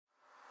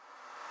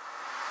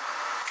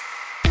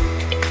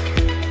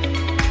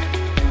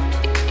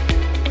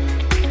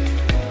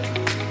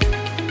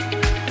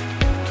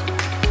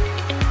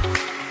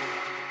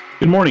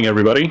morning,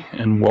 everybody,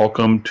 and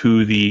welcome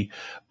to the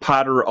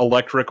Potter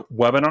Electric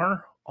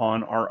webinar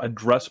on our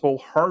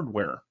addressable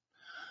hardware.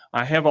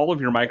 I have all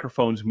of your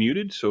microphones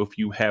muted, so if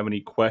you have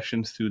any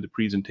questions through the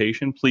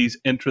presentation, please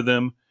enter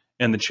them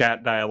in the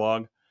chat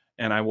dialog,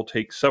 and I will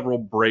take several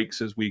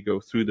breaks as we go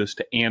through this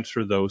to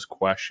answer those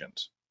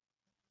questions.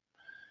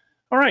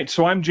 All right,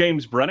 so I'm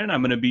James Brennan.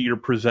 I'm going to be your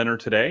presenter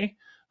today.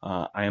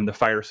 I am the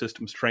fire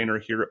systems trainer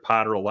here at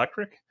Potter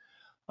Electric,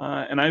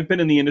 and I've been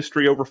in the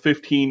industry over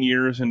 15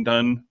 years and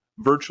done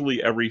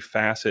virtually every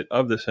facet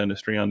of this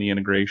industry on the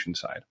integration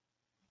side.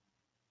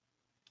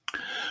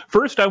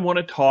 First, I want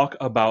to talk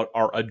about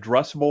our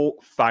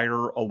addressable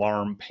fire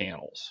alarm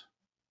panels.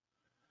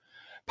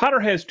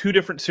 Potter has two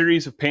different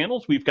series of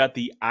panels. We've got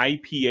the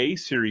IPA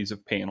series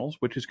of panels,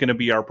 which is going to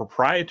be our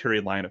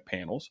proprietary line of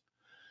panels.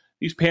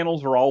 These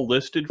panels are all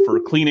listed for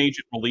clean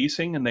agent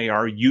releasing, and they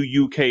are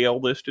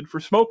UUKL listed for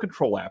smoke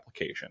control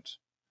applications.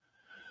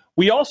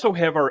 We also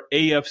have our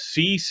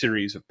AFC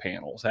series of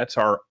panels. That's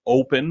our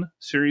open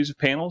series of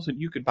panels,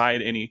 and you could buy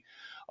at any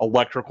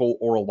electrical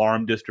or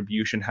alarm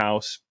distribution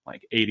house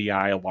like ADI,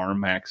 Alarm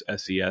Max,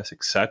 SES,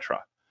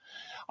 etc.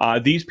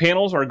 These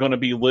panels are going to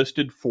be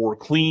listed for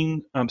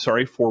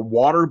for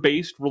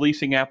water-based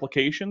releasing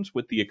applications,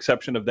 with the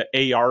exception of the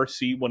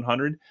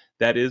ARC100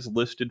 that is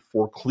listed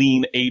for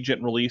clean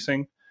agent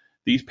releasing.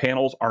 These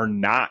panels are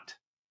not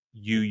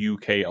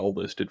UUKL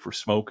listed for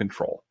smoke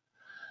control.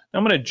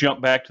 I'm going to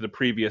jump back to the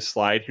previous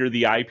slide here.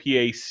 The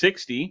IPA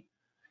 60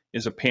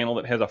 is a panel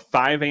that has a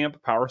 5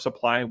 amp power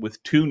supply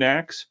with 2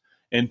 NACs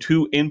and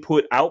 2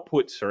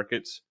 input-output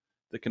circuits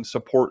that can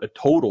support a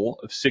total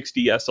of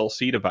 60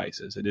 SLC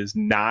devices. It is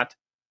not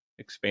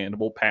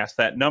expandable past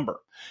that number.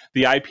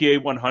 The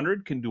IPA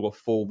 100 can do a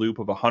full loop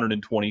of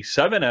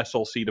 127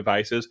 SLC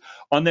devices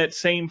on that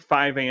same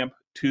 5 amp,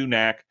 2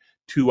 NAC,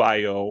 2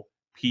 IO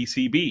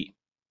PCB.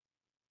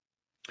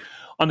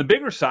 On the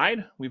bigger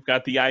side, we've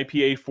got the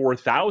IPA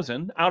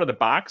 4000. Out of the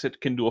box, it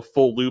can do a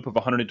full loop of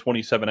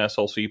 127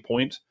 SLC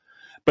points,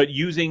 but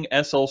using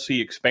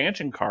SLC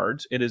expansion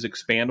cards, it is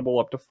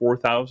expandable up to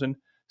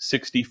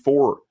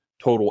 4,064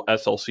 total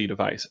SLC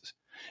devices.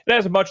 It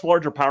has a much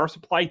larger power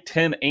supply,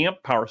 10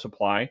 amp power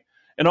supply,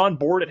 and on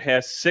board it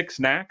has 6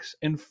 NACs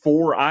and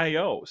 4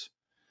 IOs.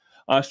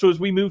 So as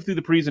we move through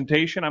the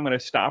presentation, I'm going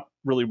to stop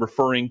really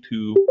referring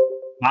to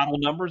model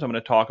numbers. I'm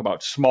going to talk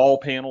about small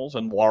panels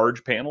and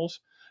large panels.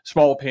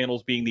 Small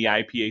panels being the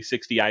IPA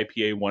 60,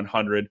 IPA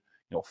 100,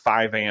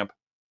 5 amp,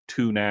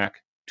 2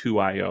 NAC, 2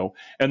 IO,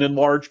 and then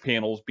large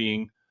panels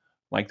being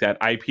like that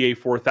IPA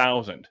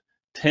 4000,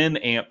 10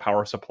 amp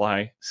power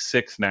supply,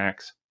 6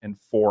 NACs, and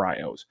 4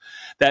 IOs.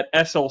 That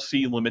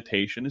SLC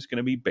limitation is going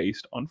to be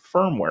based on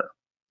firmware.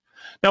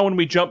 Now, when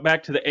we jump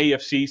back to the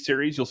AFC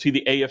series, you'll see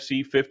the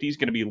AFC 50 is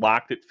going to be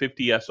locked at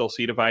 50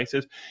 SLC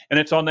devices, and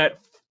it's on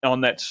that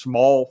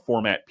small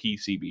format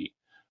PCB,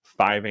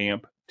 5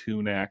 amp,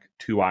 2 NAC,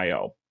 2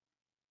 IO.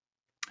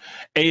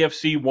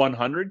 AFC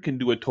 100 can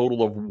do a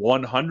total of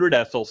 100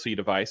 SLC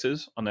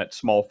devices on that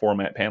small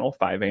format panel,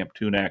 5 amp,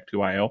 2 NAC,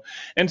 2 IO.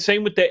 And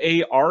same with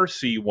the ARC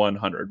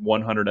 100,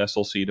 100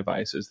 SLC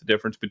devices. The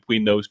difference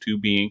between those two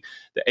being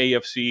the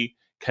AFC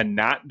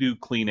cannot do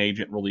clean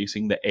agent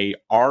releasing. The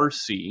ARC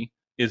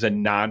is a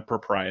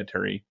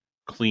non-proprietary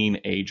clean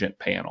agent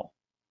panel.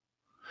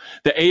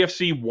 The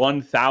AFC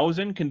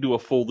 1000 can do a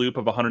full loop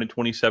of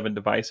 127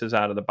 devices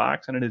out of the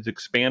box, and it is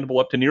expandable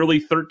up to nearly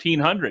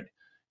 1,300.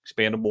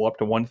 Expandable up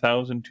to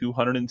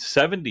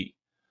 1,270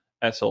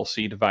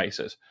 SLC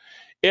devices.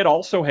 It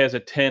also has a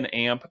 10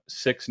 amp,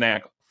 6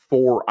 NAC,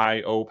 4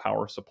 IO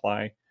power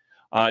supply,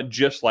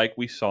 just like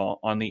we saw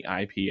on the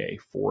IPA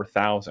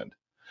 4000.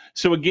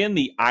 So again,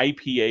 the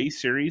IPA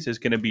series is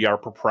going to be our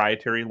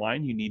proprietary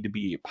line. You need to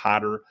be a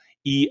Potter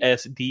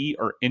ESD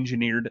or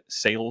engineered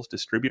sales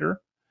distributor.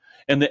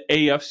 And the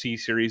AFC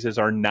series is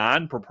our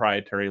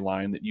non-proprietary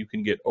line that you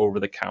can get over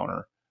the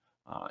counter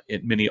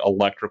at many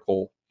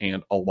electrical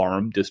and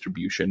alarm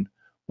distribution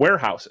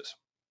warehouses.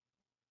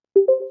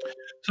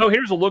 So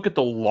here's a look at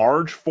the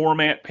large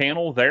format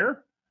panel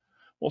there.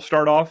 We'll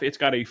start off, it's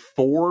got a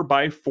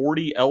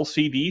 4x40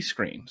 LCD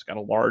screen. It's got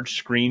a large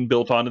screen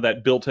built onto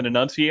that built-in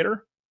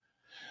annunciator.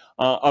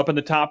 Up in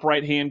the top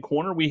right-hand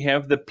corner, we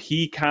have the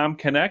PCOM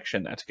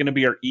connection. That's going to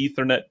be our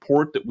Ethernet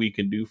port that we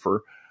can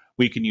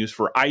use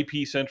for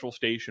IP central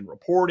station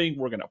reporting.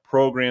 We're going to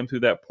program through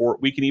that port.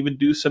 We can even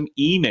do some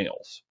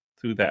emails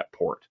through that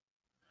port.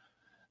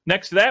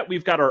 Next to that,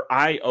 we've got our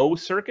IO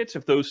circuits.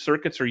 If those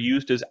circuits are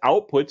used as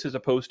outputs as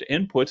opposed to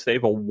inputs, they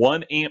have a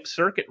 1 amp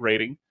circuit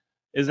rating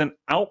as an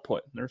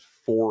output. There's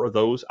 4 of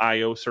those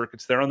IO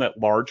circuits there on that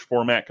large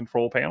format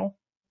control panel.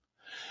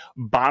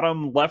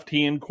 Bottom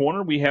left-hand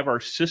corner, we have our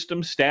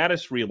system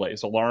status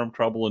relays, alarm,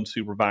 trouble, and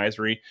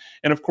supervisory.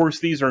 And of course,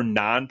 these are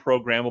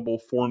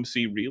non-programmable Form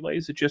C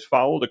relays that just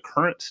follow the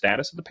current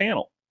status of the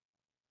panel.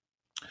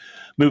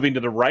 Moving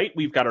to the right,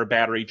 we've got our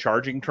battery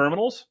charging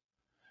terminals.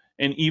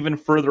 And even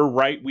further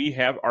right, we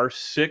have our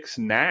 6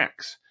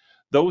 NACs.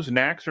 Those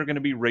NACs are going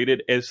to be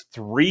rated as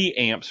 3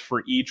 amps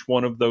for each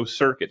one of those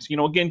circuits.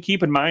 Again,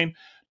 keep in mind,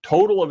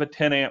 total of a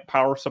 10 amp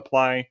power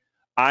supply,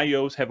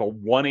 IOs have a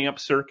 1 amp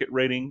circuit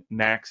rating,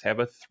 NACs have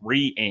a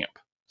 3 amp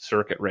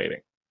circuit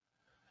rating.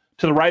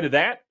 To the right of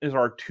that is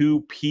our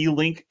two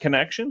P-Link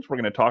connections. We're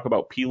going to talk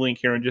about P-Link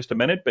here in just a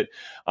minute, but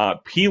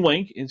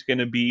P-Link is going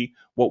to be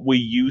what we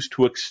use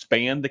to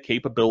expand the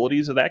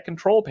capabilities of that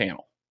control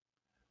panel.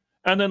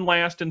 And then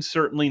last and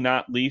certainly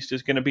not least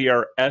is going to be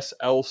our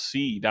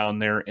SLC down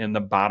there in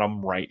the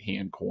bottom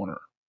right-hand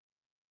corner.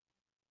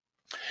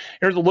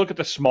 Here's a look at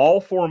the small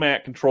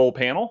format control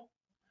panel.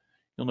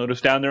 You'll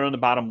notice down there on the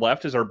bottom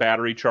left is our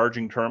battery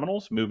charging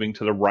terminals. Moving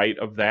to the right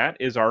of that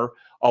is our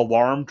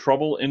alarm,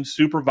 trouble, and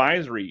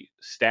supervisory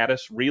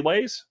status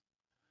relays.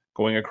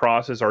 Going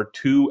across is our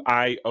two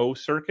I/O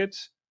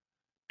circuits,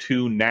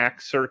 two NAC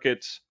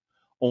circuits,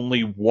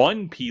 only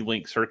one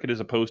P-Link circuit as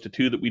opposed to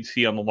two that we'd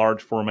see on the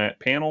large format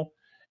panel,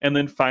 and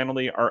then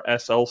finally our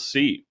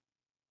SLC.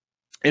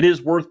 It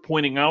is worth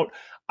pointing out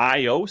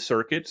I/O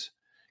circuits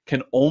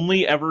can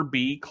only ever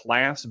be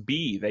Class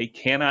B. They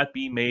cannot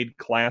be made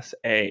Class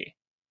A.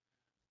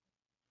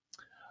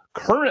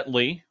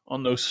 Currently,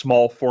 on those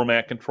small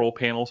format control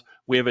panels,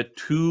 we have a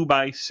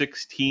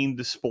 2x16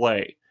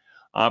 display.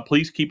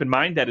 Please keep in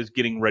mind that is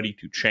getting ready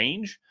to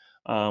change.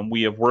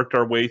 We have worked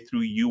our way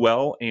through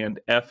UL and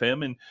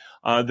FM,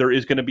 and there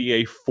is going to be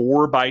a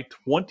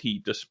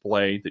 4x20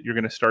 display that you're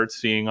going to start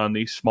seeing on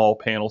these small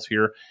panels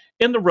here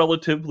in the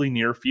relatively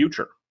near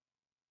future.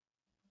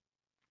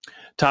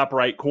 Top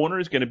right corner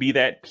is going to be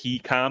that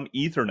PCOM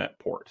Ethernet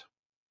port.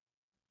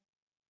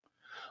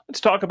 Let's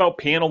talk about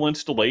panel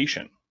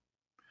installation.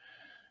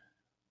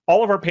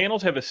 All of our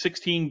panels have a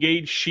 16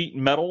 gauge sheet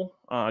metal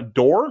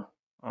door.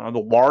 The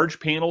large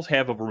panels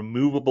have a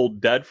removable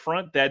dead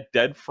front. That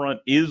dead front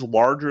is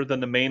larger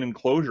than the main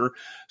enclosure,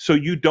 so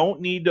you don't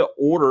need to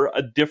order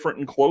a different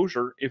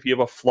enclosure if you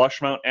have a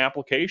flush mount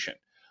application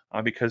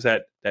because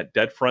that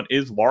dead front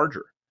is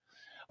larger.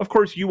 Of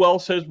course, UL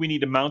says we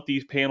need to mount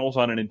these panels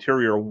on an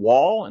interior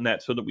wall, and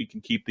that's so that we can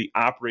keep the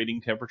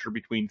operating temperature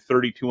between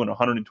 32 and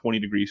 120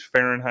 degrees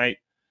Fahrenheit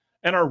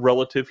and our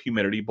relative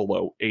humidity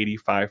below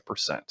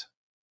 85%.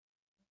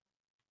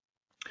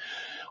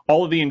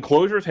 All of the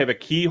enclosures have a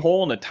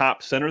keyhole in the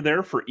top center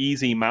there for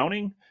easy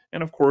mounting,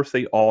 and of course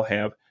they all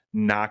have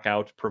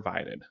knockouts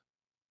provided.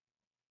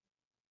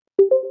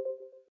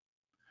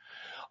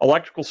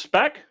 Electrical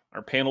spec,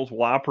 our panels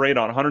will operate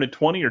on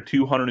 120 or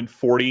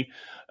 240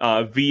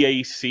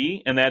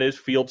 VAC, and that is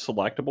field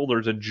selectable.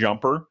 There's a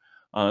jumper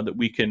that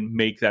we can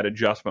make that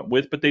adjustment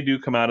with, but they do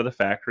come out of the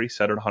factory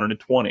set at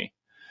 120.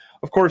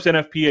 Of course,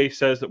 NFPA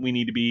says that we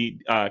need to be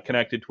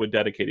connected to a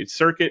dedicated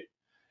circuit,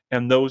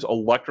 and those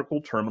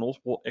electrical terminals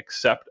will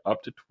accept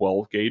up to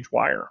 12 gauge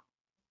wire.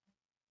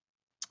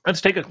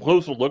 Let's take a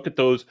closer look at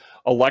those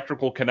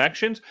electrical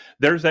connections.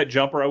 There's that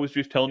jumper I was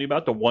just telling you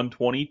about, the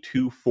 120,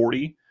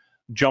 240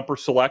 jumper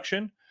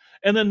selection.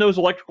 And then those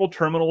electrical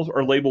terminals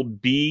are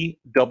labeled B,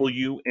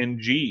 W, and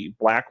G,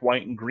 black,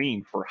 white, and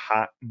green for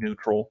hot,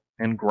 neutral,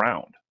 and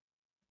ground.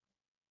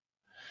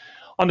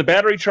 On the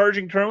battery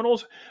charging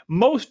terminals,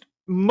 most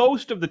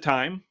of the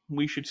time,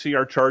 we should see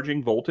our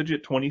charging voltage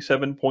at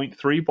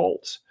 27.3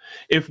 volts.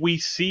 If we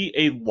see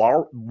a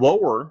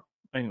lower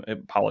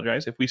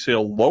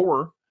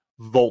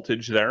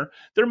voltage there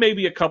may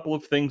be a couple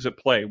of things at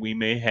play. We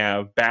may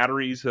have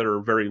batteries that are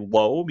very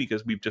low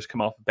because we've just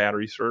come off of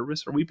battery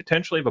service, or we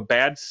potentially have a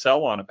bad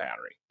cell on a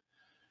battery.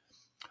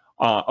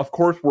 Of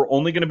course, we're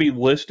only going to be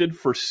listed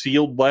for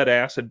sealed lead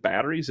acid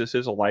batteries. This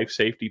is a life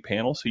safety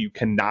panel, so you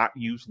cannot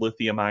use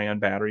lithium-ion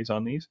batteries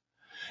on these.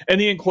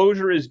 And the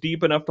enclosure is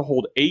deep enough to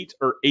hold 8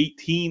 or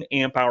 18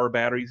 amp hour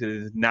batteries. It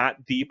is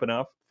not deep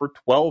enough for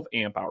 12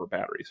 amp hour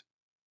batteries.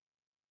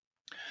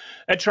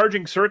 That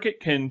charging circuit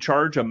can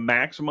charge a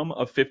maximum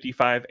of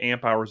 55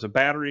 amp hours of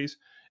batteries.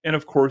 And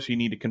of course, you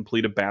need to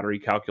complete a battery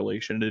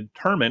calculation to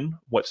determine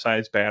what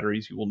size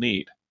batteries you will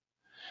need.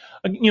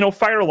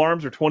 Fire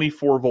alarms are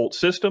 24 volt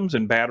systems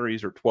and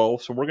batteries are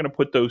 12. So we're going to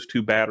put those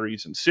two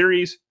batteries in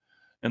series.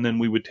 And then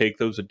we would take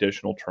those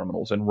additional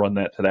terminals and run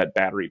that to that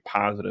battery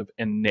positive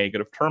and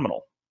negative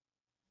terminal.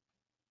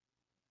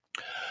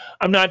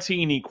 I'm not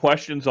seeing any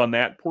questions on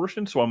that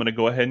portion, so I'm going to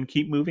go ahead and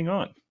keep moving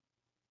on.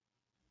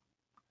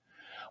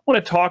 I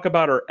want to talk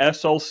about our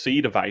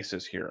SLC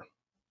devices here.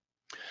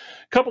 A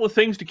couple of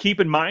things to keep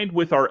in mind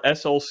with our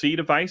SLC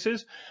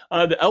devices.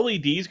 The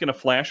LED is going to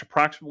flash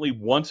approximately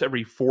once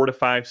every 4 to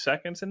 5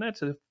 seconds, and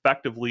that's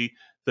effectively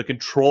the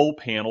control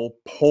panel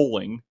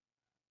pulling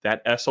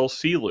that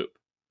SLC loop.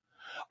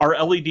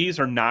 Our LEDs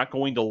are not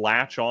going to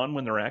latch on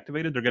when they're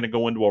activated. They're going to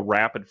go into a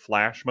rapid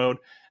flash mode,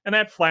 and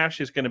that flash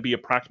is going to be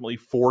approximately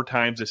 4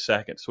 times a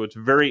second. So it's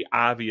very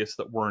obvious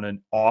that we're in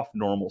an off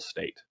normal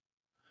state.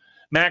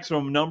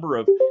 Maximum number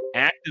of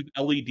active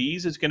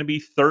LEDs is going to be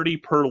 30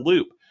 per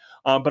loop.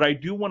 But I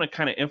do want to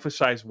kind of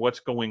emphasize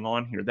what's going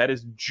on here. That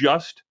is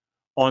just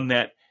on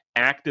that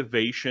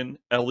activation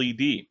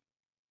LED.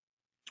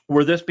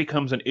 Where this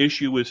becomes an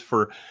issue is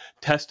for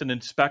test and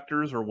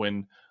inspectors, or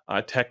when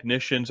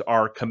technicians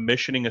are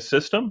commissioning a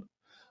system.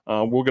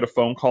 We'll get a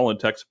phone call and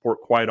tech support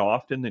quite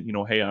often that,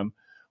 hey, I'm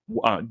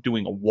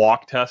doing a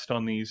walk test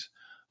on these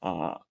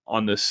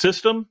on the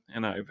system,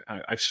 and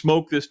I've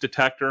smoked this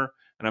detector,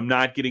 and I'm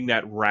not getting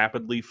that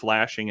rapidly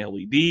flashing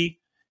LED.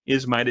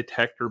 Is my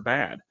detector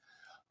bad?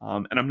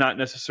 And I'm not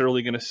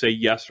necessarily going to say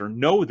yes or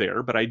no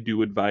there, but I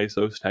do advise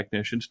those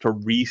technicians to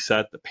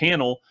reset the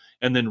panel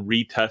and then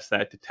retest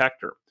that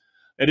detector.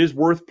 It is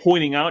worth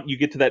pointing out, you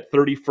get to that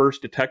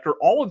 31st detector,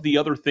 all of the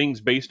other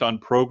things based on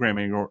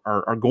programming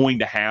are going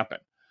to happen.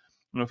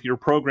 If your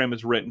program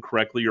is written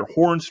correctly, your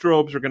horn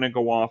strobes are going to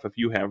go off. If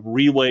you have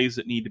relays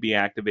that need to be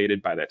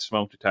activated by that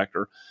smoke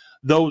detector,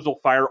 those will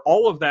fire.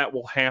 All of that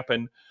will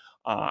happen.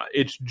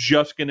 It's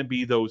just going to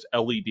be those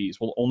LEDs.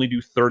 We'll only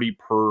do 30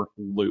 per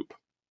loop.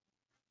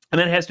 And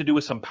that has to do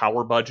with some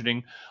power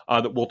budgeting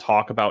that we'll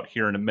talk about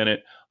here in a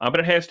minute. But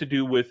it has to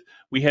do with,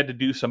 we had to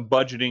do some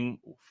budgeting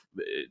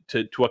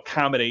to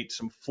accommodate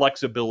some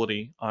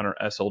flexibility on our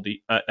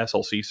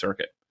SLC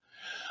circuit.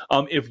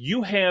 If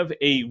you have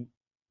a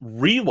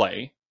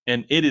relay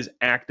and it is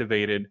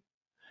activated,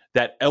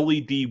 that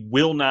LED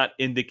will not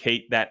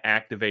indicate that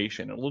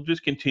activation. It will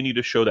just continue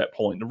to show that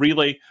pulling. The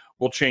relay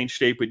will change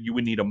state, but you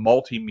would need a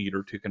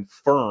multimeter to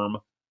confirm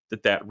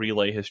that that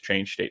relay has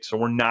changed state. So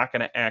we're not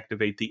going to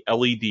activate the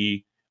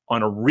LED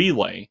on a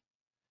relay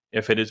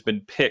if it has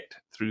been picked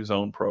through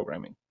zone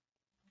programming.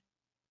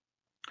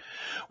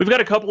 We've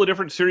got a couple of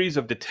different series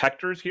of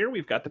detectors here.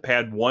 We've got the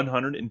pad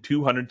 100 and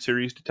 200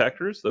 series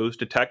detectors. Those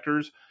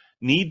detectors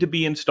need to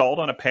be installed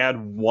on a pad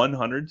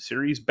 100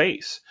 series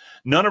base.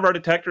 None of our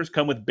detectors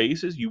come with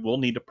bases. You will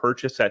need to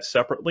purchase that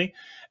separately.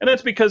 And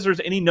that's because there's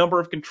any number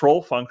of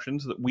control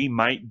functions that we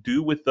might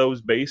do with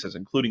those bases,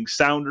 including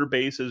sounder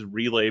bases,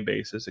 relay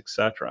bases,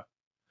 etc.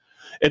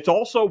 It's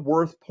also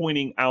worth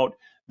pointing out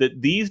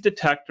that these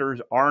detectors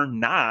are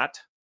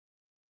not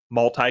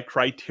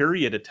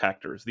multi-criteria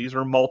detectors. These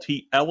are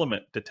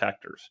multi-element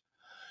detectors.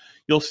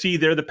 You'll see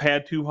there the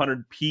pad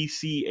 200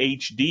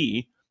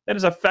 PCHD. That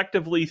is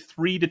effectively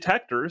 3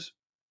 detectors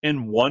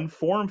in one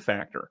form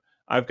factor.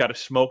 I've got a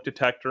smoke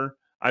detector,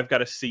 I've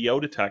got a CO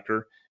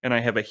detector, and I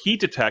have a heat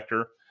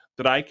detector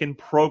that I can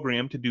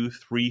program to do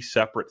 3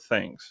 separate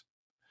things.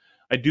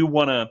 I do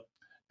want to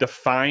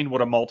define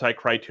what a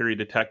multi-criteria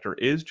detector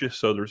is, just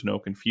so there's no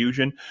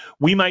confusion.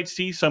 We might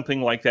see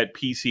something like that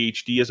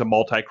PCHD as a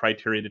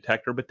multi-criteria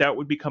detector, but that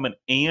would become an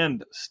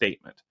AND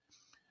statement.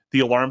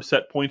 The alarm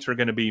set points are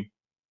going to be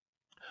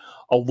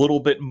a little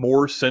bit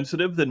more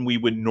sensitive than we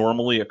would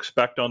normally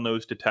expect on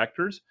those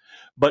detectors.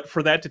 But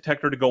for that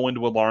detector to go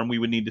into alarm, we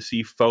would need to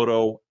see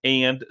photo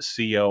and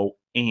CO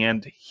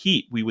and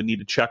heat. We would need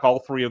to check all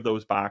 3 of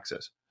those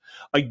boxes.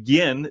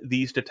 Again,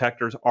 these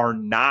detectors are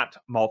not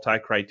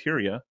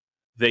multi-criteria.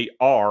 They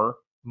are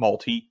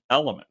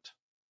multi-element.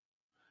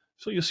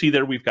 So you'll see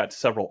there we've got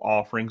several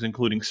offerings,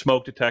 including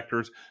smoke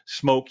detectors,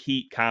 smoke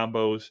heat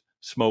combos,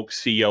 smoke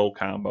CO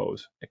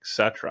combos,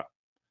 etc.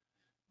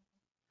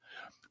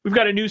 We've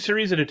got a new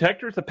series of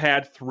detectors, the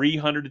pad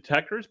 300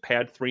 detectors.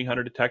 Pad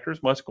 300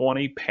 detectors must go on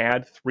a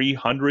pad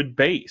 300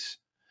 base.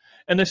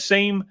 And the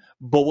same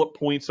bullet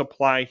points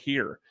apply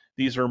here.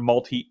 These are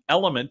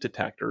multi-element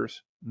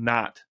detectors,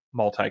 not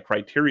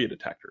multi-criteria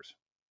detectors.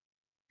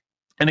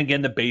 And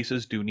again, the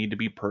bases do need to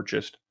be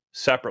purchased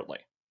separately.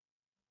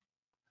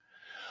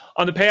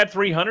 On the pad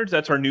 300s,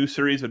 that's our new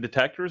series of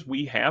detectors,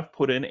 we have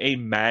put in a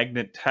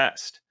magnet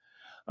test.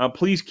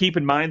 Please keep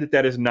in mind that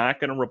that is not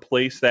going to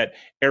replace that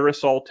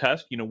aerosol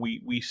test.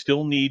 We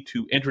still need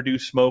to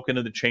introduce smoke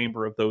into the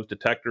chamber of those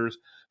detectors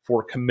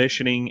for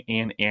commissioning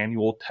and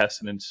annual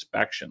tests and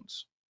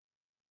inspections.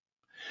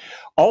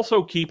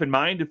 Also keep in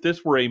mind, if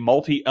this were a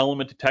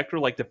multi-element detector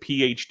like the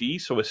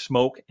PhD, so a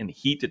smoke and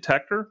heat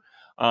detector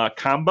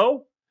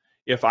combo,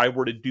 if I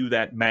were to do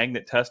that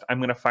magnet test, I'm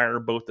going to fire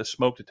both the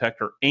smoke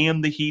detector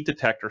and the heat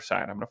detector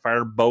side. I'm going to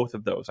fire both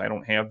of those. I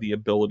don't have the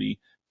ability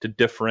to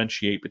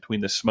differentiate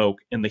between the smoke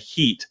and the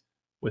heat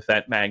with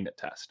that magnet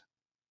test.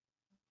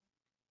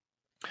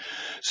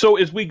 So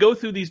as we go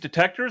through these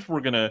detectors,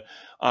 we're going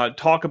to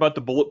talk about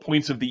the bullet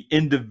points of the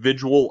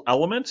individual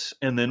elements,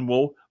 and then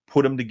we'll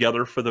put them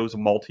together for those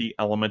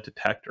multi-element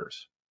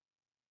detectors.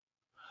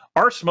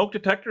 Our smoke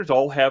detectors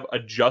all have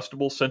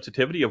adjustable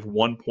sensitivity of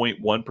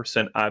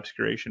 1.1%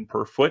 obscuration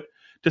per foot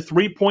to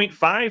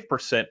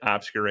 3.5%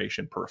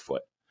 obscuration per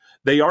foot.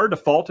 They are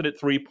defaulted at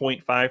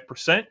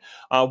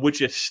 3.5%,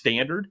 which is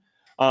standard,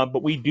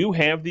 but we do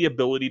have the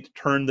ability to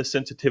turn the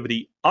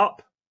sensitivity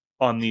up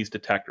on these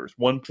detectors.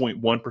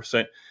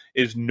 1.1%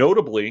 is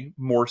notably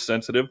more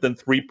sensitive than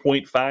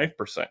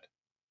 3.5%.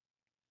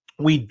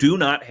 We do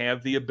not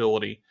have the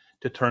ability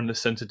to turn the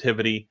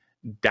sensitivity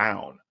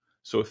down.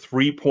 So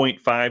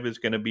 3.5 is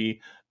going to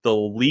be the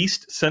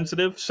least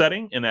sensitive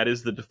setting, and that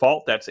is the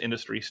default. That's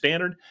industry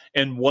standard.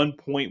 And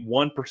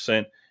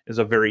 1.1% is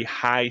a very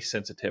high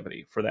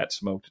sensitivity for that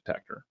smoke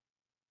detector.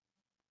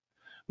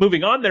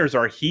 Moving on, there's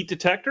our heat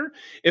detector.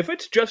 If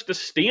it's just a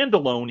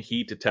standalone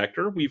heat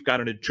detector, we've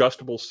got an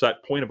adjustable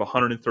set point of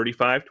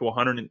 135 to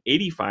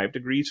 185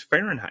 degrees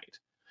Fahrenheit.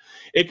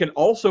 It can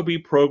also be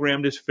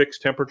programmed as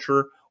fixed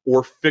temperature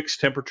or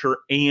fixed temperature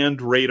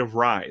and rate of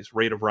rise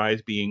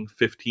being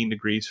 15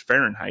 degrees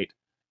Fahrenheit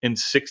in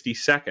 60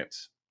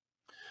 seconds.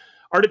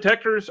 Our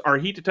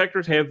heat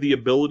detectors have the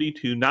ability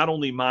to not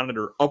only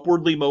monitor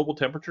upwardly mobile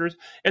temperatures,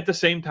 at the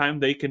same time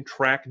they can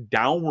track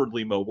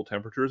downwardly mobile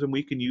temperatures, and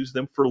we can use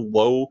them for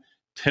low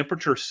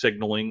temperature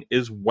signaling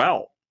as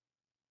well.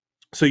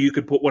 So you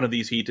could put one of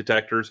these heat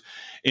detectors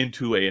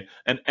into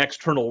an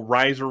external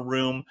riser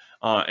room,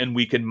 and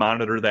we can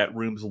monitor that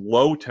room's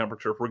low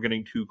temperature if we're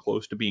getting too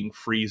close to being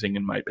freezing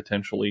and might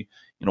potentially,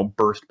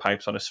 burst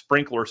pipes on a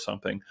sprinkler or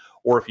something,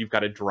 or if you've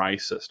got a dry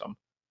system.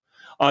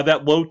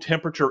 That low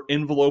temperature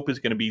envelope is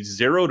going to be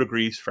 0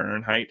 degrees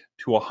Fahrenheit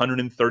to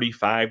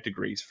 135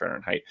 degrees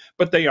Fahrenheit,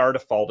 but they are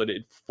defaulted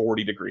at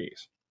 40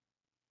 degrees.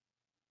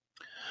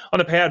 On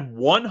the pad,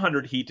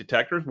 100 heat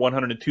detectors,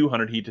 100 and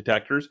 200 heat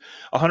detectors,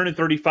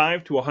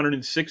 135 to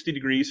 160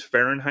 degrees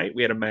Fahrenheit.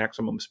 We had a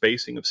maximum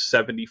spacing of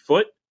 70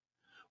 foot.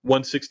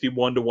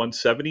 161 to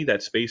 170,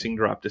 that spacing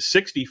dropped to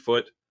 60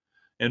 foot.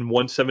 And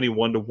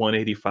 171 to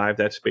 185,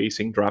 that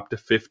spacing dropped to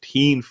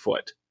 15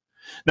 foot.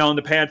 Now, on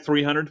the pad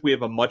 300s, we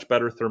have a much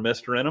better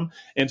thermistor in them.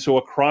 And so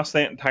across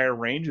that entire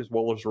range, as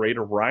well as rate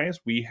of rise,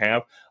 we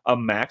have a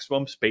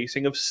maximum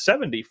spacing of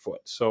 70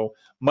 foot. So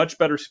much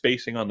better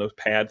spacing on those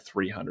pad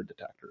 300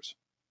 detectors.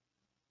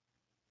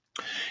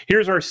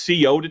 Here's our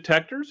CO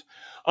detectors.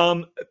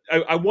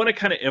 I want to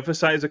kind of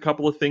emphasize a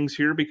couple of things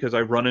here because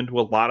I run into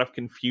a lot of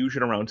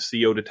confusion around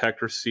CO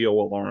detectors, CO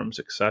alarms,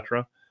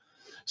 etc.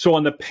 So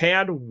on the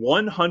pad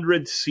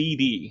 100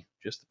 CD,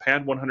 just the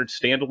pad 100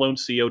 standalone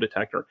CO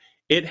detector,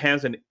 it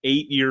has an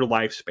 8-year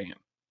lifespan.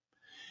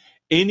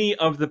 Any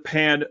of the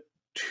pad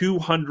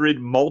 200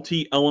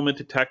 multi-element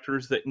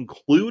detectors that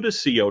include a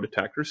CO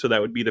detector, so that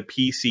would be the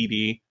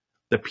PCD,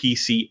 the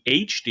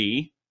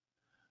PCHD,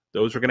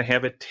 those are going to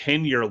have a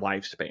 10-year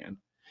lifespan.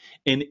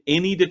 And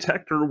any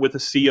detector with a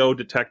CO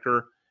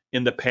detector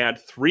in the pad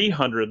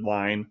 300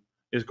 line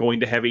is going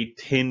to have a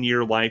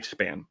 10-year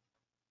lifespan.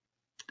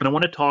 And I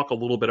want to talk a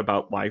little bit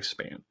about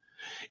lifespan.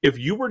 If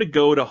you were to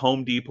go to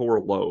Home Depot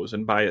or Lowe's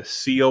and buy a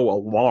CO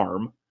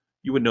alarm,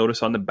 you would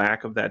notice on the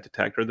back of that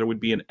detector there would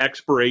be an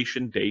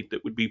expiration date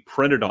that would be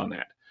printed on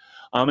that.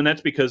 And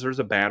that's because there's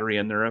a battery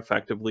in there.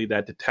 Effectively,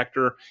 that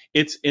detector,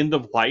 its end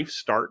of life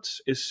starts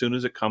as soon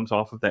as it comes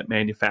off of that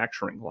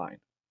manufacturing line.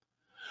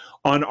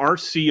 On our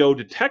CO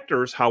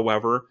detectors,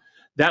 however,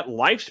 that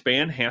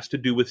lifespan has to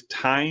do with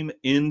time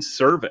in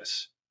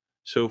service.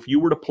 So if you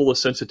were to pull a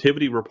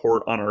sensitivity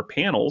report on our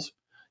panels,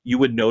 you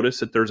would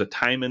notice that there's a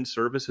time in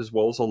service as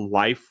well as a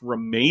life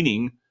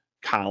remaining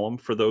column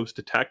for those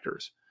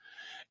detectors.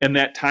 And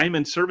that time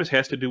in service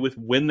has to do with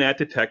when that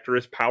detector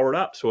is powered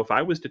up. So if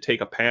I was to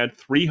take a pad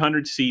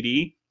 300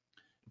 CD,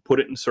 put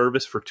it in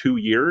service for 2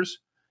 years,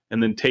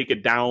 and then take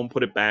it down,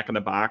 put it back in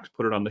the box,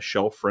 put it on the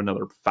shelf for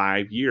another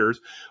 5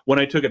 years, when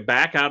I took it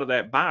back out of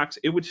that box,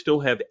 it would still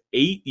have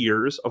 8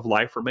 years of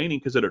life remaining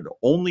because it had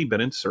only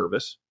been in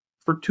service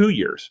for 2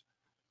 years.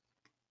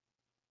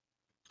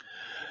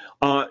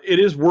 It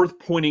is worth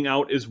pointing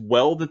out as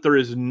well that there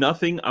is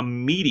nothing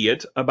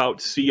immediate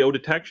about CO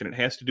detection. It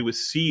has to do with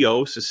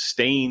CO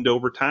sustained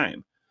over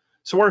time.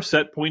 So our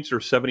set points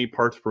are 70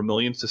 parts per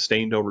million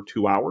sustained over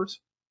 2 hours,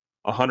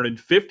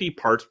 150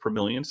 parts per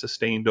million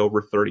sustained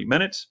over 30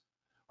 minutes,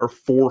 or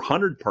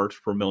 400 parts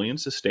per million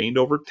sustained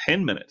over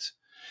 10 minutes.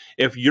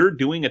 If you're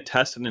doing a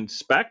test and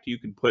inspect, you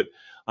can put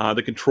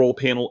the control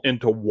panel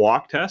into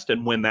walk test,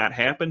 and when that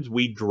happens,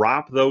 we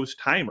drop those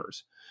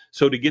timers.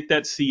 So to get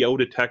that CO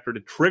detector to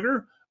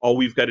trigger, all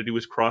we've got to do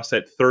is cross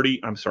that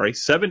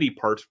 70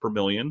 parts per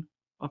million,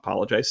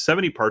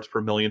 70 parts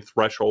per million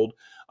threshold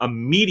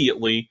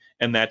immediately,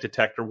 and that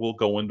detector will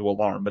go into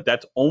alarm. But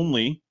that's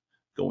only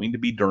going to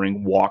be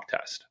during walk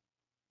test.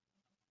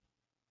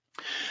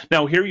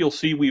 Now here you'll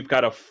see we've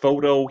got a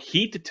photo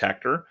heat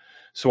detector.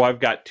 So I've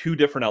got two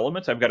different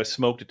elements. I've got a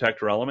smoke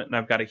detector element and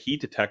I've got a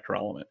heat detector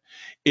element.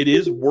 It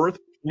is worth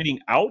pointing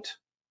out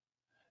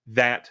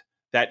that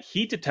that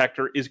heat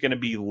detector is going to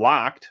be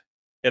locked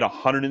at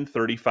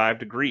 135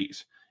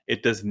 degrees.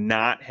 It does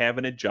not have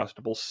an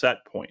adjustable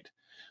set point.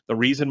 The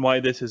reason why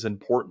this is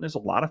important is a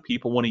lot of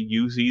people want to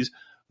use these,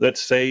 let's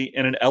say,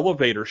 in an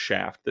elevator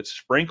shaft that's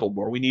sprinkled,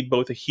 where we need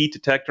both a heat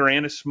detector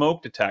and a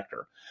smoke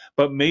detector.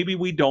 But maybe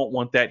we don't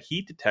want that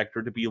heat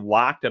detector to be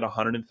locked at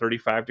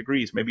 135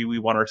 degrees. Maybe we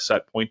want our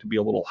set point to be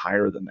a little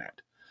higher than that.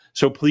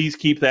 So please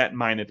keep that in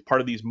mind. It's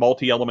part of these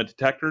multi-element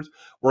detectors.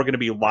 We're going to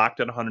be locked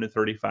at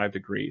 135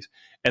 degrees.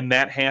 And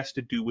that has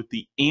to do with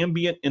the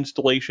ambient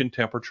installation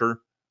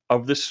temperature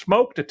of the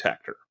smoke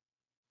detector.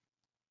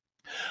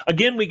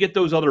 Again, we get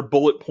those other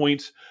bullet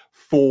points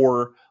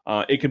for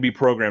it can be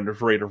programmed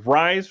as rate of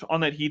rise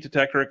on that heat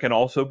detector. It can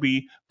also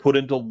be put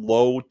into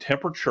low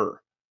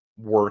temperature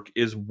work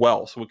as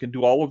well. So we can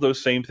do all of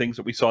those same things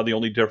that we saw. The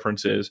only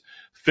difference is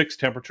fixed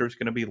temperature is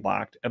going to be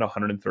locked at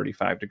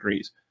 135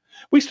 degrees.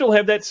 We still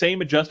have that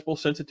same adjustable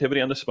sensitivity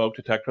on the smoke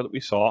detector that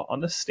we saw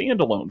on the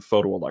standalone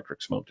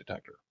photoelectric smoke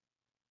detector.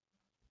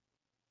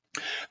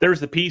 There's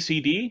the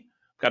PCD.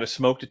 I've got a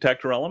smoke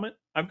detector element.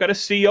 I've got a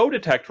CO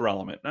detector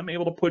element. I'm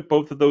able to put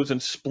both of those in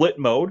split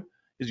mode,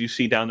 as you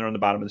see down there on the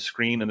bottom of the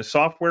screen in the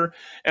software,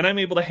 and I'm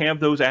able to have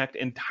those act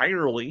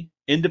entirely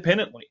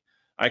independently.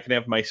 I can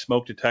have my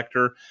smoke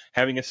detector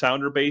having a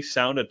sounder base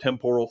sound a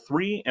temporal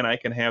 3, and I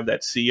can have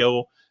that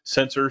CO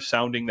sensor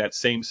sounding that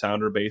same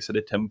sounder base at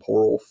a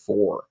temporal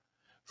 4.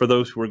 For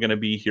those who are going to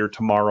be here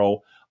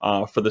tomorrow,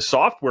 for the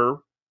software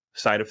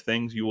side of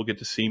things, you will get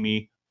to see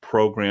me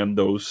program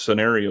those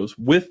scenarios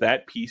with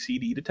that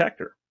PCD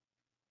detector.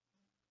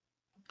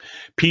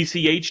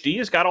 PCHD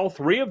has got all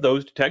 3 of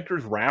those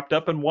detectors wrapped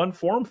up in one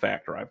form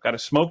factor. I've got a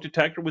smoke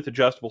detector with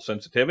adjustable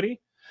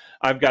sensitivity,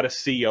 I've got a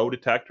CO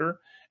detector,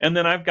 and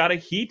then I've got a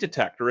heat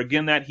detector.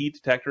 Again, that heat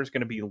detector is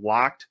going to be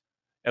locked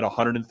at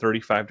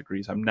 135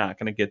 degrees. I'm not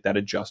going to get that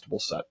adjustable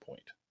set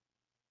point.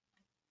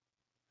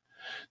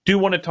 Do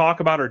want to talk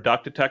about our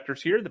duct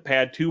detectors here. The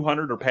PAD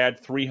 200 or PAD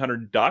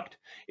 300 duct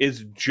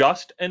is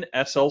just an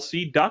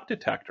SLC duct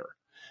detector.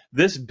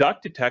 This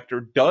duct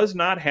detector does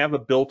not have a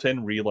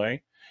built-in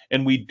relay,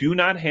 and we do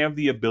not have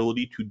the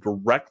ability to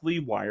directly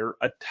wire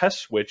a test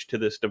switch to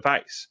this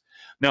device.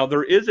 Now,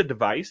 there is a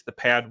device, the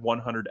PAD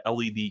 100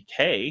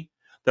 LED-K,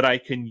 that I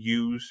can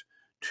use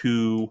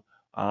to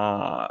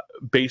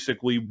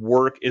basically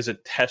work as a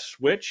test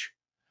switch.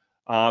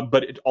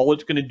 But all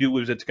it's going to do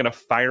is it's going to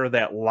fire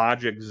that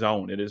logic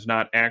zone. It is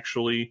not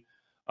actually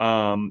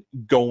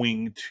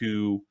going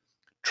to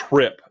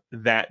trip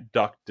that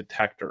duct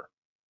detector.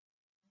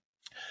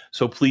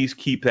 So please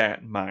keep that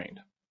in mind.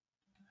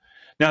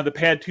 Now, the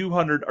PAD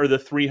 200 or the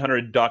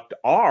 300 duct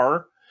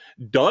R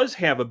does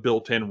have a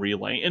built-in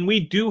relay, and we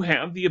do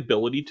have the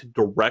ability to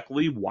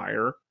directly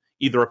wire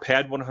either a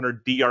PAD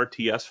 100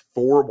 DRTS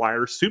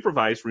 4-wire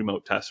supervised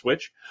remote test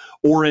switch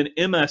or an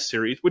MS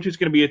series, which is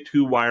going to be a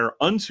 2-wire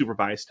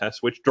unsupervised test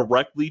switch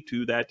directly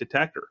to that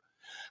detector.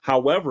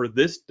 However,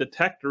 this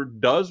detector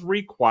does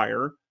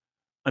require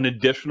an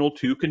additional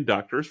 2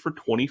 conductors for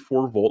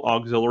 24-volt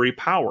auxiliary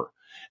power.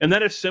 And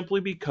that is simply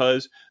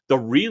because the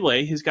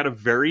relay has got a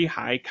very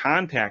high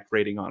contact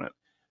rating on it.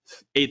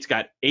 It's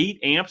got 8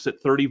 amps at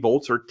 30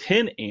 volts or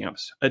 10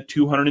 amps at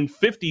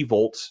 250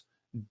 volts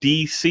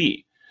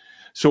DC.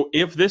 So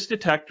if this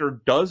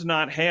detector does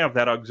not have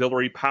that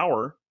auxiliary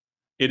power,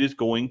 it is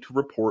going to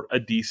report a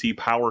DC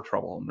power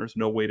trouble, and there's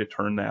no way to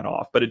turn that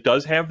off. But it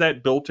does have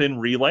that built-in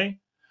relay,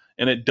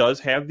 and it does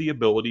have the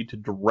ability to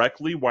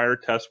directly wire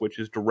test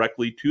switches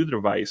directly to the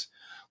device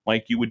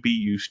like you would be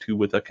used to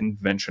with a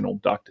conventional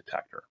duct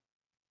detector.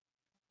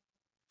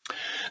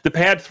 The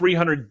PAD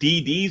 300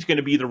 DD is going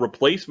to be the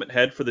replacement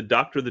head for the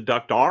duct or the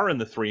duct R in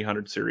the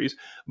 300 series,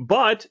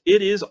 but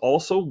it is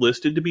also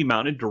listed to be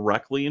mounted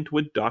directly into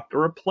a duct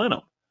or a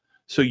plenum.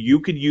 So you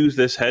could use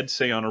this head,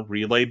 say, on a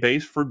relay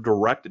base for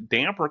direct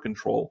damper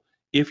control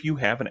if you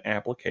have an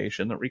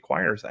application that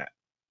requires that.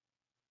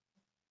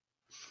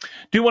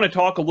 Do want to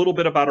talk a little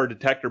bit about our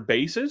detector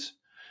bases.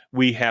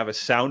 We have a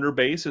sounder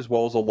base as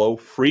well as a low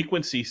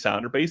frequency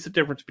sounder base. The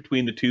difference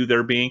between the two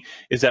there being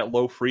is that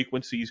low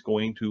frequency is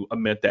going to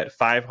emit that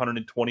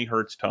 520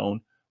 hertz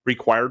tone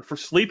required for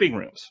sleeping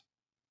rooms.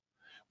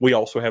 We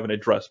also have an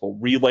addressable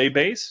relay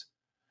base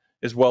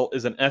as well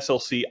as an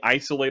SLC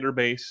isolator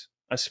base,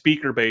 a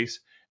speaker base,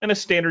 and a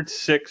standard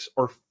 6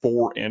 or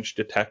 4-inch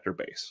detector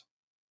base.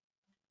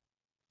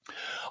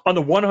 On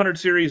the 100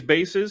 series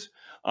bases,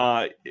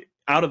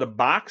 out of the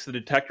box, the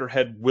detector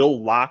head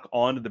will lock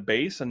onto the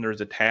base, and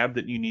there's a tab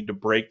that you need to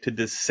break to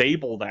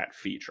disable that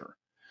feature.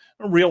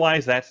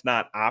 Realize that's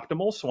not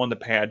optimal, so on the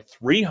PAD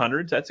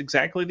 300s, that's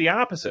exactly the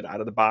opposite.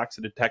 Out of the box,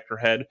 the detector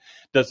head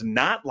does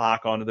not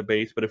lock onto the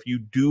base, but if you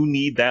do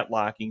need that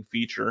locking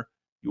feature,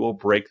 you will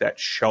break that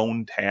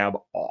shown tab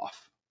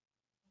off.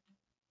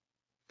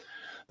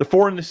 The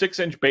 4 and the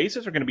 6-inch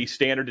bases are going to be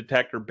standard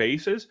detector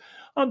bases.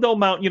 They'll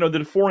mount, the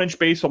 4-inch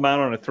base will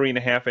mount on a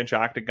 3.5-inch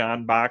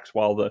octagon box,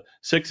 while the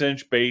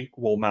 6-inch base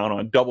will mount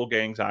on double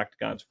gangs,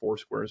 octagons, 4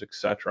 squares,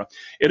 etc.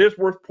 It is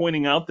worth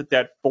pointing out that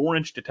that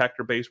 4-inch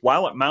detector base,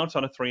 while it mounts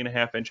on a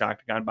 3.5-inch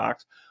octagon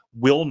box,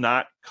 will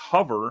not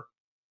cover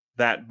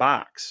that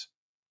box.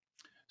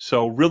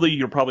 So really,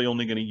 you're probably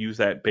only going to use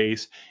that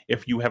base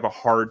if you have a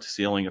hard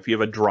ceiling, if you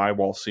have a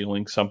drywall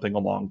ceiling, something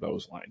along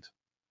those lines.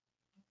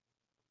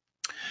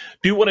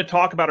 Do want to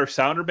talk about our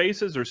sounder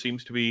bases. There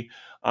seems to be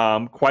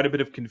quite a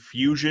bit of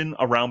confusion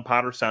around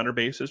Potter sounder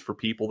bases for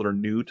people that are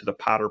new to the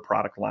Potter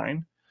product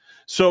line.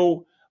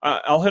 So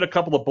I'll hit a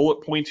couple of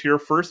bullet points here.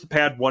 First, the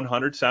PAD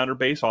 100 sounder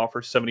base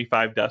offers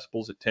 75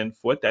 decibels at 10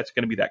 foot. That's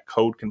going to be that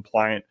code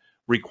compliant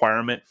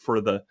requirement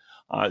for the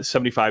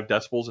 75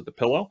 decibels at the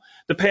pillow.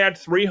 The PAD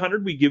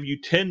 300, we give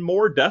you 10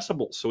 more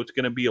decibels, so it's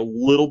going to be a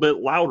little bit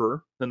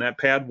louder than that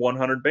PAD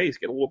 100 base.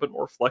 Get a little bit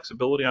more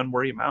flexibility on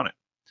where you mount it.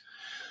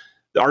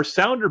 Our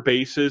sounder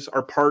bases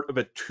are part of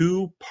a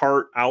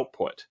 2-part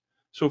output.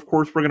 So of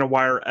course we're going to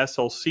wire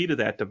SLC to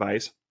that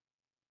device,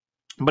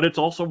 but it's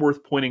also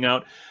worth pointing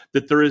out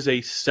that there is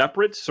a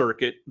separate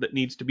circuit that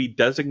needs to be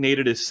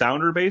designated as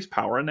sounder base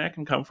power, and that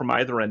can come from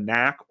either a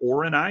NAC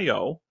or an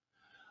IO,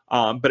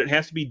 but it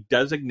has to be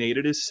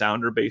designated as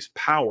sounder base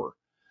power.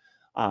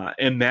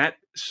 And that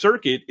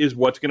circuit is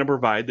what's going to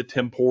provide the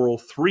temporal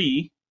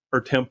 3 or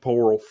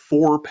temporal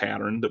 4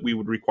 pattern that we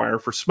would require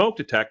for smoke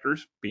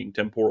detectors, being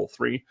temporal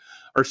 3,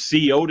 or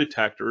CO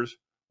detectors,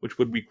 which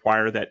would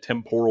require that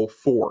temporal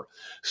 4.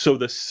 So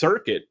the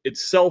circuit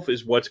itself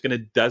is what's going to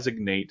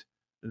designate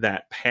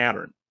that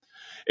pattern.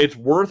 It's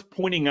worth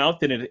pointing out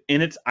that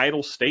in its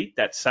idle state,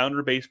 that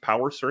sounder-based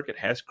power circuit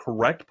has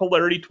correct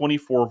polarity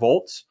 24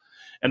 volts,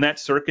 and that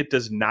circuit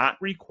does not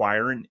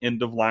require an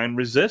end-of-line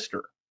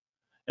resistor.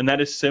 And that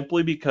is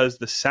simply because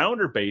the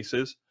sounder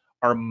bases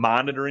are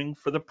monitoring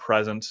for the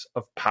presence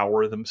of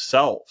power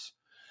themselves.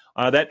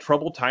 That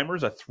trouble timer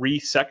is a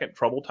 3-second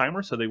trouble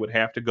timer, so they would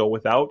have to go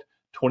without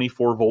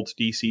 24 volts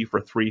DC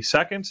for 3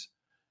 seconds,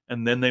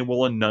 and then they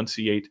will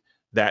enunciate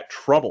that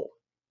trouble.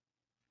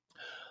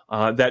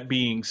 That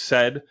being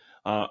said,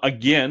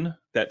 again,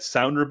 that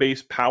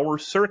sounder-based power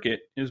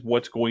circuit is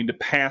what's going to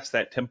pass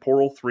that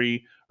temporal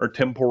 3 or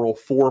temporal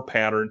 4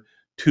 pattern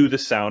to the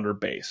sounder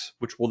base,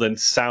 which will then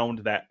sound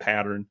that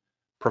pattern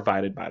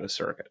provided by the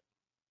circuit.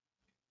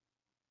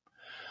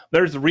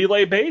 There's the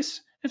relay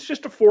base. It's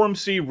just a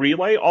 4MC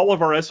relay. All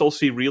of our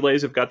SLC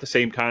relays have got the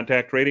same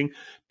contact rating,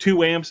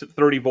 2 amps at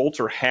 30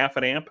 volts or half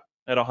an amp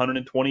at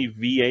 120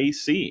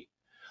 VAC.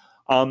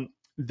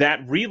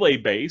 That relay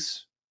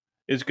base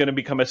is going to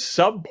become a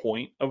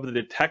subpoint of the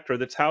detector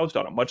that's housed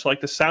on it, much like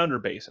the sounder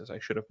bases. I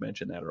should have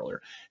mentioned that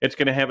earlier. It's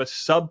going to have a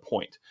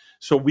subpoint.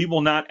 So we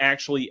will not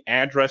actually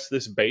address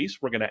this base.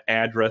 We're going to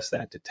address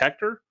that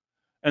detector.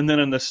 And then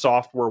in the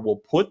software, we'll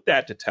put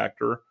that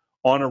detector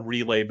on a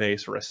relay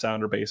base or a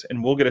sounder base,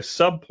 and we'll get a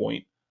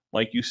subpoint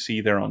like you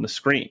see there on the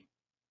screen.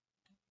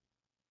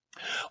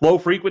 Low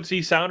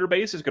frequency sounder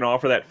base is going to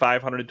offer that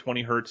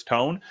 520 hertz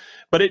tone,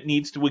 but it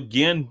needs to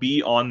again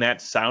be on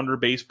that sounder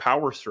base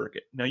power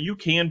circuit. Now you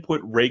can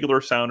put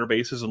regular sounder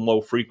bases and low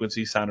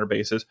frequency sounder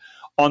bases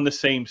on the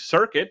same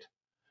circuit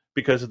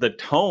because the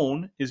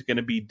tone is going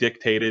to be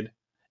dictated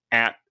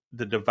at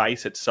the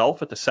device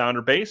itself, at the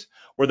sounder base,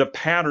 where the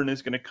pattern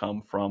is going to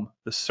come from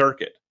the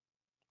circuit.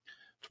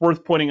 It's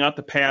worth pointing out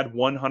the PAD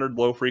 100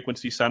 low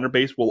frequency sounder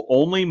base will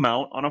only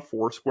mount on a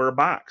 4-square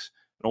box.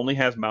 It only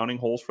has mounting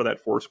holes for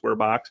that 4-square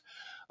box,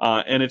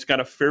 and it's got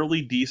a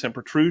fairly decent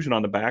protrusion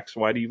on the back,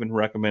 so I'd even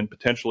recommend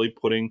potentially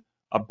putting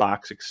a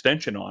box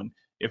extension on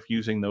if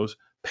using those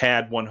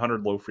PAD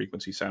 100 low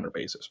frequency sounder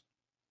bases.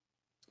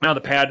 Now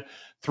the PAD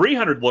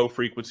 300 low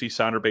frequency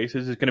sounder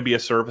bases is going to be a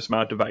surface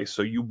mount device,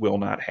 so you will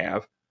not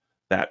have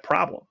that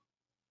problem.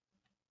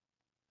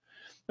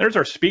 There's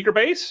our speaker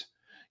base.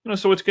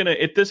 So it's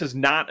this is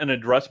not an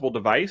addressable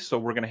device, so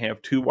we're going to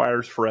have 2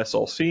 wires for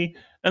SLC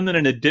and then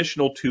an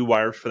additional 2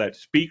 wires for that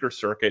speaker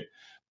circuit,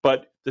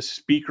 but the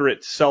speaker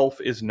itself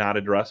is not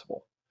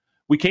addressable.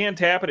 We can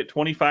tap it at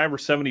 25 or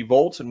 70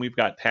 volts, and we've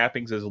got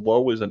tappings as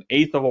low as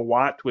 1/8 of a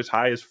watt to as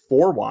high as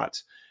 4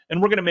 watts,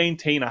 and we're going to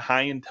maintain a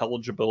high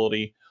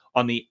intelligibility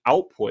on the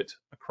output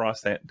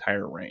across that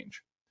entire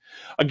range.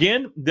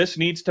 Again, this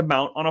needs to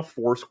mount on a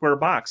 4-square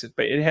box.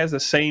 It has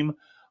the same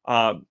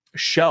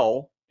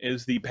shell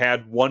is the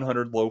PAD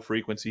 100 low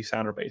frequency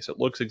sounder base. It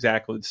looks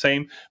exactly the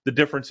same. The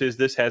difference is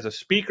this has a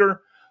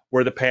speaker,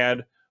 where the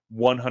PAD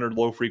 100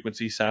 low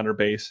frequency sounder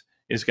base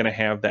is going to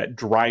have that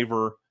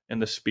driver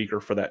and the speaker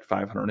for that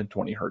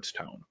 520 hertz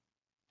tone.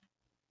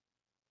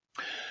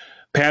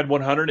 PAD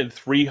 100 and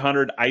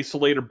 300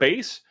 isolator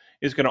base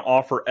is going to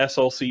offer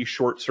SLC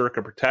short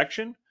circuit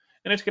protection,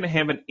 and it's going to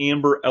have an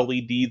amber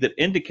LED that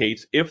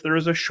indicates if there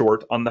is a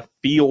short on the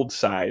field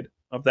side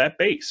of that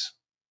base.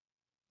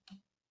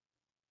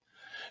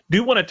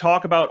 Do want to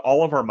talk about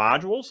all of our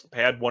modules. The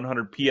PAD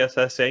 100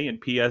 PSSA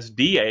and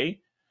PSDA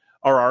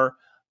are our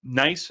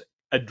nice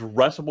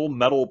addressable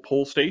metal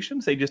pull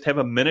stations. They just have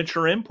a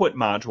miniature input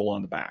module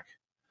on the back.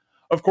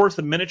 Of course,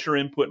 the miniature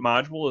input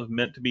module is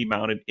meant to be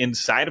mounted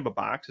inside of a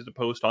box as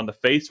opposed to on the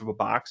face of a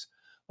box,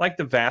 like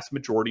the vast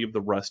majority of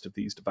the rest of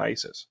these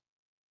devices.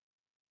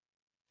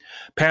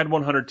 PAD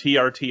 100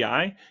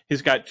 TRTI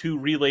has got 2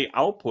 relay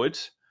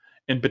outputs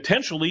and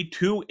potentially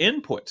 2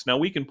 inputs. Now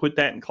we can put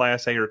that in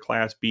Class A or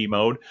Class B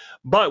mode,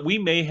 but we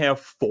may have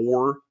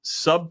 4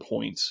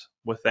 subpoints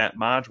with that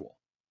module.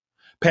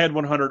 PAD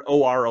 100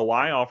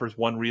 OROI offers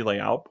 1 relay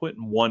output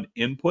and 1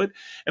 input,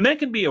 and that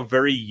can be a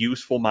very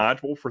useful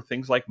module for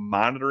things like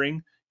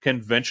monitoring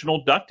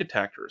conventional duct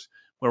detectors,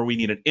 where we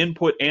need an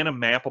input and a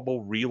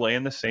mappable relay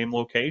in the same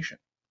location.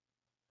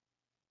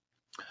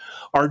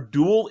 Our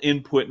dual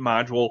input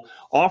module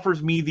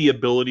offers me the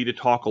ability to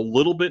talk a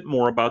little bit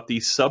more about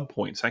these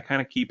subpoints. I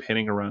kind of keep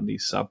hitting around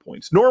these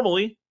subpoints.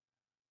 Normally,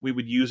 we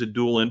would use a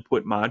dual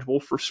input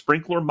module for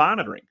sprinkler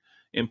monitoring.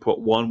 Input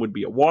 1 would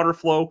be a water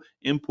flow.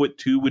 Input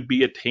 2 would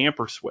be a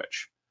tamper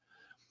switch.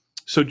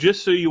 So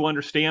just so you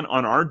understand,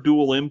 on our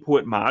dual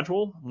input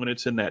module, when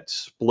it's in that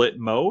split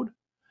mode,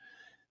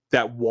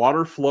 that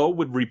water flow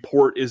would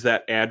report is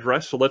that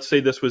address. So let's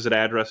say this was at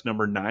address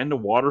number 9. The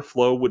water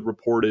flow would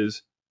report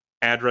is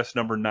address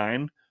number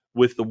 9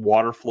 with the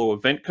water flow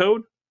event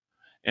code.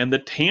 And the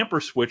tamper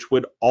switch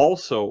would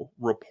also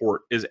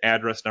report is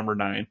address number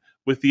 9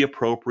 with the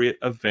appropriate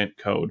event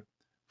code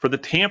for the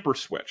tamper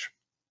switch.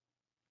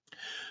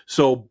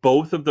 So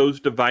both of those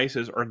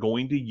devices are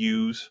going to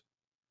use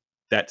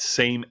that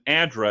same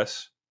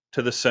address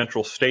to the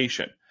central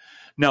station.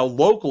 Now,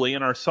 locally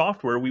in our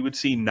software, we would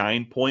see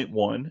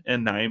 9.1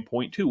 and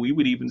 9.2. We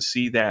would even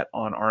see that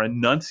on our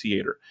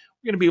annunciator.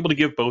 We're going to be able to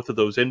give both of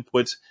those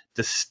inputs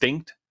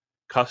distinct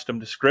custom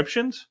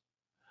descriptions,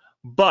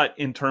 but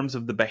in terms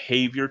of the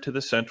behavior to the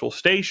central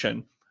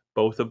station,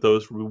 both of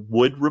those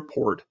would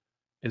report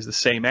as the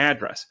same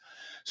address.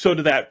 So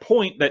to that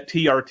point, that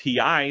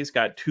TRTI's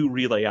got 2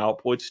 relay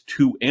outputs,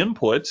 2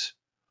 inputs,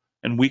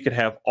 and we could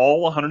have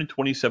all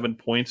 127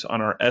 points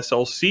on our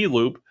SLC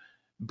loop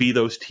be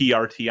those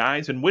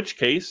TRTI's, in which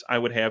case I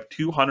would have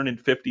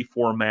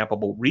 254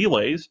 mappable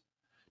relays,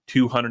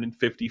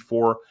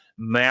 254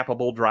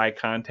 mappable dry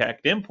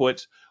contact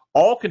inputs,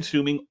 all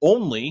consuming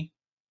only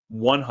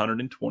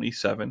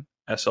 127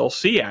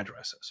 SLC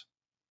addresses.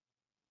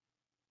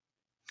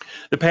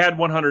 The PAD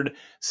 100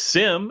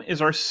 SIM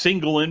is our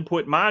single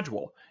input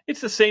module.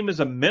 It's the same as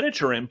a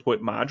miniature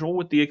input module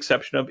with the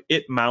exception of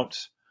it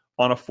mounts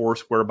on a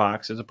 4-square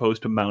box as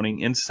opposed to mounting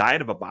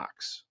inside of a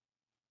box.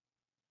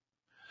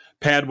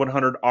 PAD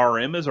 100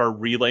 RM is our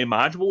relay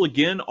module.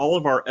 Again, all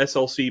of our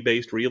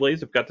SLC-based relays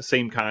have got the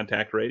same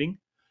contact rating.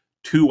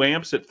 2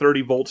 amps at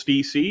 30 volts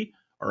DC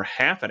or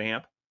half an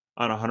amp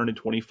on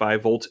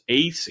 125 volts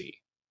AC.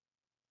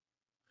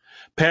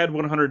 PAD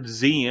 100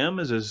 ZM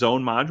is a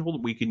zone module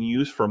that we can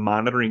use for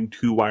monitoring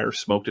 2-wire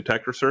smoke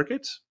detector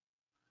circuits.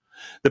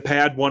 The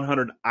PAD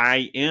 100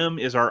 IM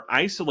is our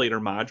isolator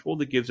module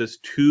that gives us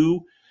 2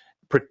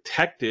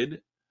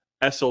 protected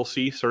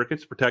SLC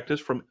circuits, protect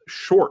us from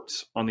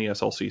shorts on the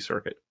SLC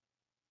circuit.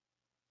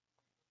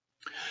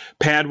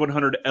 PAD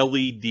 100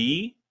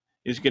 LED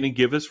is going to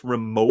give us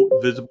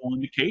remote visible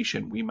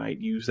indication. We might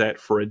use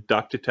that for a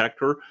duct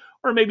detector,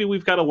 or maybe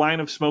we've got a line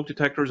of smoke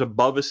detectors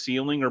above a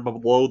ceiling or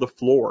below the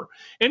floor.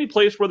 Any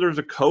place where there's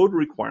a code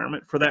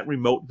requirement for that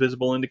remote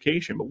visible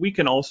indication, but we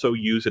can also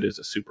use it as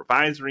a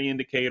supervisory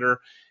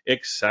indicator,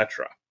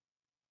 etc.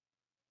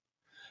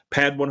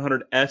 PAD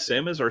 100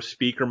 SM is our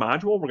speaker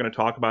module. We're going to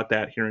talk about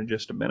that here in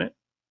just a minute.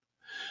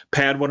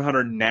 PAD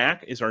 100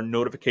 NAC is our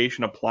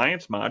notification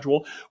appliance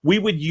module. We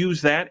would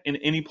use that in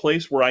any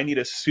place where I need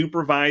a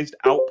supervised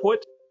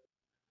output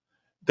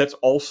that's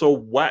also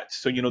wet.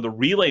 So, the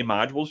relay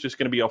module is just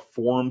going to be a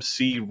Form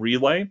C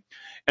relay.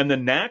 And the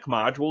NAC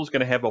module is going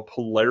to have a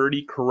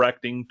polarity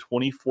correcting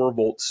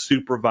 24-volt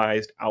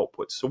supervised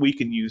output. So we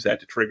can use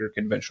that to trigger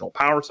conventional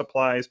power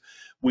supplies.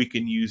 We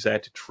can use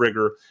that to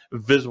trigger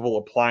visible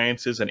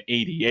appliances in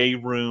ADA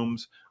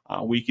rooms.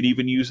 We could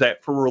even use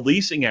that for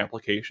releasing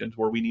applications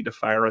where we need to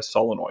fire a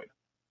solenoid.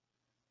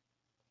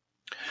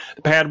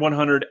 The PAD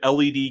 100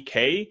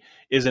 LED-K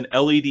is an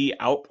LED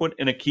output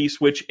and a key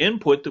switch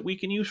input that we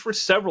can use for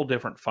several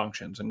different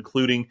functions,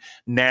 including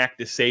NAC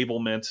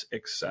disablements,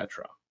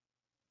 etc.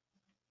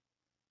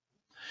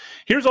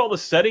 Here's all the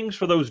settings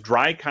for those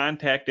dry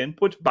contact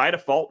inputs. By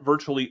default,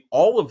 virtually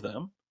all of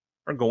them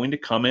are going to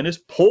come in as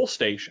pull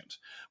stations,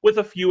 with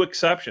a few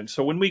exceptions.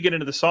 So when we get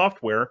into the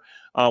software,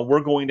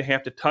 we're going to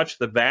have to touch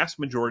the vast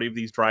majority of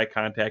these dry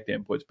contact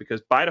inputs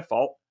because by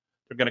default,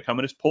 they're going to come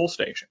in as pull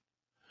station.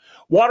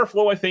 Water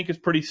flow, I think, is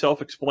pretty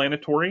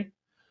self-explanatory,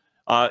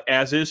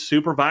 as is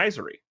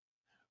supervisory.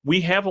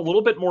 We have a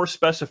little bit more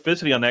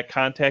specificity on that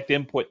contact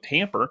input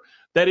tamper.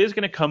 That is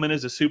going to come in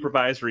as a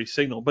supervisory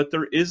signal, but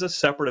there is a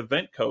separate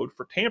event code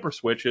for tamper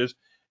switches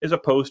as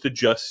opposed to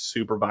just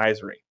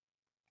supervisory.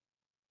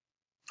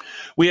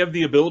 We have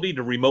the ability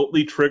to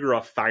remotely trigger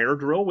a fire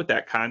drill with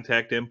that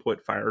contact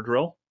input fire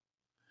drill.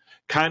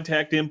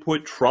 Contact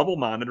input trouble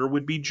monitor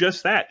would be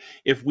just that.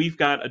 If we've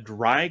got a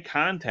dry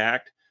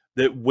contact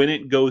that when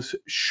it goes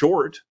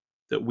short,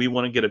 that we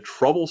want to get a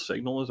trouble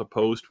signal as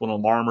opposed to an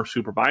alarm or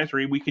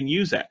supervisory, we can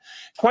use that.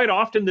 Quite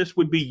often this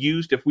would be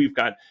used if we've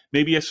got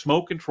maybe a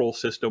smoke control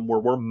system where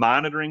we're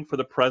monitoring for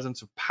the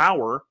presence of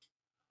power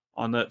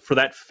for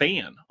that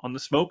fan on the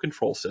smoke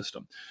control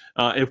system.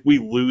 If we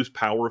lose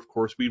power, of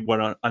course, we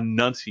want to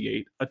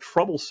enunciate a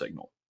trouble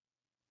signal.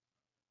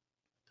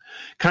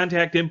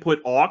 Contact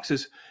input aux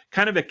is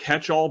kind of a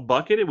catch-all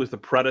bucket. It was the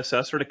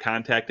predecessor to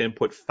contact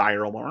input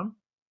fire alarm.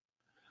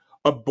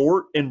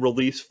 Abort and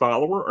release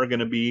follower are going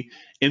to be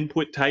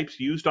input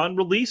types used on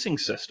releasing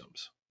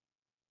systems.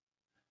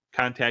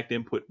 Contact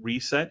input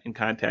reset and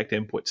contact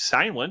input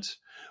silence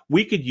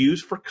we could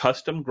use for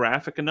custom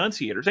graphic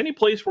enunciators, any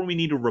place where we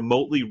need to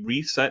remotely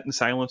reset and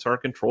silence our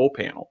control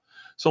panel.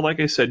 So like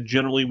I said,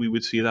 generally we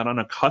would see that on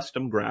a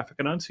custom graphic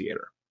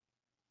enunciator.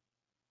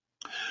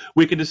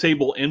 We can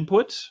disable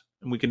inputs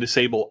and we can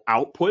disable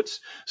outputs.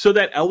 So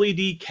that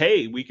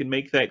LED-K, we can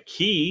make that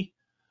key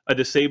a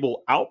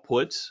disable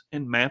outputs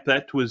and map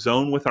that to a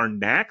zone with our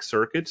NAC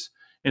circuits,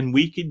 and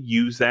we could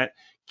use that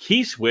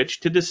key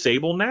switch to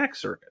disable NAC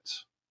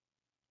circuits.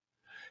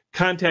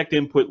 Contact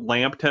input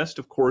lamp test,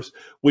 of course,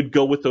 would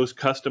go with those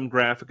custom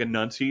graphic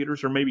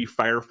enunciators or maybe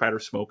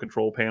firefighter smoke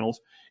control panels.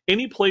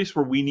 Any place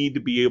where we need to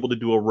be able to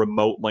do a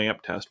remote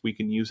lamp test, we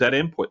can use that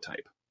input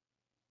type.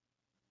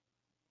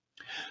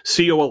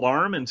 CO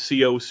alarm and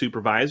CO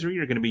supervisory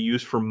are going to be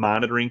used for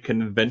monitoring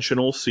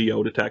conventional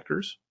CO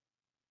detectors.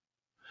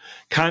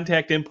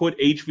 Contact input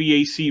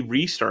HVAC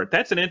restart.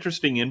 That's an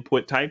interesting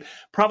input type.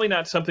 Probably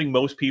not something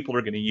most people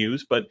are going to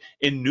use, but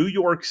in New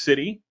York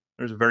City,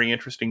 there's a very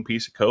interesting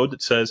piece of code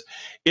that says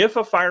if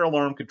a fire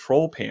alarm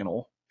control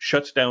panel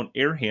shuts down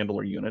air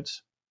handler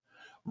units,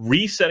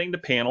 resetting the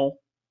panel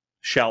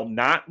shall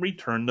not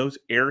return those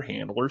air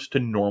handlers to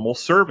normal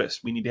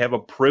service. We need to have a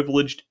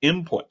privileged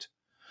input.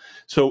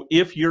 So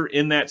if you're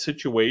in that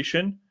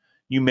situation,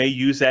 you may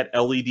use that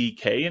LED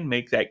K and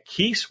make that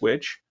key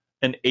switch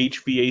an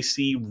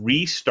HVAC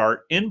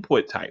restart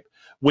input type.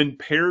 When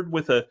paired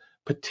with a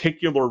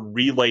particular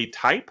relay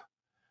type,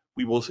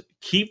 we will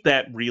keep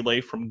that relay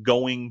from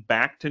going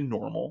back to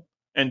normal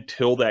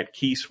until that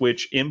key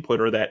switch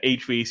input, or that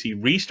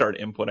HVAC restart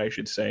input, I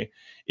should say,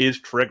 is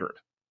triggered.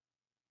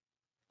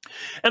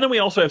 And then we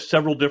also have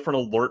several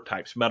different alert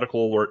types,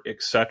 medical alert,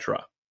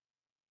 etc.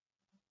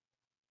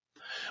 I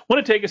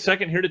want to take a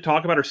second here to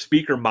talk about our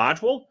speaker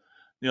module.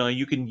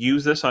 You can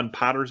use this on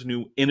Potter's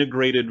new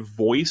integrated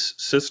voice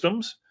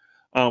systems,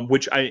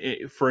 which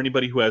for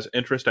anybody who has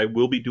interest, I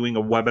will be doing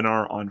a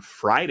webinar on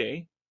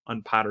Friday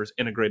on Potter's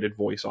integrated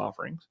voice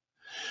offerings.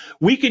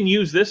 We can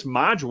use this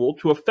module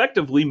to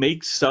effectively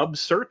make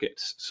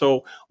sub-circuits.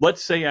 So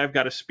let's say I've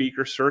got a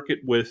speaker circuit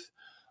with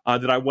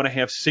that I want to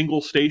have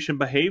single station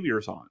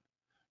behaviors on.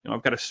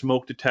 I've got a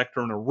smoke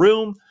detector in a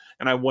room,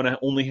 and I want to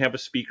only have a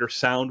speaker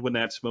sound when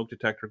that smoke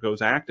detector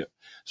goes active.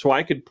 So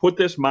I could put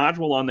this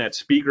module on that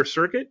speaker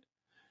circuit,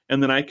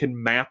 and then I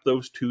can map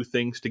those two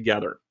things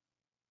together.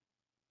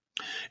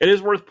 It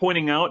is worth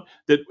pointing out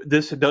that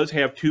this does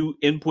have two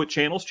input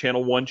channels,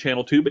 channel 1,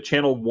 channel 2, but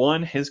channel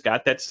 1 has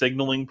got that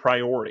signaling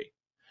priority.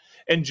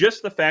 And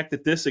just the fact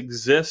that this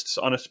exists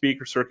on a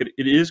speaker circuit,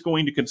 it is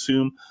going to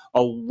consume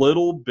a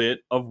little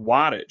bit of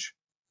wattage.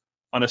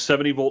 On a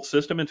 70-volt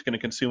system, it's going to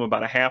consume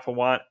about a half a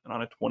watt, and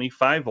on a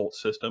 25-volt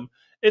system,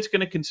 it's going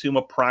to consume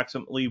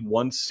approximately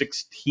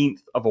 1/16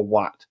 of a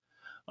watt.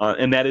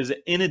 And that is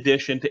in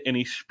addition to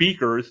any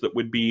speakers that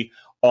would be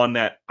on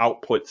that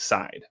output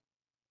side.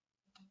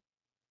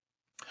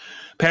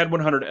 Pad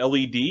 100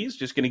 LED is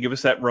just going to give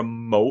us that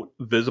remote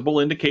visible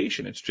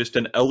indication. It's just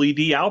an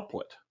LED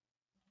output.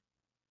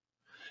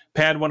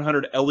 Pad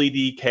 100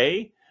 LED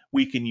K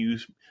we can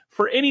use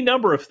for any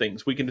number of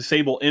things. We can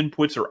disable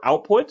inputs or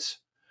outputs.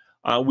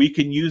 We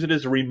can use it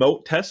as a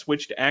remote test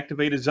switch to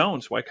activate a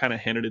zone. So I kind of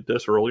hinted at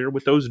this earlier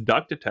with those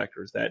duct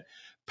detectors. That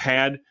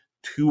Pad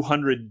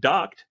 200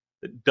 duct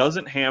that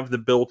doesn't have the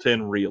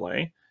built-in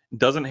relay,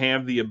 doesn't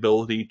have the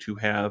ability to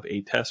have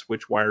a test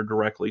switch wired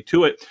directly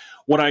to it.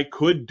 What I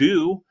could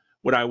do,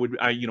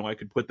 I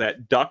could put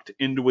that duct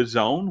into a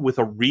zone with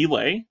a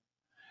relay,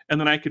 and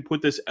then I could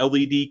put this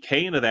LED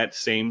K into that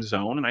same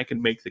zone, and I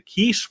can make the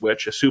key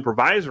switch a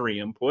supervisory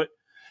input,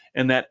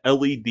 and that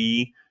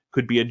LED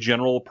could be a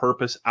general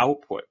purpose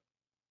output.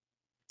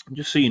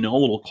 Just so you know, a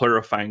little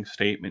clarifying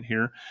statement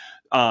here.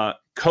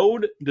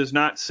 Code does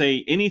not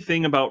say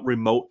anything about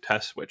remote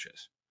test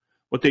switches.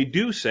 What they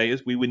do say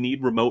is we would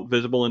need remote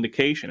visible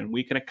indication, and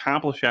we can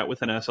accomplish that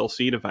with an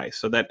SLC device.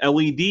 So that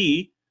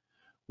LED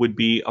would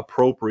be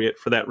appropriate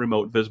for that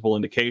remote visible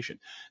indication.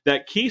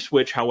 That key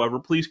switch, however,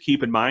 please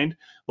keep in mind,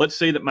 let's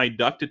say that my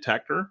duct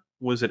detector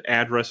was at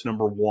address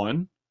number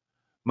 1.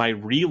 My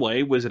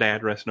relay was at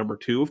address number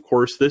 2. Of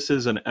course, this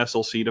is an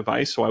SLC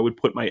device, so I would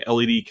put my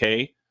LED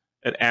K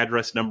at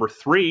address number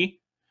 3.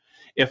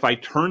 If I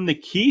turn the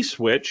key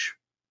switch,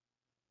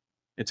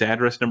 it's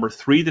address number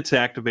 3 that's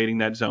activating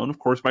that zone. Of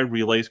course, my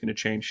relay is going to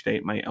change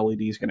state. My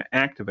LED is going to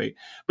activate.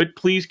 But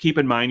please keep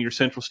in mind your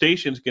central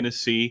station is going to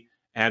see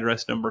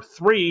address number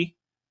 3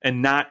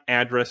 and not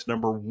address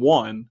number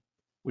 1,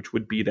 which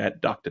would be that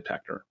duct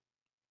detector.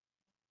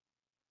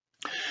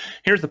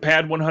 Here's the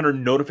Pad 100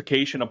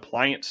 notification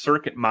appliance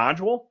circuit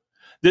module.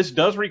 This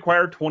does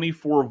require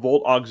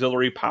 24-volt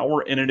auxiliary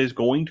power, and it is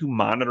going to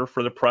monitor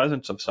for the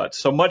presence of such.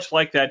 So much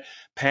like that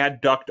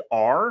Pad Duct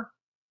R,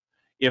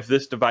 if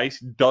this device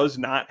does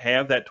not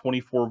have that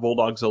 24-volt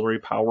auxiliary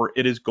power,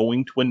 it is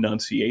going to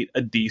enunciate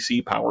a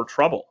DC power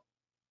trouble.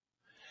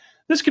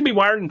 This can be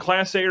wired in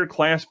Class A or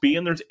Class B,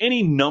 and there's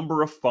any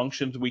number of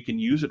functions we can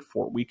use it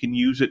for. We can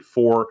use it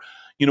for,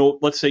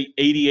 let's say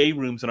ADA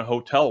rooms in a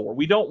hotel where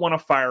we don't want to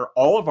fire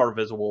all of our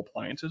visible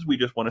appliances. We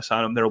just want to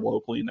sign them there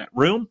locally in that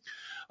room.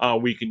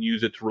 We can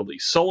use it to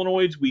release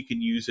solenoids. We can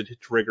use it to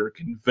trigger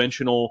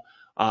conventional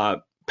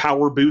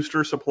power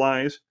booster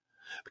supplies.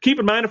 But keep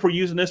in mind, if we're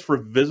using this for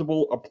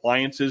visible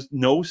appliances,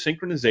 no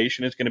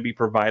synchronization is going to be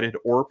provided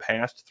or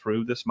passed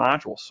through this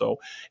module. So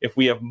if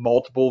we have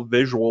multiple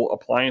visual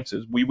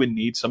appliances, we would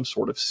need some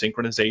sort of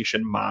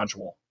synchronization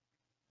module.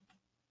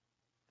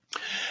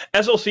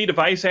 SLC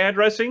device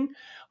addressing.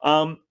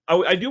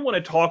 I do want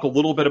to talk a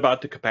little bit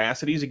about the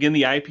capacities. Again,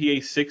 the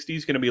IPA 60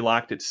 is going to be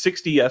locked at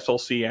 60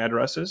 SLC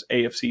addresses.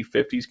 AFC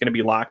 50 is going to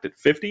be locked at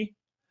 50.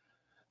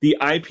 The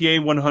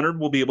IPA 100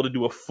 will be able to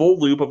do a full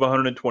loop of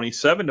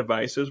 127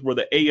 devices, where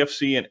the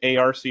AFC and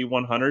ARC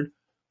 100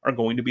 are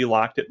going to be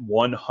locked at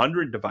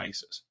 100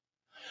 devices.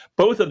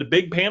 Both of the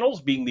big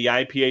panels, being the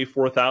IPA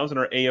 4000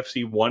 or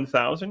AFC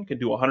 1000, can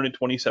do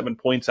 127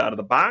 points out of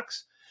the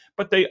box.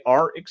 but they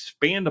are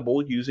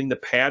expandable using the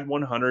PAD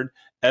 100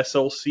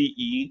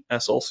 SLC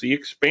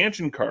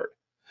expansion card.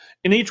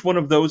 And each one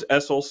of those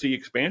SLC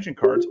expansion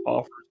cards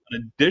offers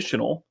an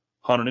additional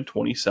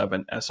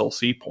 127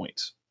 SLC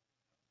points.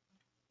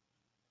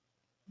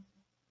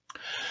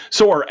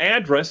 So our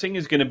addressing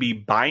is going to be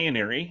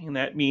binary, and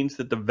that means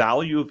that the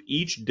value of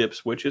each dip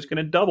switch is going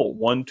to double: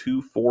 1,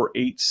 2, 4,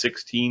 8,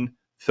 16,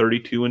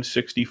 32, and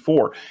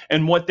 64.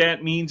 And what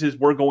that means is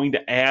we're going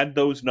to add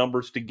those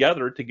numbers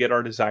together to get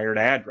our desired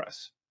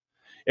address.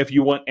 If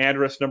you want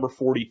address number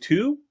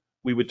 42,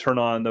 we would turn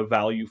on the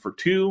value for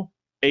 2,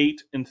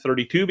 8, and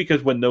 32,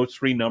 because when those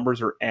three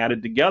numbers are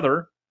added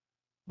together,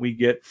 we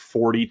get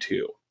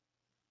 42.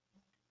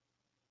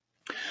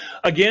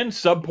 Again,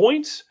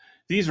 subpoints.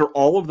 These are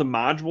all of the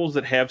modules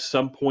that have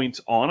subpoints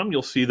on them.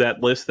 You'll see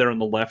that list there on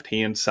the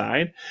left-hand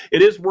side.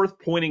 It is worth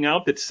pointing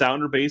out that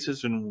sounder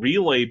bases and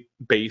relay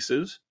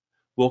bases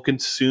will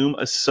consume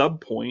a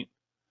subpoint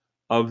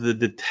of the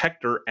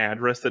detector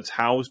address that's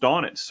housed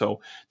on it. So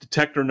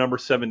detector number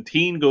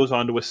 17 goes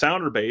onto a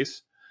sounder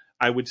base.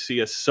 I would see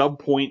a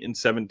subpoint in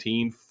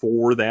 17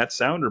 for that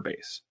sounder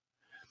base.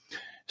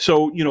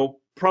 So,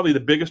 probably the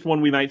biggest one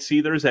we might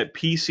see there is that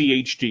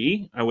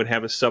PCHD. I would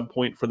have a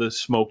subpoint for the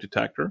smoke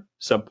detector,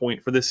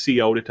 subpoint for the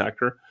CO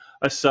detector,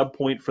 a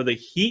subpoint for the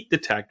heat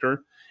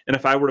detector. And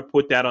if I were to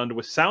put that onto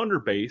a sounder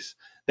base,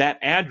 that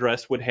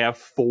address would have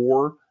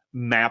 4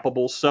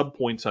 mappable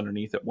subpoints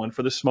underneath it: one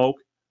for the smoke,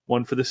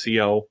 one for the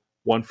CO,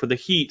 one for the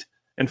heat,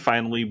 and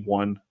finally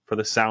one for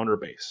the sounder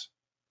base.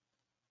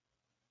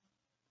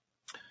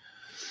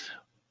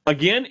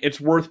 Again,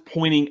 it's worth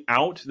pointing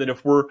out that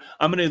if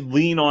I'm going to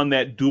lean on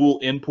that dual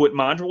input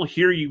module.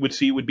 Here you would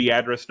see would be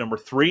address number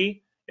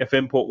 3. If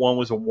input 1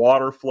 was a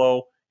water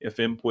flow, if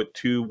input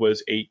 2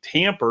 was a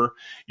tamper,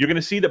 you're going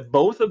to see that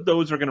both of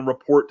those are going to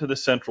report to the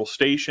central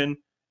station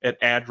at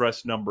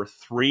address number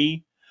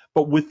 3,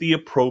 but with the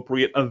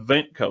appropriate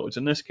event codes.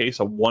 In this case,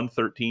 a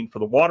 113 for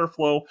the water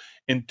flow,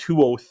 and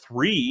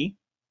 203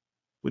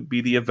 would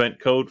be the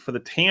event code for the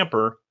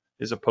tamper,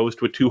 as opposed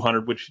to a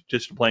 200, which is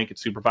just a blanket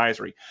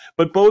supervisory.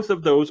 But both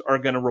of those are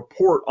going to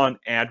report on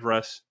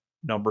address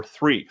number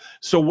 3.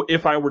 So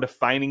if I were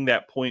defining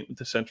that point with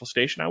the central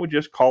station, I would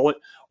just call it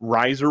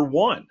riser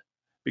 1,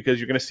 because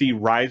you're going to see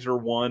riser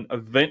 1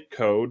 event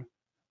code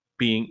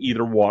being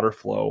either water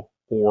flow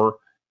or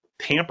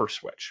tamper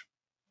switch.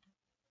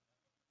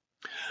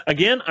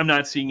 Again, I'm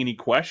not seeing any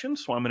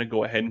questions, so I'm going to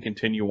go ahead and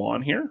continue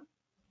on here.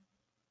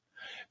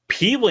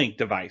 P-Link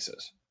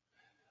devices.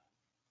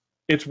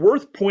 It's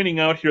worth pointing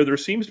out here, there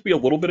seems to be a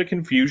little bit of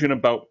confusion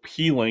about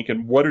P-Link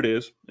and what it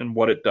is and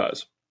what it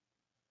does.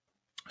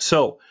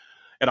 So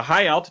at a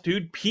high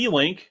altitude,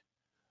 P-Link,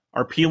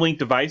 our P-Link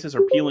devices,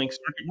 our P-Link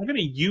circuit, we're going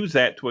to use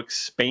that to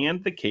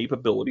expand the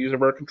capabilities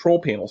of our control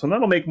panels. And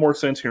that'll make more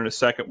sense here in a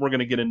second. We're going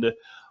to get into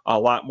a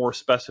lot more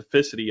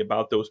specificity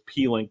about those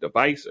P-Link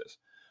devices.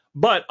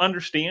 But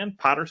understand,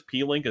 Potter's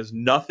P-Link is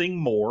nothing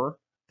more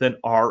than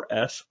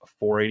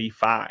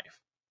RS-485.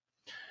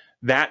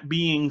 That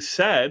being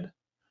said,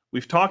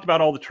 we've talked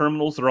about all the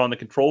terminals that are on the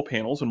control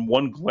panels, and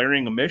one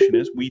glaring omission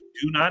is we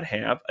do not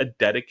have a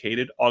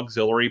dedicated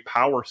auxiliary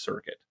power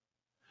circuit.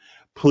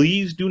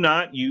 Please do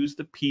not use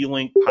the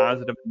P-Link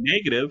positive and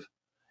negative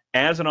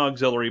as an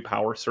auxiliary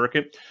power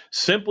circuit,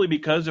 simply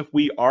because if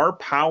we are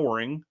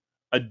powering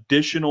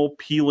additional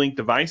P-Link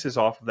devices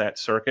off of that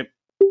circuit,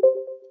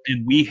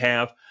 and we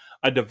have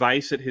a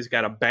device that has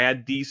got a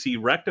bad DC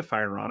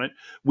rectifier on it,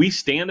 we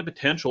stand the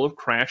potential of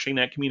crashing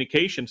that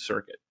communication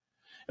circuit.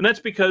 And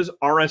that's because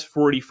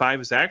RS-485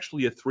 is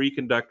actually a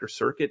 3-conductor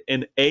circuit,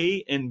 and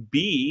A and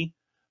B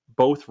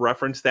both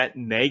reference that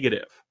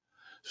negative.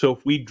 So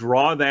if we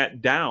draw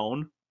that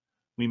down,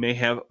 we may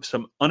have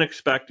some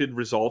unexpected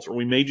results, or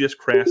we may just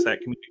crash that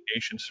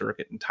communication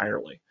circuit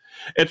entirely.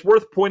 It's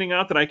worth pointing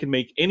out that I can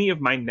make any of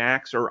my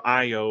NACs or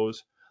IOs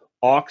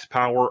aux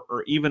power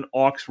or even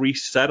aux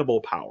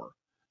resettable power.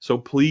 So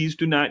please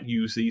do not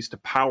use these to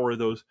power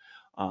those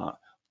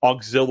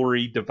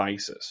auxiliary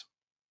devices.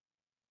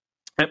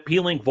 That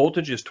P-Link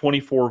voltage is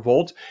 24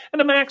 volts, and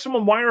the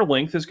maximum wire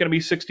length is going to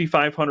be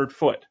 6,500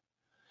 foot.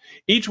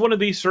 Each one of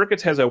these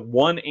circuits has a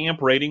 1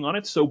 amp rating on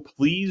it, so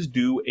please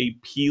do a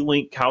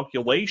P-Link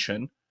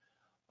calculation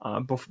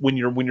when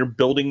you're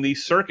building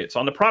these circuits.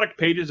 On the product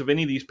pages of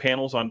any of these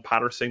panels on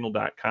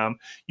pottersignal.com,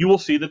 you will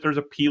see that there's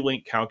a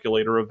P-Link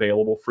calculator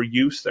available for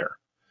use there.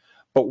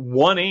 But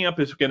 1 amp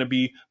is going to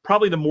be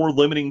probably the more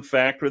limiting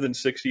factor than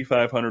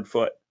 6,500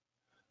 foot.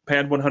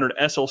 PAD 100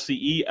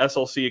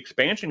 SLC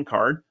expansion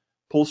card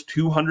pulls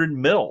 200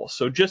 mils.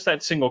 So just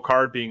that single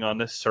card being on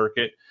this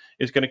circuit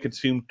is going to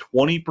consume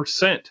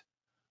 20%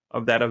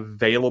 of that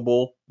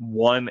available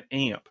 1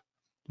 amp.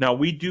 Now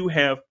we do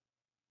have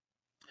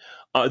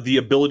the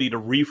ability to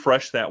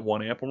refresh that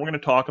 1 amp, and we're going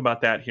to talk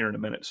about that here in a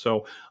minute.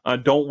 So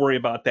don't worry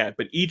about that.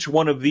 But each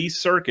one of these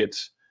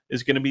circuits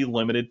is going to be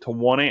limited to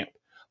 1 amp.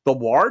 The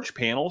large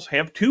panels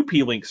have 2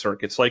 P-Link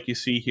circuits like you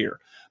see here.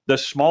 The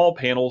small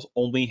panels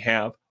only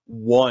have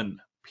 1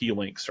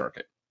 P-Link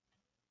circuit.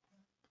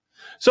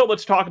 So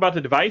let's talk about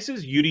the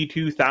devices.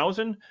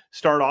 UD2000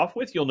 start off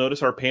with. You'll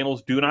notice our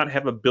panels do not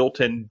have a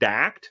built-in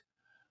DACT.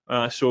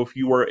 So if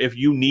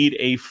you need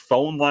a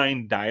phone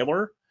line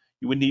dialer,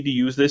 you would need to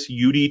use this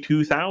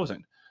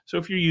UD2000. So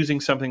if you're using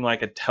something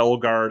like a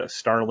Telguard, a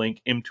Starlink,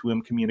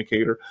 M2M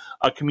communicator,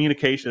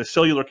 a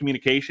cellular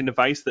communication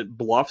device that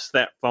bluffs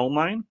that phone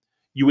line,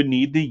 you would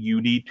need the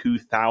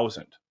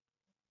UD2000.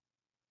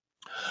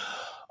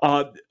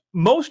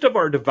 Most of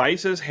our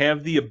devices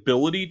have the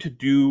ability to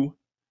do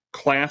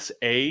Class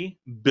A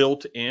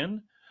built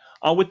in,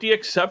 with the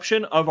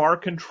exception of our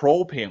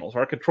control panels.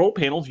 Our control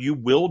panels, you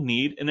will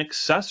need an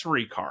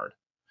accessory card.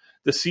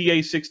 The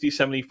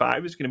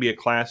CA6075 is going to be a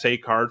Class A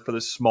card for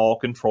the small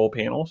control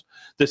panels.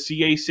 The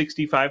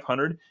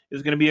CA6500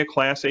 is going to be a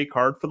Class A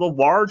card for the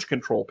large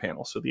control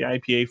panels, so the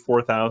IPA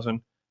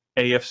 4000,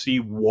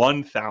 AFC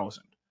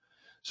 1000.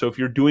 So if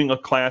you're doing a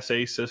Class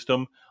A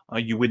system,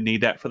 you would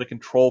need that for the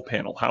control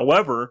panel.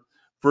 However,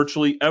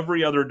 virtually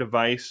every other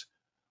device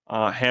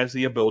has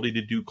the ability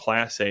to do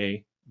Class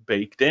A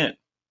baked in.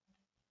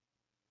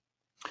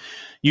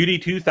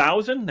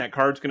 UD2000, that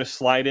card's going to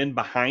slide in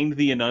behind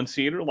the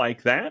annunciator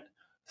like that.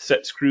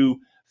 Set screw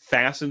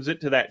fastens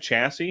it to that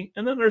chassis,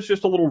 and then there's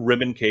just a little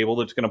ribbon cable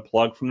that's going to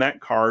plug from that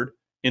card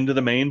into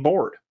the main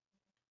board.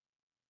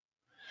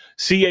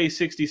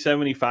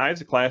 CA6075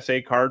 is a Class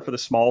A card for the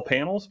small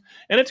panels,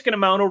 and it's going to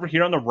mount over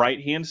here on the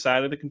right-hand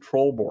side of the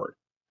control board.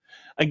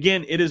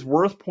 Again, it is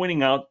worth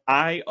pointing out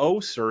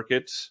I/O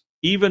circuits,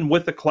 even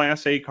with the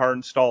Class A card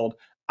installed,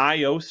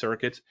 I/O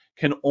circuits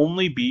can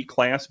only be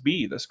Class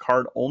B. This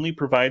card only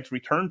provides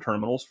return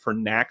terminals for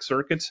NAC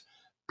circuits,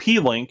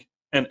 P-Link,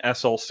 and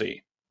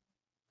SLC.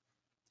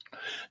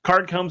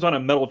 Card comes on a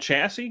metal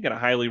chassis. Going to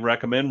highly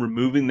recommend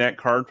removing that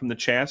card from the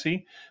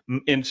chassis,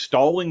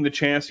 installing the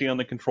chassis on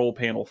the control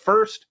panel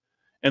first,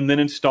 and then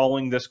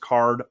installing this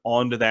card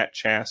onto that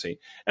chassis.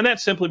 And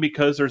that's simply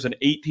because there's an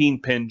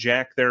 18-pin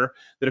jack there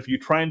that if you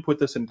try and put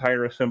this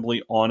entire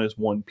assembly on as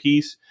one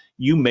piece,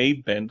 you may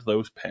bend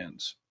those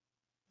pins.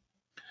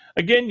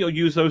 Again, you'll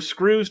use those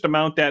screws to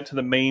mount that to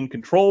the main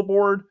control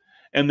board,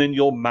 and then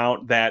you'll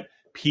mount that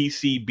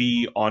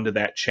PCB onto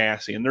that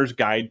chassis. And there's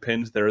guide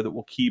pins there that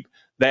will keep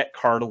that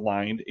card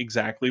aligned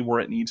exactly where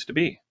it needs to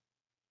be.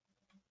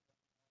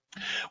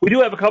 We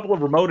do have a couple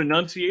of remote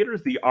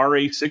annunciators. The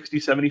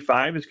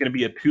RA6075 is going to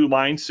be a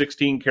 2-line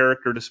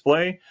 16-character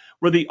display,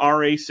 where the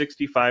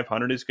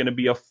RA6500 is going to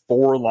be a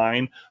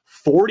 4-line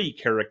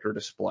 40-character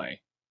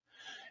display.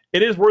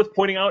 It is worth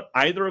pointing out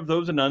either of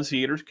those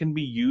annunciators can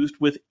be used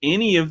with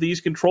any of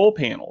these control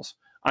panels.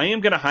 I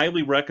am going to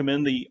highly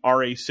recommend the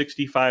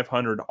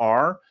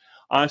RA6500R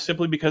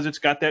simply because it's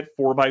got that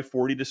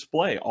 4x40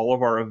 display. All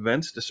of our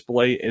events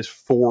display is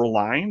 4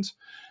 lines,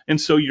 and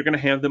so you're going to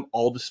have them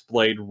all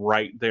displayed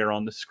right there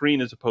on the screen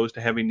as opposed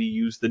to having to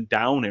use the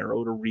down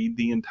arrow to read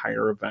the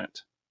entire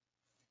event.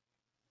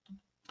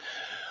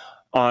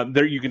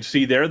 There you can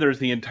see there's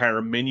the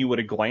entire menu at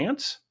a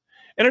glance.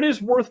 And it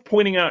is worth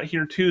pointing out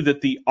here too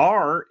that the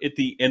R at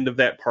the end of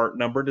that part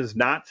number does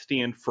not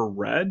stand for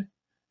read.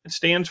 It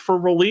stands for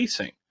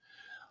releasing.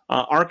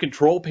 Our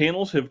control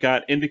panels have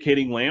got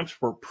indicating lamps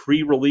for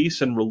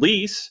pre-release and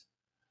release.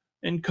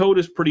 And code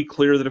is pretty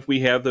clear that if we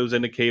have those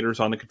indicators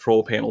on the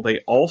control panel, they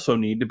also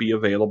need to be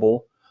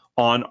available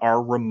on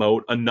our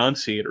remote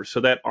annunciator.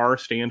 So that R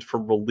stands for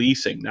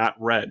releasing, not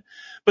red.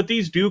 But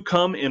these do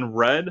come in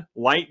red,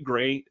 light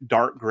gray,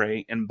 dark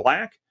gray, and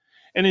black.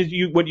 And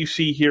what you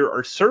see here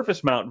are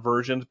surface mount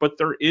versions, but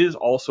there is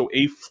also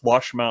a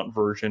flush mount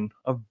version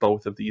of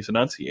both of these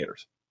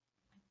annunciators.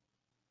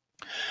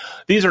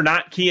 These are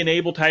not key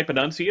enable type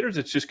annunciators.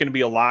 It's just going to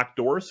be a locked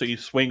door, so you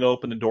swing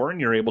open the door and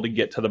you're able to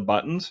get to the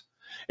buttons.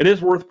 It is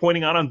worth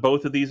pointing out on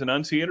both of these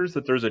annunciators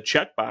that there's a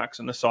checkbox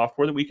in the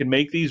software that we can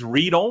make these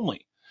read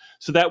only.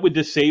 So that would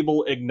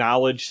disable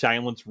acknowledge,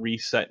 silence,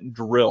 reset, and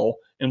drill,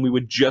 and we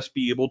would just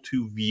be able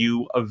to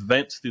view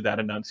events through that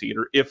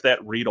annunciator if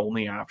that read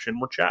only option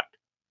were checked.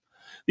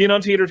 The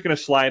annunciator is going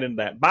to slide into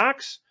that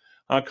box.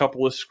 A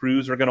couple of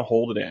screws are going to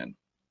hold it in.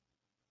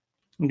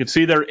 You can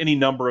see there are any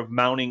number of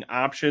mounting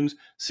options: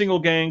 single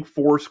gang,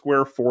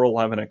 4-square,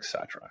 411,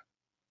 etc.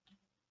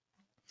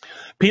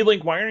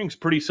 P-Link wiring is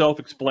pretty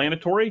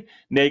self-explanatory: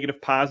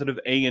 negative, positive,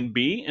 A and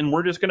B, and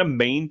we're just going to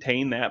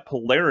maintain that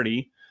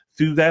polarity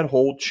through that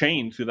whole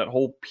chain, through that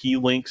whole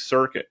P-Link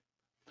circuit.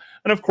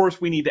 And of course,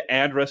 we need to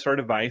address our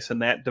device,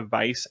 and that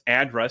device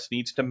address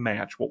needs to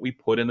match what we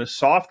put in the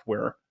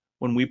software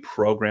when we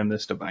program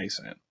this device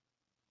in.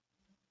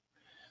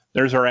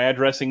 There's our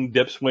addressing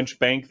dip switch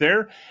bank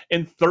there,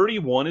 and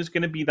 31 is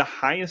going to be the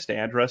highest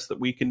address that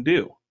we can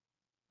do.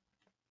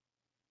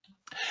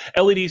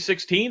 LED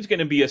 16 is going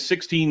to be a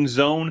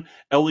 16-zone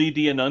LED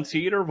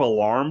annunciator of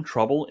alarm,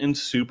 trouble, and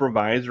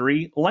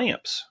supervisory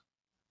lamps.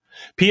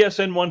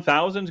 PSN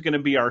 1000 is going to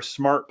be our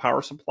smart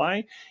power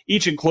supply.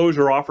 Each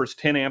enclosure offers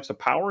 10 amps of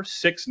power,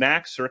 6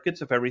 NAC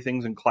circuits if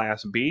everything's in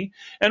Class B,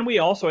 and we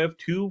also have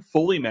 2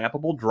 fully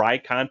mappable dry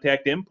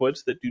contact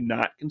inputs that do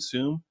not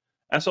consume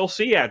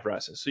SLC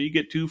addresses. So you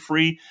get 2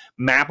 free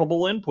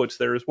mappable inputs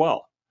there as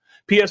well.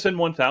 PSN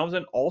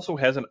 1000 also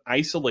has an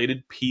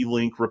isolated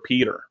P-Link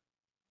repeater.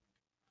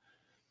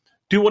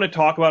 Do want to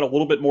talk about a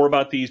little bit more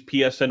about these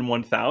PSN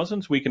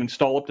 1000s. We can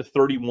install up to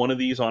 31 of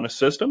these on a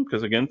system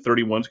because, again,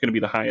 31 is going to be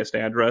the highest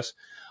address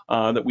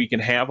that we can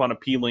have on a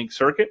P-Link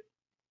circuit.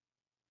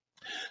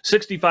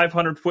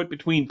 6,500 foot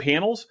between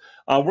panels.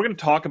 We're going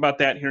to talk about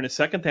that here in a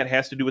second. That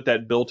has to do with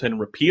that built-in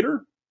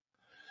repeater.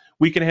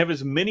 We can have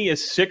as many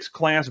as 6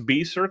 Class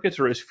B circuits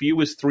or as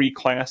few as 3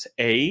 Class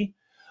A,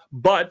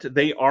 but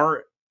they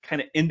are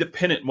kind of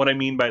independent. What I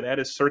mean by that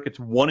is circuits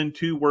 1 and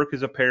 2 work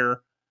as a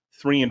pair,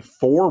 3 and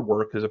 4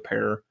 work as a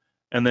pair,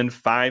 and then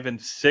 5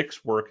 and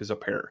 6 work as a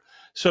pair.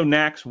 So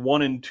NACs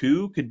 1 and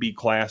 2 could be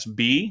Class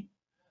B.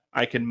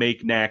 I can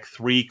make NAC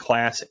 3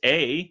 Class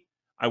A.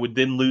 I would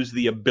then lose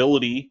the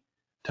ability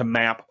to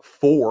map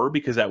 4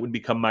 because that would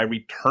become my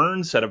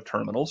return set of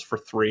terminals for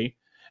 3.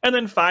 And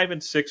then 5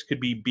 and 6 could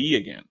be B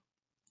again.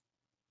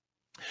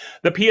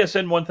 The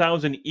PSN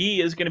 1000E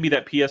is going to be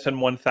that PSN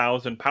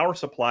 1000 power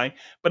supply,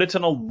 but it's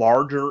in a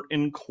larger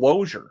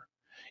enclosure.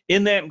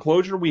 In that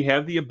enclosure, we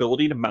have the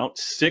ability to mount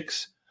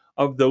 6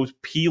 of those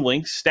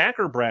P-Link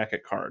stacker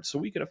bracket cards. So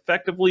we could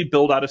effectively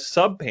build out a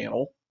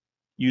sub-panel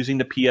using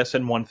the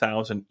PSN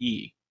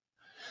 1000E.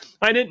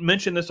 I didn't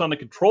mention this on the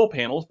control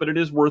panels, but it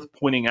is worth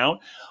pointing out.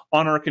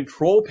 On our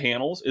control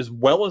panels, as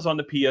well as on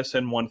the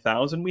PSN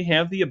 1000, we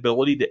have the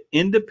ability to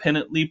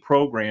independently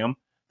program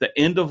the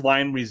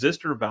end-of-line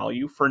resistor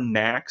value for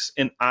NACs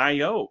and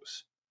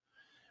IOs.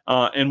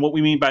 And what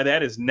we mean by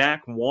that is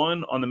NAC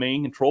 1 on the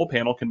main control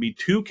panel can be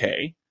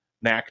 2K,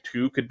 NAC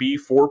 2 could be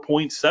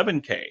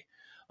 4.7K,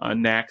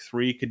 NAC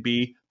 3 could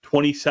be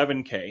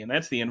 27K, and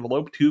that's the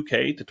envelope,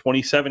 2K to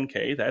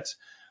 27K. That's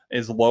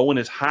as low and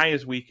as high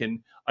as we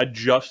can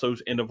adjust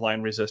those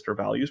end-of-line resistor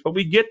values, but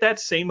we get that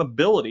same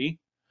ability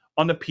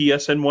on the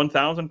PSN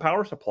 1000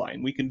 power supply,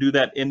 and we can do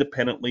that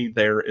independently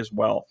there as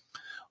well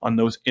on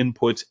those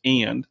inputs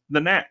and the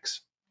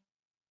NACs.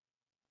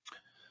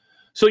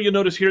 So you'll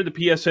notice here the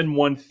PSN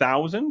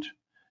 1000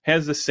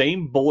 has the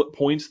same bullet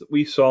points that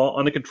we saw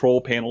on the control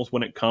panels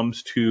when it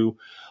comes to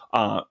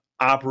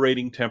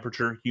operating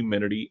temperature,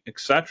 humidity,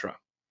 etc.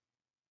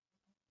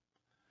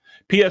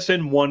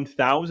 PSN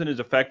 1000 is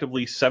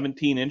effectively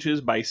 17 inches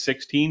by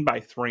 16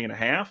 by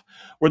 3.5,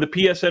 where the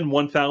PSN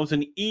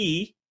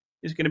 1000E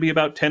is going to be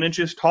about 10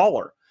 inches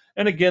taller.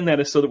 And again,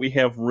 that is so that we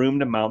have room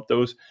to mount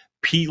those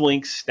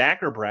P-Link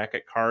stacker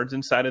bracket cards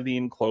inside of the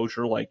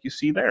enclosure like you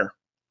see there.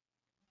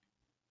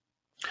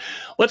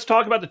 Let's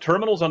talk about the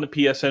terminals on the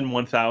PSN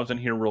 1000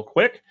 here real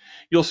quick.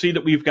 You'll see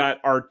that we've got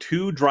our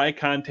 2 dry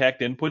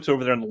contact inputs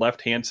over there on the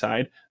left-hand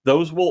side.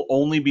 Those will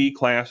only be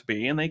Class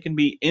B, and they can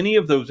be any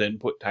of those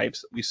input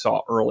types that we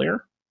saw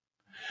earlier.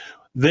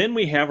 Then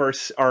we have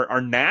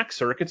our NAC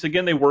circuits.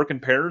 Again, they work in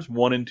pairs,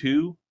 1 and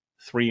 2,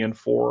 3 and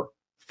 4,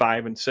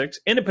 5 and 6.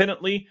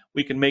 Independently,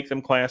 we can make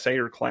them Class A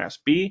or Class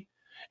B,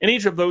 and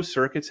each of those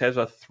circuits has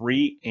a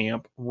 3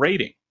 amp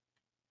rating.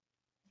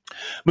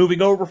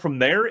 Moving over from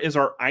there is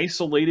our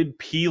isolated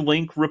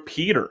P-Link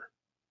repeater.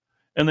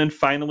 And then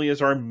finally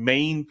is our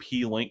main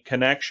P-Link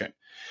connection.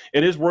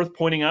 It is worth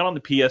pointing out on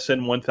the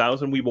PSN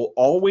 1000, we will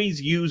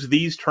always use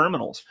these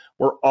terminals.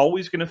 We're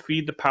always going to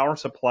feed the power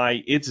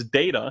supply its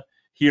data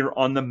here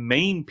on the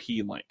main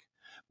P-Link.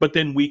 But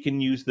then we can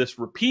use this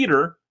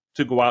repeater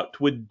to go out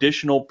to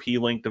additional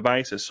P-Link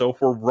devices. So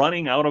if we're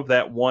running out of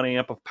that 1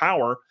 amp of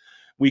power,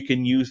 we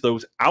can use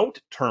those out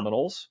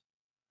terminals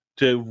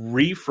to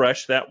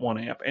refresh that 1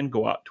 amp and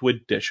go out to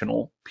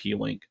additional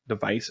P-Link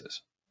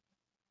devices.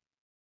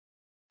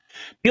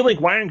 P-Link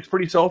wiring is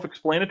pretty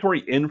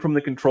self-explanatory, in from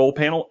the control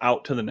panel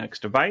out to the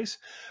next device.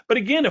 But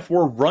again, if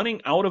we're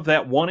running out of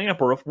that 1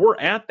 amp, or if we're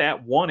at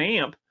that 1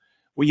 amp,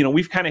 well,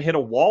 we've kind of hit a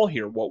wall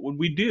here. What would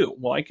we do?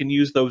 Well, I can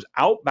use those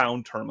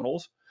outbound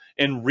terminals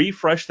and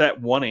refresh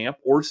that 1 amp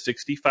or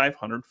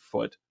 6,500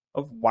 foot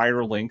of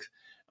wire length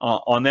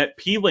on that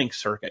P-Link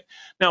circuit.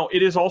 Now,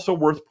 it is also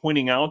worth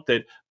pointing out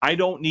that I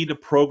don't need to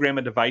program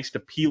a device to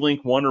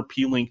P-Link 1 or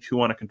P-Link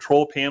 2 on a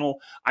control panel.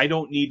 I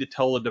don't need to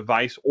tell a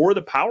device or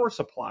the power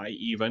supply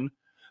even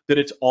that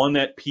it's on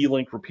that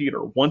P-Link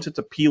repeater. Once it's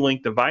a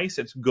P-Link device,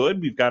 it's good.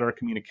 We've got our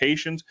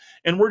communications,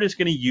 and we're just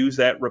going to use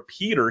that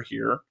repeater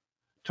here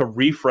to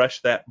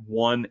refresh that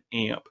 1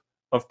 amp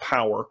of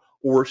power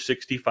or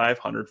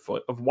 6,500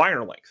 foot of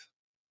wire length.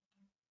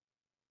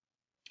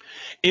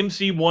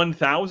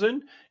 MC1000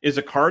 is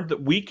a card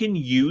that we can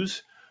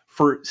use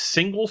for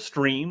single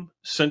stream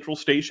central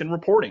station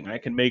reporting. I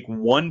can make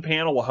 1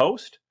 panel a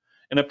host,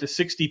 and up to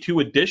 62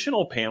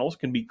 additional panels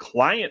can be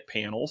client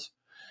panels,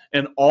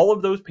 and all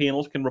of those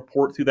panels can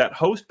report through that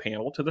host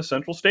panel to the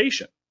central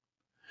station.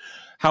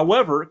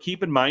 However,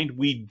 keep in mind,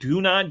 we do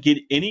not get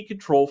any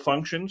control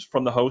functions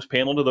from the host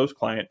panel to those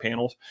client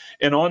panels.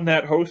 And on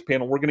that host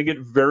panel, we're going to get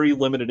very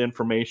limited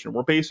information.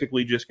 We're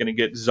basically just going to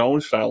get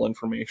zone style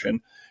information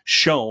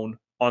shown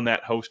on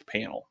that host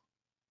panel.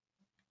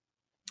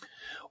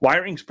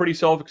 Wiring is pretty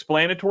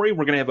self-explanatory.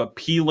 We're going to have a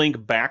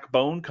P-Link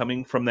backbone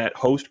coming from that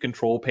host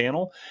control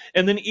panel.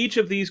 And then each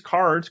of these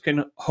cards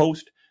can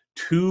host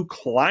 2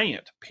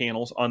 client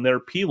panels on their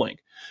P-Link.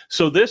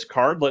 So this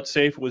card, let's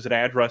say if it was at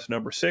address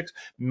number 6,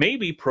 may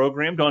be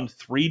programmed on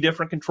 3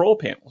 different control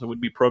panels. It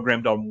would be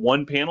programmed on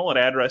one panel at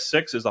address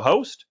 6 as the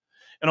host,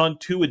 and on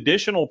 2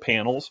 additional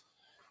panels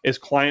as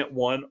client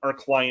 1 or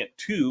client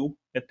 2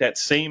 at that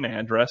same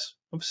address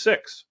of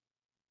 6.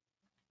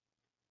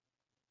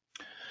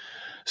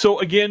 So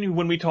again,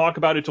 when we talk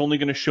about it's only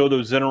going to show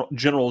those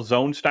general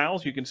zone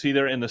styles, you can see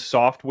there in the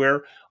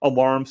software,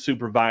 alarm,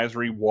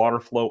 supervisory, water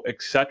flow,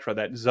 etc.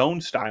 That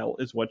zone style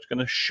is what's going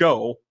to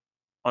show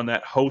on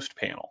that host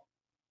panel.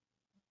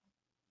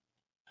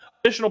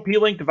 Additional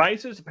P-Link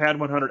devices, PAD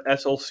 100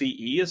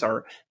 SLCE is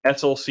our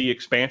SLC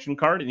expansion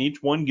card, and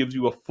each one gives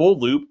you a full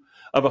loop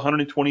of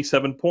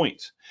 127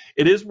 points.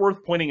 It is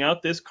worth pointing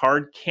out this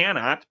card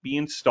cannot be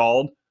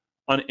installed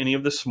on any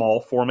of the small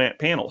format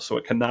panels. So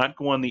it cannot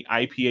go on the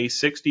IPA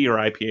 60 or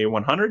IPA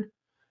 100.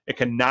 It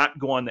cannot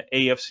go on the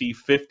AFC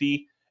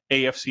 50,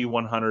 AFC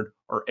 100,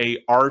 or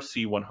ARC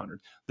 100.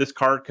 This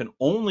card can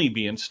only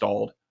be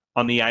installed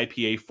on the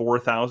IPA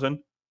 4000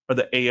 or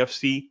the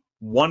AFC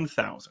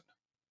 1000.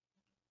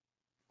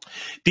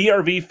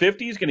 DRV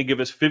 50 is going to give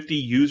us 50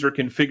 user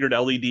configured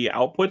LED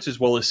outputs as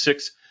well as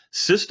 6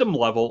 system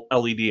level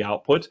LED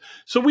outputs,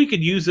 so we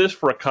could use this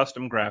for a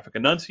custom graphic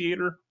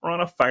annunciator or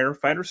on a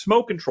firefighter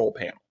smoke control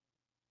panel.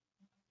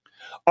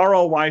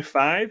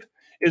 RLY5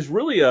 is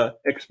really a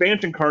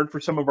expansion card for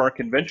some of our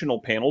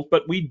conventional panels,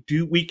 but we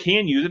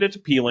can use it. It's a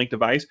P-Link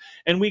device,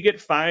 and we get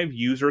 5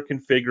 user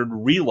configured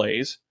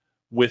relays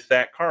with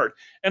that card.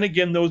 And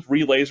again, those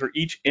relays are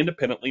each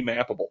independently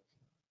mappable.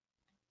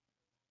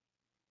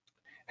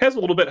 Has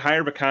a little bit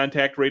higher of a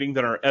contact rating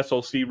than our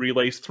SLC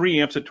relays, 3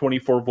 amps at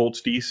 24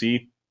 volts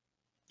DC,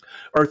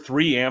 or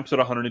 3 amps at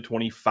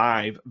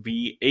 125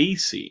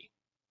 VAC.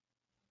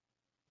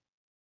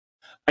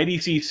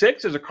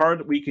 IDC6 is a card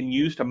that we can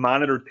use to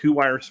monitor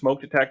 2-wire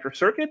smoke detector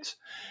circuits,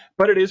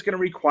 but it is going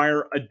to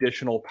require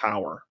additional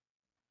power.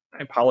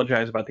 I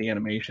apologize about the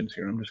animations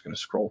here. I'm just going to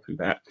scroll through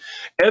that.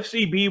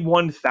 FCB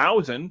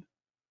 1000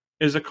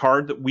 is a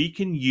card that we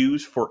can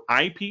use for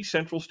IP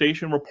central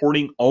station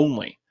reporting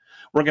only.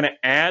 We're going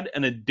to add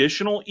an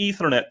additional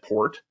Ethernet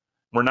port.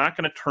 We're not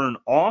going to turn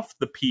off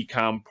the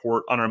PCOM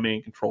port on our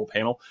main control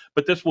panel,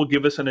 but this will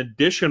give us an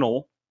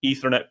additional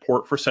Ethernet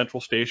port for central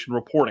station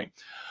reporting.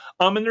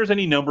 And there's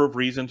any number of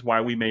reasons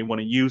why we may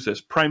want to use this,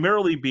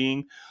 primarily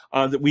being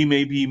that we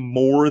may be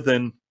more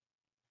than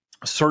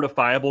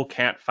certifiable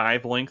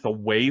Cat5 length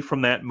away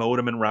from that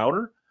modem and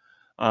router,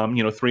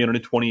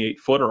 328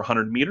 foot or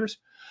 100 meters.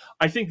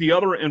 I think the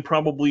other and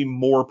probably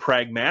more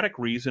pragmatic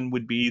reason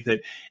would be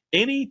that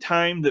any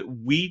time that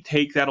we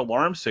take that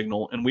alarm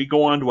signal and we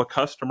go onto a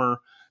customer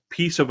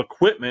piece of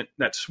equipment,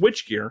 that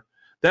switchgear,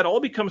 that all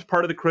becomes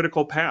part of the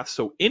critical path.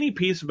 So any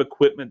piece of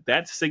equipment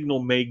that signal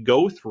may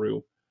go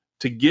through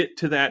to get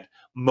to that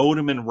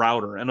modem and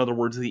router, in other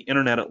words, the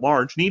internet at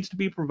large, needs to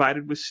be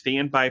provided with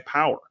standby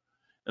power.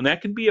 And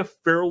that can be a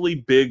fairly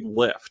big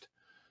lift.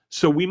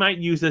 So we might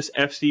use this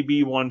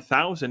FCB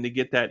 1000 to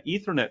get that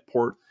Ethernet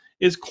port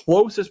as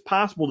close as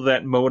possible to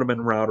that modem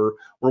and router,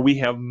 where we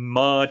have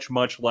much,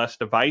 much less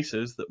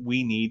devices that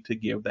we need to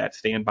give that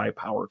standby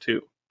power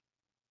to.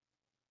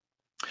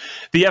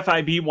 The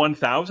FIB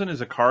 1000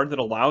 is a card that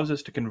allows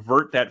us to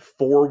convert that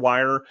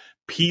 4-wire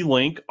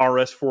P-Link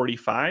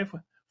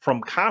RS-45 from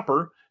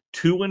copper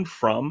to and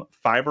from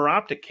fiber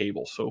optic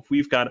cables. So if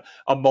we've got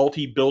a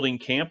multi-building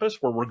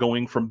campus where we're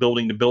going from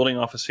building to building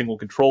off a single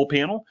control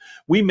panel,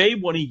 we may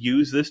want to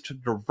use this to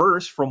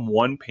traverse from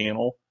one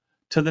panel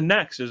to the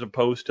next, as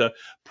opposed to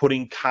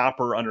putting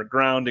copper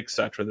underground,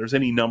 etc. There's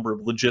any number of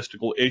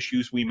logistical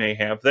issues we may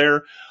have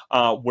there,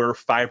 where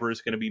fiber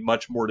is going to be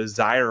much more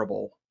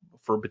desirable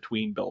for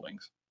between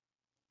buildings.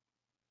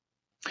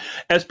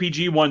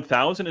 SPG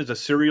 1000 is a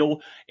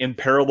serial and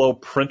parallel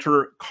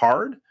printer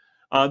card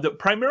that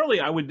primarily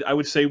I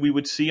would say we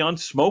would see on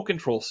smoke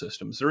control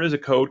systems. There is a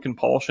code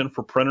compulsion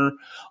for printer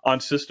on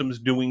systems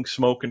doing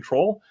smoke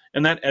control,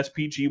 and that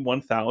SPG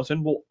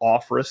 1000 will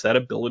offer us that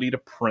ability to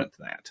print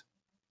that.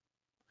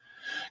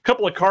 A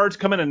couple of cards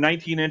come in a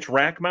 19-inch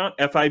rack mount,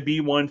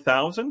 FIB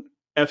 1000,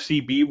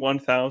 FCB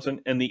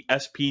 1000, and the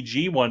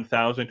SPG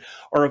 1000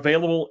 are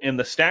available in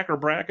the stacker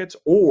brackets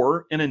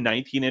or in a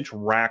 19-inch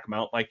rack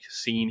mount like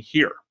seen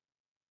here.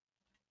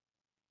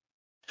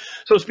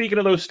 So speaking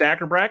of those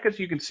stacker brackets,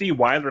 you can see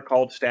why they're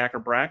called stacker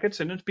brackets,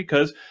 and it's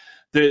because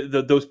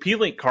those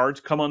P-Link cards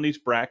come on these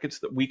brackets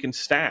that we can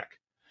stack.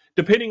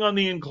 Depending on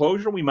the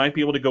enclosure, we might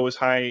be able to go as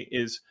high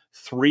as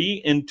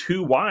 3 and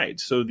 2 wide.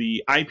 So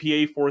the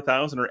IPA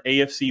 4000 or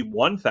AFC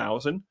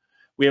 1000,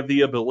 we have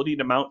the ability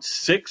to mount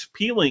 6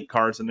 P-Link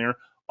cards in there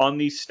on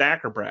these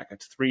stacker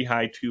brackets, 3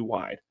 high, 2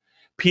 wide.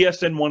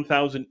 PSN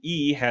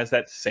 1000E has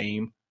that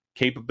same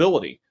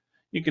capability.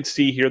 You can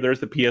see here there's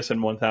the PSN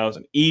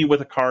 1000E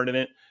with a card in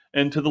it,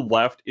 and to the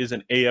left is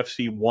an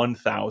AFC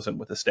 1000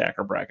 with a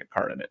stacker bracket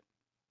card in it.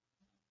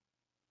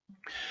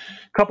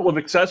 A couple of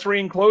accessory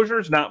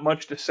enclosures, not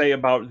much to say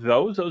about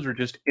those. Those are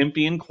just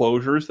empty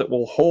enclosures that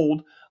will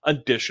hold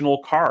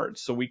additional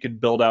cards. So we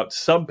could build out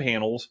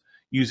sub-panels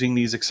using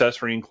these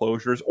accessory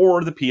enclosures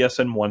or the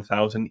PSN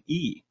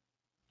 1000E.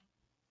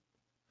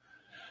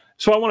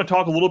 So I want to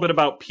talk a little bit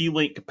about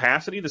P-Link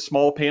capacity. The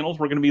small panels,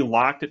 we're going to be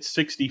locked at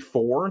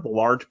 64. The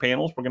large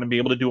panels, we're going to be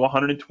able to do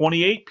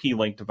 128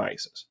 P-Link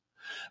devices.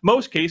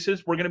 Most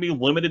cases, we're going to be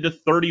limited to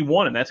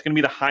 31, and that's going to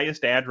be the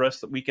highest address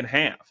that we can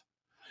have.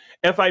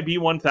 FIB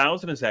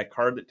 1000 is that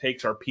card that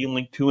takes our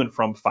P-Link to and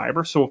from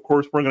fiber. So, of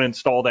course, we're going to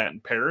install that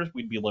in pairs.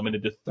 We'd be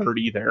limited to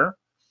 30 there.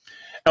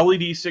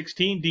 LED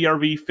 16,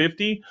 DRV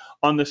 50.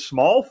 On the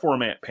small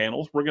format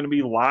panels, we're going to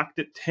be locked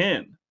at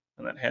 10,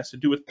 and that has to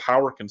do with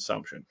power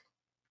consumption.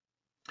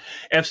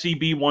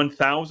 FCB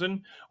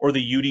 1000 or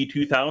the UD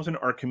 2000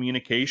 are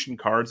communication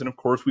cards, and of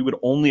course we would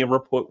only ever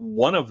put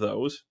one of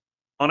those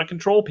on a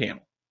control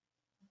panel.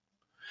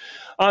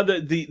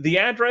 The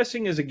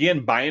addressing is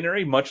again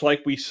binary, much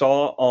like we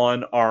saw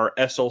on our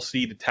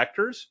SLC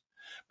detectors,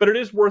 but it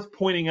is worth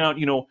pointing out,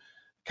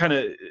 kind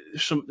of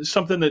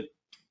something that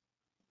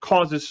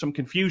causes some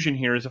confusion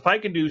here is if I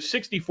can do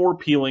 64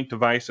 P-Link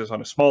devices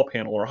on a small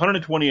panel or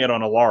 128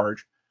 on a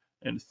large,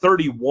 and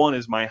 31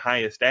 is my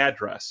highest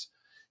address,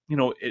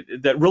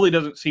 that really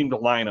doesn't seem to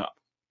line up.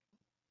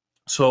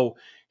 So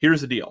here's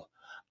the deal.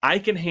 I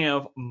can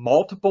have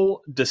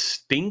multiple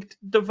distinct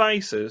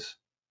devices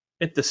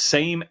at the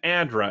same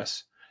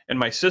address, and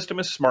my system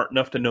is smart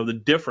enough to know the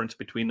difference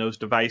between those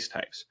device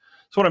types.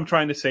 So what I'm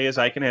trying to say is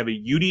I can have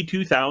a UD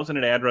 2000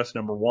 at address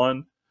number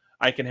 1.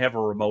 I can have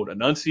a remote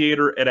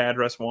annunciator at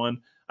address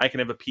 1. I can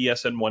have a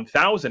PSN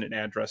 1000 at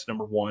address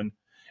number 1,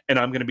 and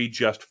I'm going to be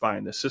just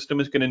fine. The system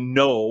is going to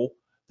know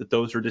that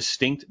those are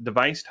distinct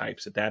device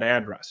types at that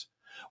address.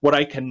 What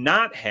I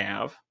cannot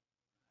have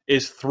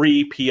is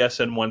 3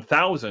 PSN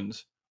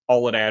 1000s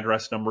all at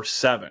address number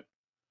 7.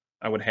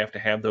 I would have to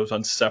have those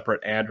on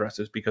separate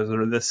addresses because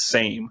they're the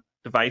same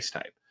device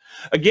type.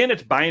 Again,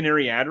 it's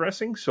binary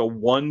addressing, so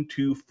 1,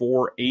 2,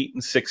 4, 8,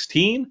 and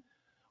 16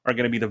 are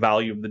going to be the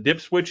value of the dip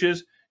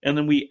switches, and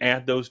then we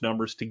add those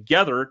numbers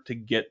together to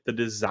get the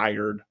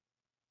desired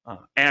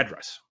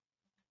address.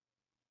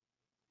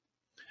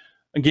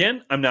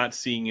 Again, I'm not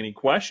seeing any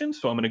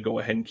questions, so I'm going to go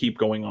ahead and keep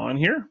going on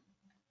here.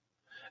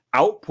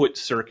 Output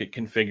circuit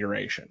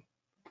configuration.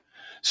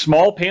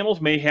 Small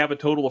panels may have a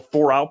total of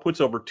 4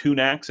 outputs over 2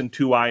 NACs and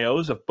 2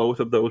 IOs if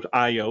both of those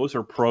IOs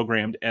are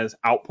programmed as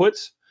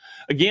outputs.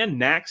 Again,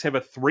 NACs have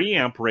a 3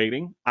 amp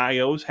rating,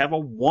 IOs have a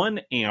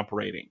 1 amp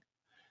rating.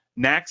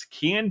 NACs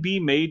can be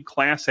made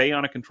Class A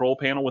on a control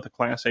panel with a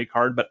Class A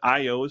card, but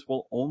IOs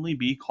will only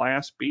be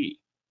Class B.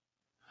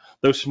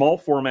 Those small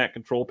format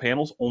control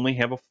panels only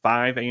have a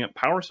 5 amp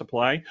power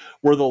supply,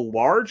 where the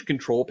large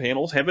control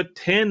panels have a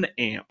 10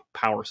 amp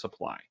power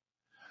supply.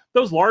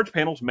 Those large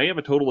panels may have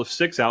a total of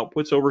 6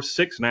 outputs over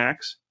 6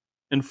 NACs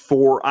and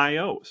 4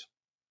 IOs.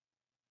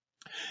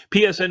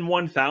 PSN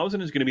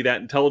 1000 is going to be that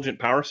intelligent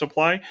power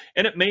supply,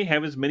 and it may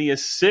have as many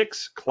as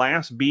 6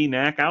 Class B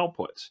NAC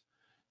outputs.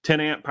 10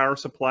 amp power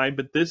supply,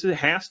 but this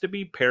has to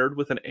be paired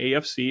with an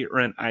AFC or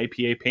an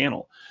IPA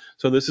panel.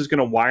 So this is going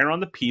to wire on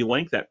the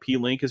P-Link. That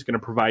P-Link is going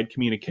to provide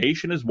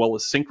communication as well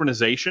as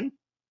synchronization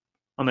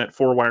on that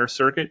 4-wire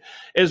circuit,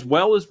 as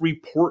well as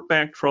report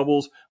back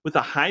troubles with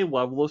a high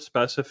level of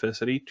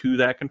specificity to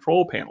that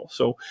control panel.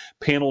 So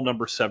panel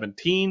number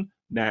 17,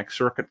 NAC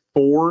circuit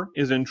 4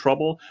 is in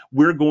trouble.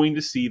 We're going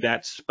to see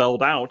that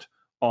spelled out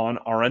on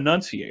our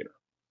annunciator.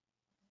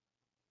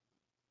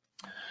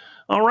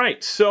 All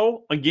right,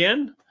 so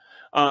again,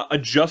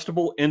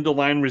 adjustable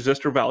end-of-line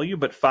resistor value,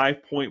 but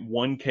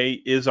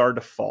 5.1K is our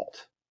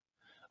default.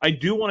 I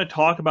do want to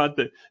talk about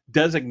the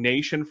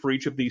designation for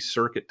each of these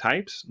circuit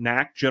types.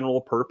 NAC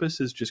general purpose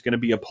is just going to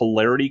be a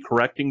polarity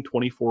correcting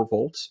 24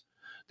 volts.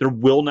 There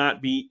will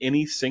not be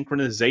any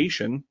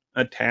synchronization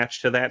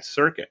attached to that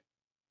circuit.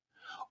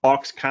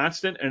 Aux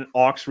constant and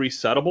aux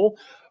resettable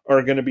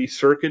are going to be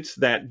circuits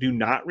that do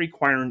not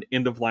require an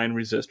end-of-line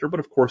resistor, but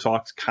of course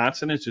aux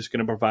constant is just going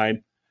to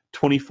provide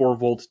 24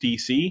 volts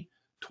DC,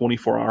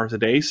 24 hours a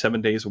day,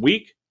 7 days a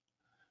week.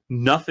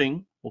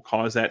 Nothing will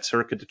cause that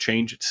circuit to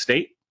change its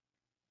state.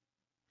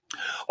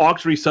 Aux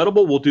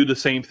resettable will do the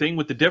same thing,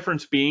 with the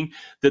difference being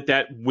that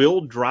that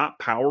will drop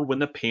power when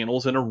the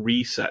panel's in a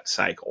reset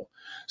cycle.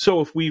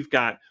 So if we've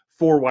got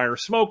 4-wire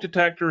smoke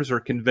detectors or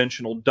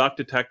conventional duct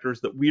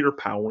detectors that we are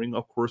powering,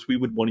 of course we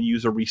would want to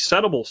use a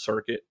resettable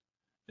circuit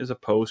as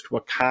opposed to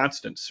a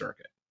constant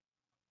circuit.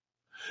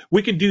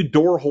 We can do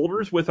door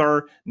holders with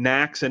our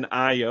NACs and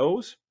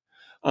IOs.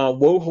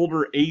 Low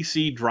holder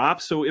AC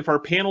drops. So if our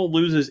panel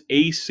loses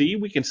AC,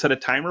 we can set a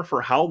timer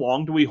for how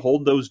long do we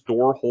hold those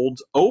door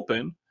holds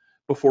open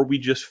before we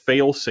just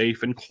fail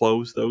safe and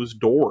close those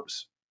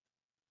doors.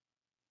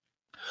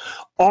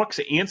 Aux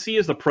ANSI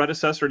is the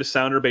predecessor to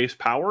sounder-based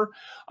power.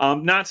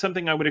 Not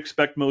something I would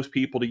expect most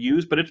people to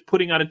use, but it's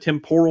putting out a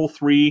temporal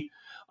 3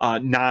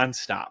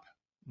 nonstop.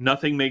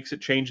 Nothing makes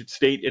it change its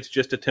state. It's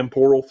just a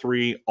temporal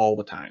 3 all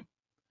the time.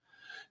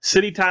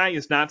 City tie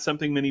is not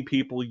something many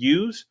people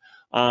use.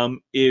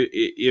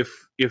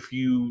 If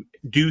you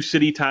do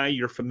city tie,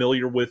 you're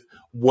familiar with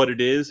what it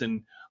is,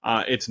 and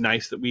it's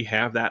nice that we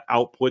have that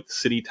output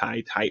city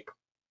tie type.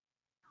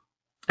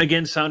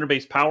 Again,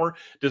 sounder-based power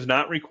does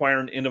not require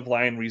an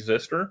end-of-line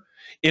resistor.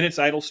 In its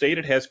idle state,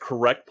 it has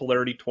correct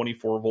polarity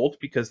 24 volts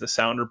because the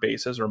sounder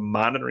bases are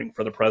monitoring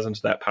for the presence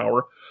of that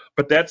power.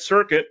 But that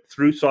circuit,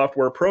 through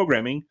software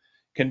programming,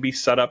 can be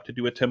set up to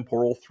do a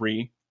temporal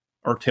 3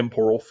 or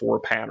temporal 4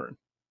 pattern.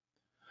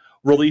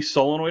 Release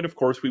solenoid, of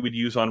course, we would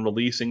use on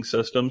releasing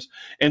systems,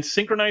 and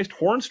synchronized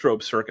horn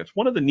strobe circuits.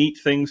 One of the neat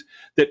things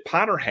that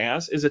Potter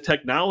has is a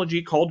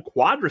technology called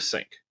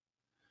quadrasync.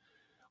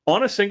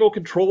 On a single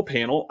control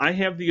panel, I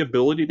have the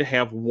ability to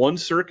have one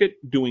circuit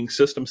doing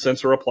system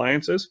sensor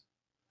appliances,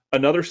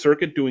 another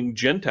circuit doing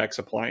Gentex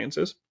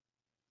appliances,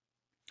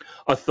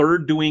 a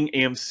third doing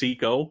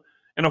AMSECO,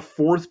 and a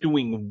fourth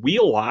doing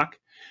wheel lock,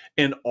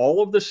 and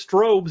all of the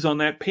strobes on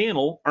that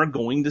panel are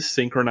going to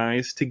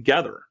synchronize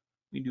together.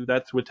 We do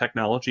that through a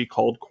technology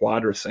called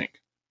quadrasync.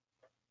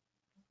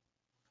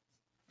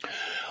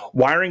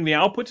 Wiring the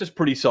outputs is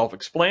pretty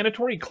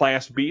self-explanatory.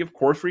 Class B, of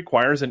course,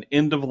 requires an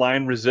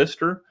end-of-line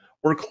resistor,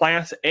 or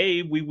Class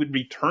A, we would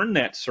return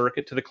that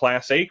circuit to the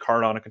Class A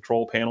card on a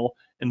control panel,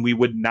 and we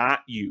would not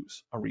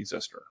use a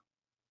resistor.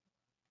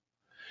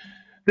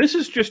 This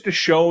is just to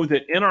show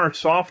that in our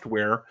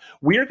software,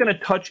 we are going to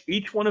touch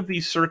each one of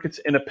these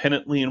circuits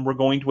independently, and we're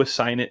going to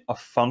assign it a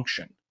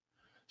function.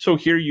 So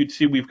here you'd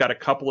see we've got a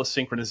couple of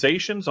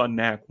synchronizations on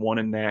NAC 1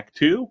 and NAC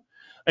 2.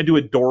 I do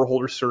a door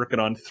holder circuit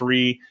on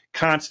 3,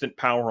 constant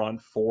power on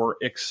 4,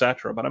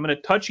 etc. But I'm going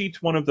to touch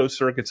each one of those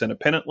circuits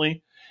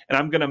independently, and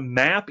I'm going to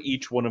map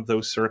each one of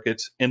those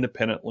circuits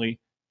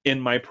independently in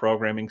my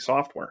programming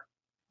software.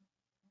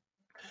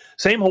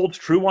 Same holds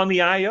true on the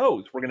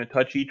IOs. We're going to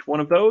touch each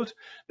one of those.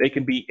 They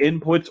can be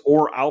inputs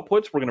or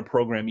outputs. We're going to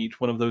program each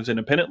one of those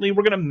independently.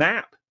 We're going to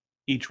map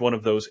each one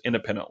of those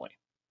independently.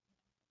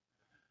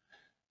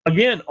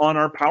 Again, on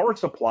our power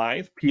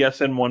supplies,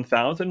 PSN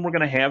 1000, we're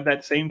going to have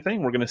that same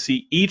thing. We're going to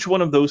see each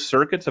one of those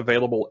circuits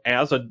available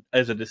as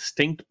a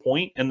distinct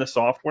point in the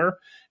software,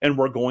 and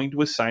we're going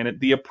to assign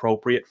it the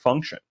appropriate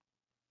function.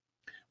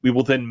 We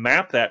will then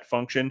map that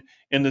function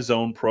in the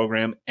zone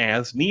program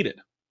as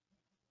needed.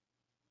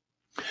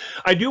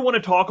 I do want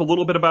to talk a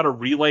little bit about our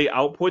relay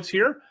outputs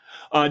here.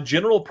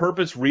 General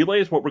purpose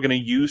relay is what we're going to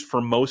use for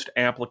most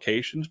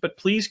applications, but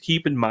please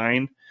keep in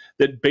mind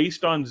that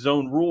based on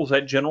zone rules,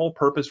 that general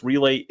purpose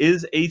relay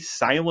is a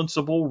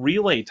silenceable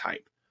relay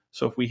type.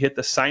 So if we hit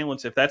the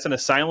silence, if that's in a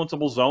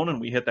silenceable zone and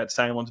we hit that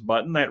silence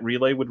button, that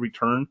relay would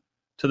return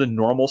to the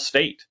normal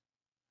state.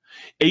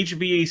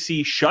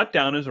 HVAC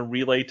shutdown is a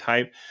relay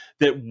type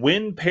that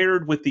when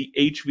paired with the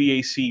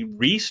HVAC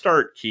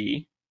restart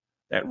key,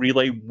 that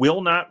relay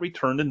will not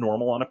return to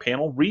normal on a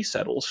panel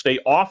reset. It will stay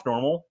off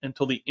normal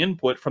until the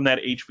input from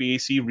that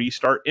HVAC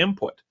restart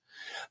input.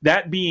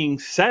 That being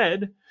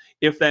said,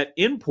 if that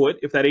input,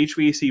 if that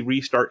HVAC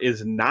restart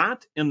is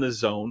not in the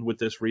zone with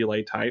this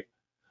relay type,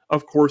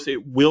 of course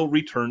it will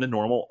return to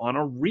normal on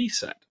a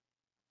reset.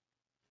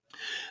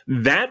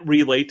 That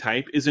relay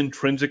type is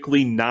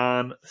intrinsically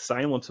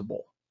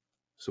non-silenceable.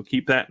 So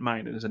keep that in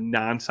mind. It is a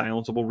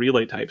non-silenceable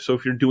relay type. So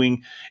if you're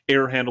doing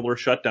air handler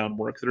shutdown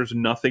work, there's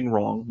nothing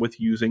wrong with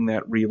using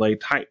that relay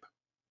type.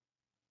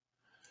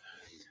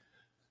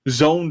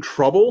 Zone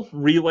trouble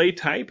relay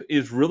type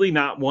is really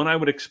not one I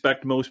would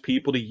expect most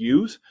people to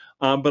use,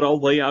 but I'll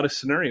lay out a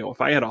scenario.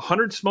 If I had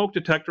 100 smoke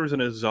detectors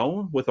in a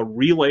zone with a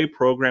relay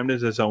programmed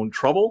as a zone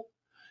trouble,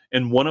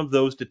 and one of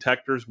those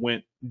detectors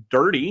went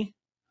dirty,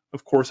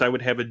 of course, I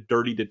would have a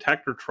dirty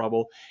detector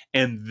trouble,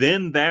 and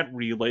then that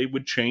relay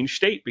would change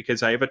state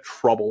because I have a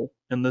trouble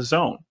in the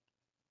zone.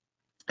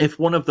 If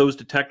one of those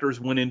detectors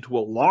went into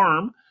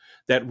alarm,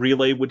 that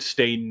relay would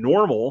stay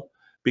normal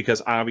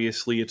because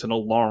obviously it's an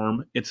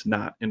alarm, it's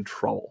not in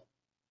trouble.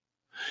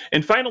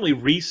 And finally,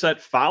 reset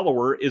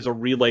follower is a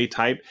relay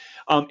type.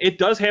 It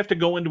does have to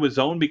go into a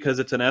zone because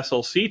it's an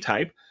SLC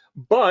type,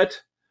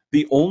 but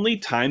the only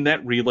time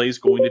that relay is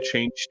going to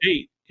change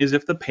state is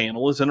if the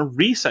panel is in a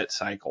reset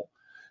cycle.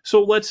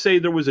 So let's say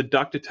there was a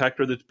duct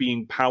detector that's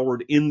being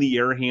powered in the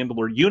air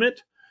handler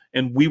unit,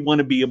 and we want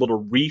to be able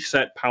to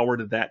reset power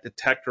to that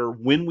detector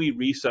when we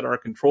reset our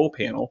control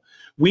panel.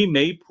 We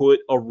may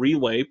put a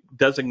relay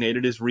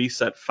designated as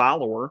reset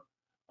follower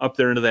up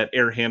there into that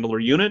air handler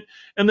unit,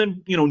 and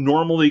then,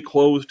 normally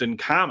closed and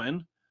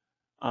common,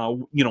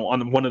 on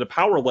one of the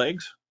power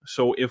legs.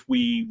 So if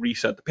we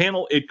reset the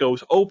panel, it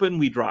goes open,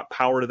 we drop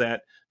power to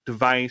that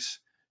device,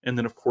 and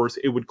then, of course,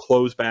 it would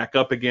close back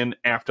up again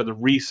after the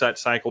reset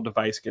cycle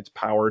device gets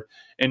powered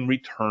and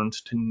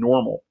returns to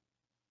normal.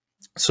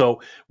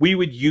 So we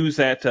would use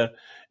that to,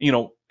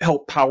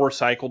 help power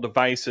cycle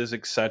devices,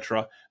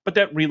 etc. But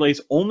that relay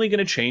is only going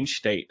to change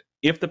state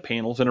if the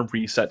panel's in a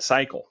reset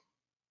cycle.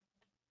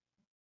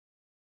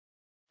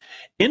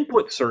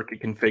 Input circuit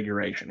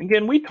configuration.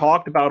 Again, we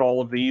talked about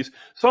all of these,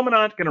 so I'm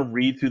not going to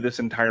read through this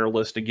entire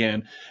list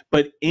again.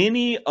 But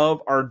any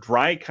of our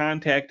dry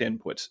contact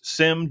inputs,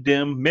 SIM,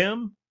 DIM,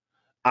 MIM,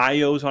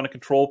 IOs on a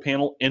control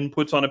panel,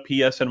 inputs on a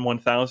PSN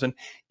 1000,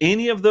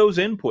 any of those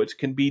inputs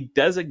can be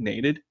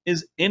designated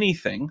as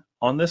anything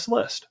on this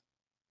list.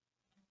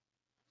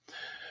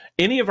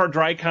 Any of our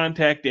dry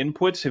contact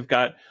inputs have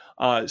got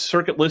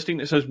circuit listing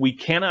that says we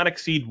cannot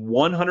exceed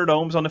 100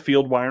 ohms on the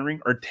field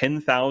wiring or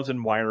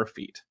 10,000 wire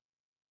feet.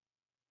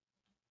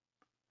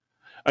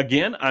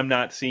 Again, I'm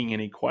not seeing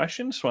any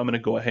questions, so I'm going to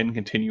go ahead and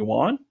continue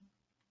on.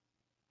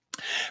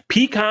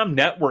 PCOM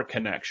network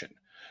connection.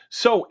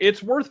 So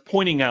it's worth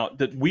pointing out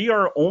that we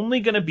are only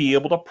going to be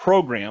able to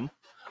program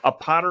a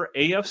Potter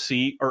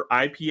AFC or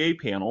IPA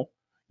panel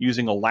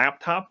using a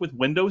laptop with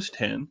Windows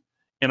 10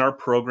 and our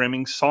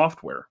programming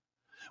software.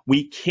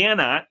 We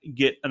cannot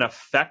get an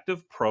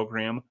effective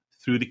program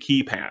through the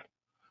keypad.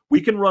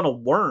 We can run a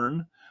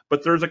learn,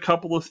 but there's a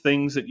couple of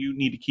things that you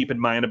need to keep in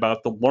mind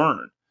about the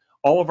learn.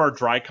 All of our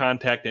dry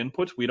contact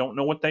inputs, we don't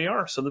know what they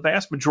are. So the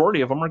vast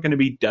majority of them are going to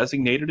be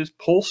designated as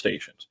pull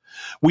stations.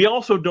 We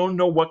also don't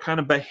know what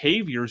kind of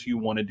behaviors you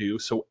want to do.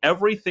 So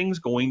everything's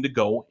going to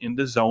go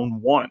into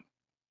zone 1.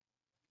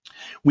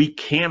 We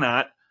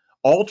cannot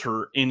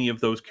alter any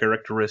of those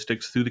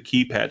characteristics through the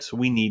keypad. So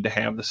we need to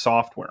have the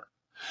software.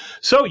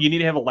 So you need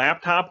to have a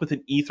laptop with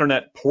an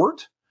Ethernet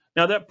port.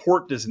 Now that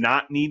port does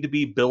not need to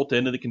be built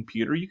into the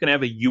computer. You can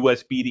have a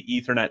USB to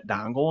Ethernet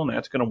dongle and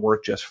that's going to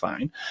work just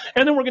fine.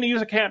 And then we're going to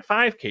use a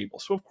Cat5 cable.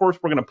 So of course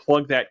we're going to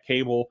plug that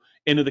cable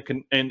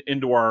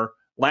into our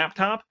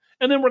laptop,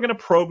 and then we're going to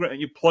plug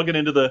it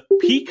into the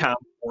PCOM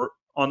port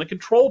on the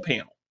control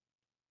panel.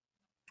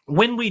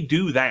 When we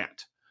do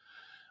that,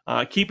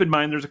 keep in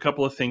mind there's a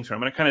couple of things here.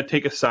 I'm going to kind of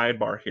take a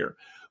sidebar here.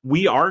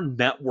 We are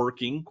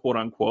networking, quote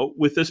unquote,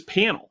 with this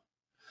panel.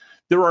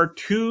 There are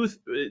two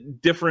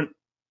different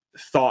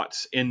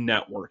thoughts in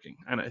networking,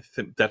 and I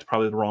think that's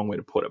probably the wrong way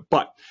to put it,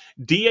 but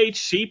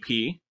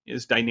DHCP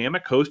is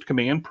Dynamic Host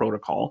Command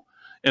Protocol,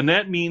 and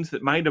that means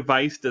that my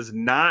device does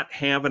not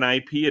have an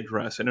IP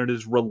address and it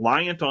is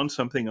reliant on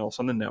something else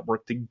on the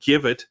network to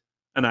give it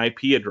an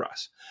IP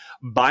address.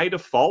 By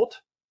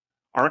default,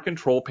 our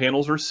control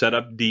panels are set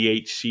up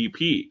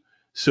DHCP,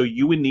 so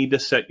you would need to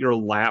set your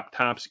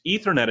laptop's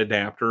Ethernet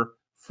adapter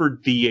for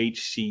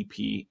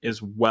DHCP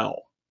as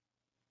well.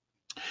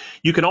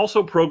 You can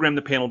also program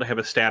the panel to have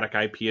a static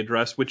IP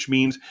address, which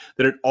means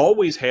that it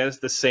always has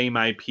the same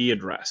IP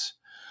address.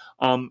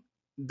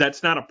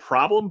 That's not a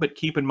problem, but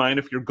keep in mind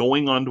if you're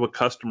going onto a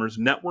customer's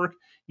network,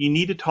 you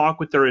need to talk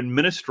with their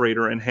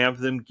administrator and have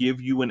them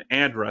give you an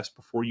address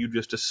before you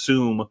just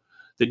assume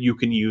that you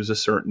can use a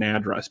certain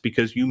address,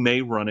 because you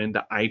may run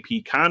into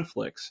IP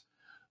conflicts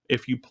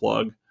if you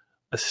plug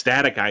a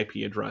static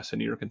IP address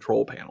into your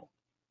control panel.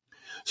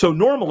 So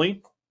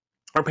normally,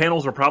 our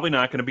panels are probably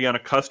not going to be on a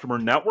customer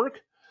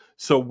network,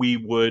 so we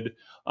would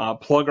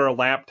plug our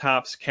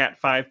laptop's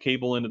Cat5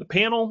 cable into the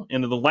panel,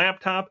 into the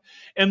laptop,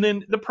 and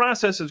then the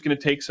process is going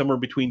to take somewhere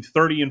between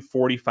 30 and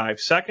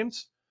 45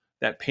 seconds.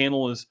 That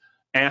panel is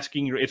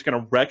asking it's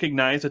going to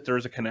recognize that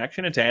there's a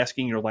connection. It's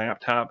asking your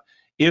laptop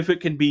if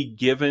it can be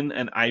given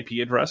an IP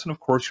address, and of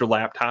course your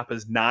laptop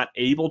is not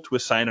able to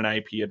assign an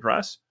IP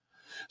address.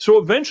 So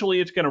eventually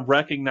it's going to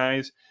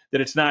recognize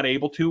that it's not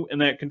able to,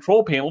 and that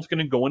control panel is going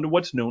to go into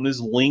what's known as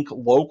link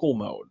local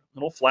mode.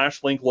 It'll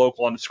flash link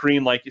local on the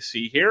screen like you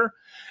see here,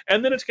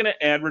 and then it's going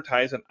to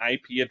advertise an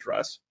IP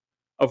address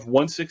of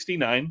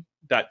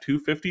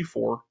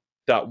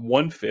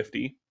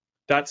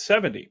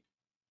 169.254.150.70.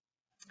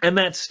 And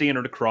that's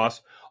standard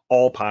across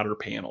all Potter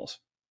panels.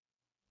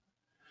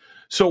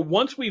 So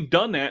once we've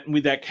done that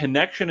and that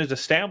connection is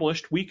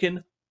established, we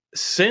can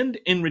send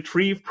and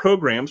retrieve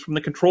programs from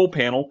the control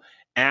panel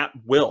at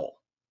will.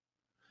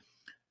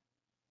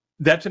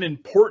 That's an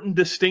important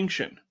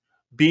distinction,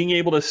 being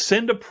able to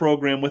send a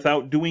program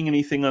without doing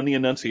anything on the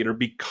annunciator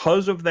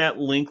because of that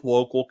link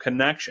local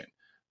connection.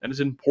 That is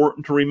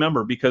important to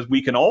remember, because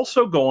we can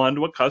also go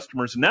onto a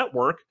customer's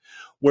network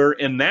where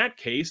in that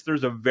case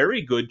there's a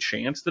very good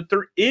chance that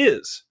there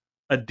is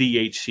a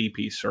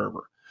DHCP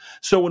server.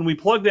 So when we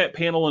plug that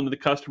panel into the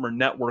customer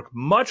network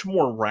much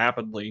more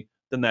rapidly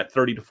than that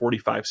 30 to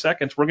 45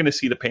 seconds, we're going to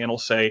see the panel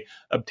say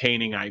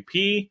obtaining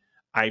IP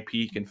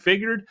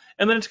configured,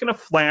 and then it's going to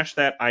flash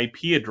that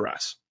IP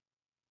address.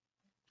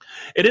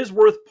 It is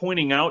worth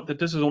pointing out that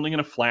this is only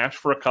going to flash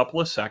for a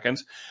couple of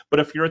seconds, but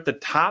if you're at the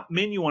top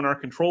menu on our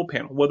control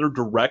panel, whether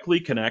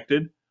directly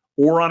connected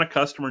or on a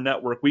customer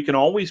network, we can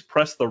always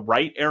press the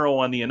right arrow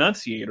on the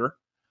annunciator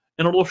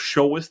and it'll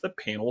show us the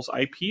panel's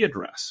IP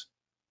address.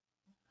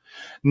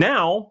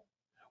 Now,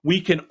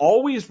 we can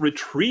always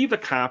retrieve a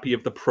copy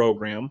of the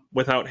program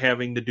without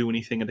having to do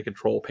anything in the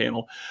control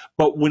panel.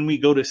 But when we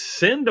go to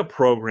send a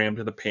program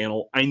to the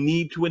panel, I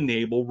need to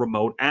enable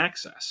remote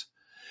access.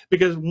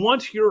 Because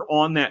once you're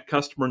on that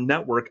customer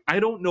network, I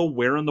don't know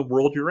where in the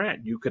world you're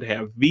at. You could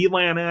have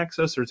VLAN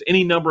access. There's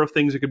any number of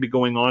things that could be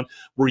going on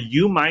where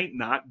you might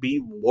not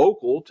be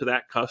local to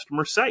that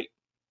customer site.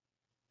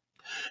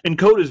 And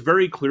code is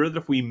very clear that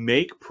if we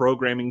make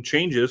programming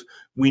changes,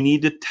 we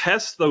need to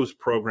test those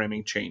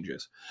programming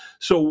changes.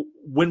 So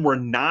when we're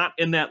not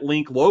in that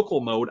link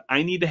local mode,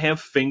 I need to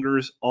have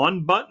fingers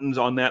on buttons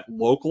on that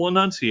local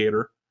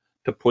annunciator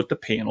to put the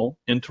panel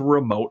into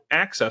remote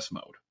access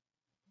mode.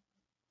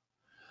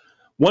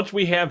 Once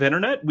we have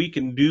internet, we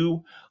can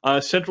do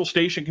central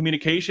station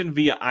communication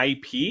via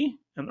IP,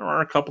 and there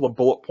are a couple of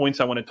bullet points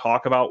I want to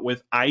talk about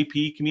with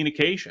IP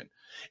communication.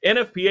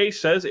 NFPA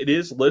says it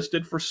is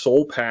listed for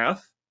sole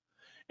path.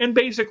 And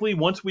basically,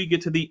 once we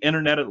get to the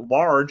internet at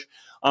large,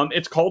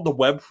 it's called the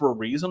web for a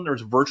reason.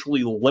 There's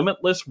virtually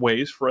limitless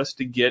ways for us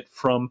to get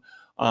from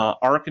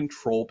our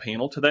control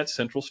panel to that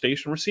central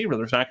station receiver.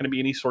 There's not going to be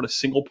any sort of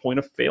single point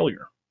of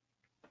failure.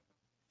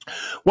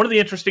 One of the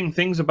interesting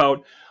things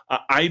about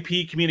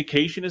IP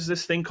communication is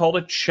this thing called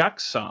a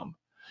checksum.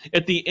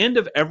 At the end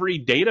of every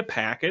data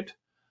packet,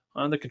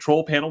 the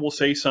control panel will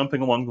say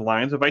something along the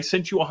lines of, I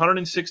sent you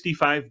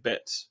 165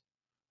 bits.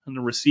 And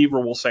the receiver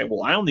will say,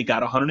 well, I only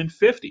got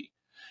 150.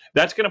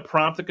 That's going to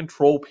prompt the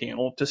control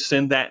panel to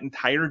send that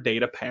entire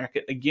data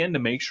packet again to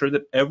make sure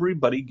that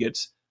everybody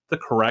gets the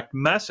correct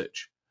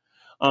message.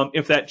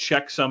 If that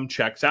checksum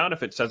checks out,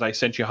 if it says I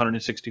sent you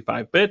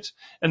 165 bits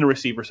and the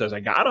receiver says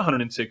I got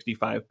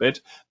 165 bits,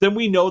 then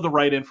we know the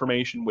right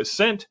information was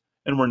sent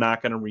and we're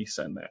not going to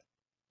resend that.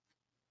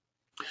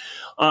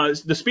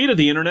 The speed of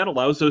the internet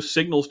allows those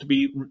signals to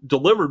be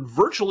delivered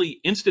virtually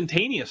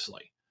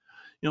instantaneously.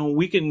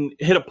 We can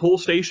hit a pull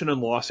station in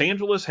Los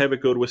Angeles, have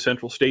it go to a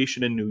central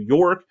station in New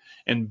York,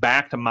 and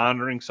back to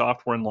monitoring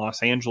software in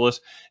Los Angeles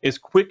as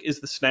quick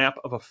as the snap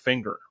of a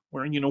finger.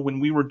 Where,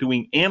 when we were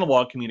doing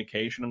analog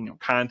communication,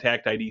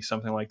 contact ID,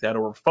 something like that,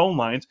 over phone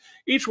lines,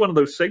 each one of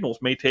those signals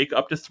may take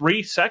up to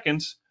 3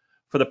 seconds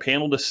for the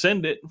panel to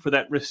send it and for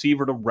that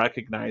receiver to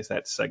recognize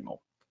that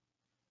signal.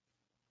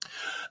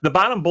 The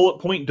bottom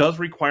bullet point does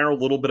require a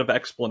little bit of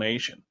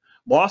explanation.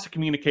 Loss of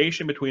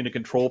communication between the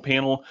control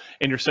panel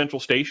and your central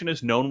station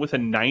is known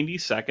within 90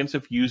 seconds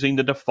of using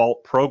the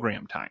default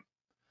program time.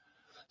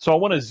 So I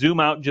want to zoom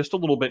out just a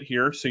little bit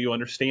here so you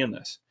understand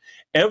this.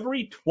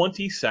 Every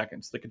 20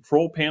 seconds, the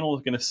control panel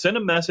is going to send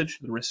a message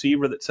to the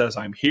receiver that says,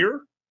 I'm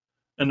here,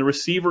 and the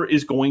receiver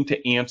is going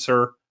to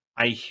answer,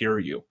 I hear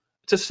you.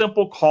 It's a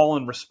simple call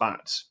and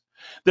response.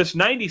 This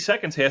 90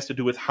 seconds has to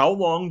do with how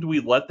long do we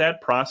let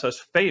that process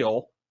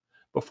fail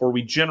before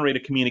we generate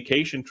a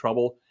communication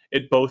trouble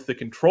at both the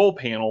control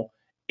panel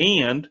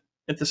and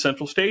at the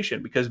central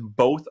station, because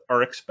both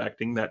are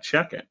expecting that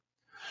check-in.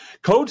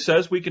 Code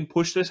says we can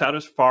push this out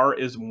as far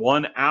as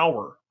 1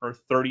 hour or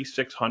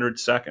 3,600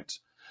 seconds.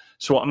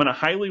 So I'm going to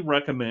highly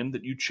recommend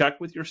that you check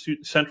with your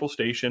central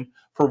station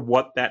for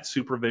what that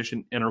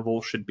supervision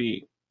interval should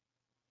be.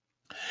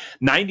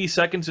 90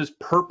 seconds is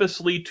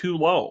purposely too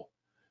low.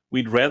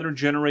 We'd rather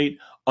generate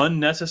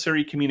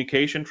unnecessary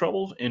communication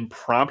troubles and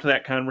prompt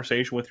that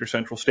conversation with your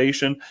central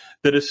station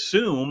that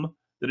assume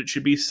that it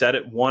should be set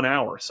at 1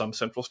 hour. Some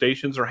central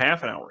stations are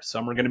half an hour.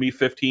 Some are going to be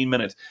 15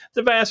 minutes.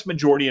 The vast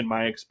majority, in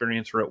my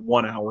experience, are at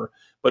 1 hour.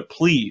 But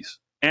please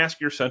ask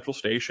your central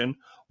station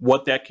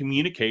what that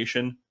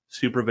communication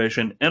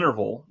supervision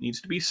interval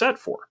needs to be set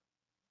for.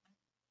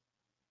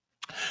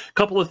 A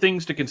couple of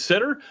things to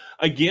consider.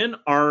 Again,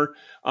 our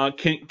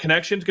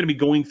connection is going to be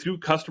going through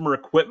customer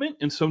equipment,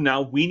 and so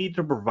now we need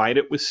to provide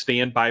it with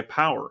standby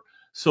power.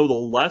 So the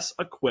less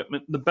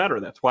equipment, the better.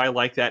 That's why I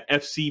like that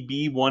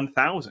FCB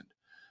 1000.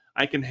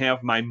 I can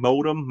have my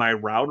modem, my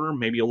router,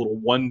 maybe a little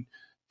 1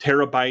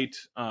 terabyte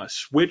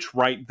switch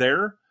right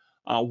there,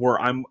 where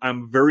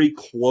I'm very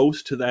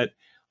close to that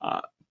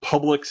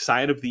public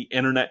side of the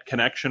internet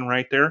connection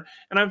right there,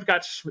 and I've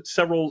got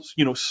several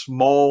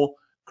small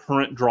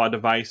current draw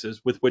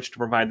devices with which to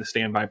provide the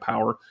standby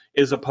power,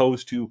 as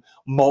opposed to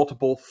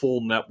multiple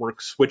full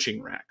network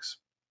switching racks.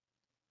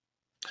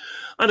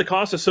 On the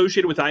cost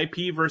associated with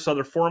IP versus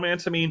other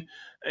formats,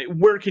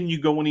 where can you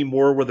go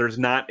anymore where there's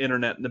not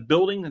internet in the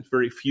building? It's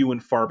very few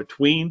and far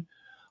between.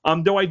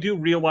 Though I do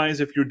realize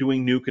if you're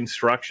doing new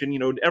construction,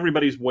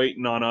 everybody's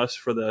waiting on us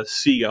for the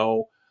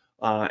CO,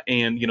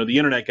 and the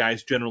internet guy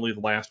is generally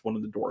the last one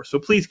in the door. So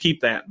please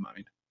keep that in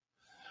mind.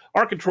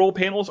 Our control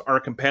panels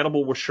are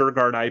compatible with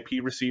SureGuard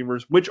IP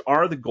receivers, which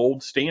are the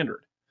gold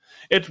standard.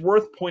 It's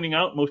worth pointing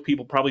out, most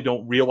people probably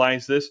don't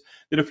realize this,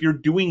 that if you're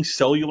doing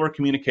cellular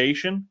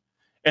communication,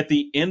 at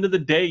the end of the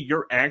day,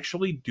 you're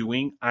actually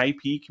doing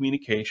IP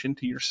communication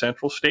to your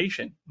central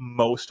station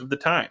most of the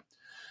time.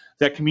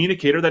 That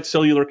communicator, that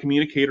cellular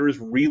communicator, is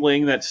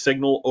relaying that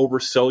signal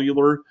over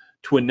cellular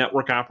to a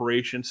network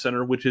operations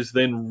center, which is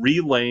then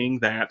relaying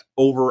that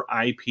over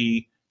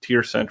IP to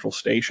your central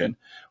station.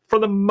 For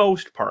the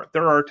most part,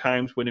 there are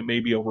times when it may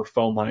be over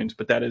phone lines,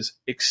 but that is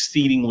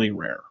exceedingly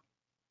rare.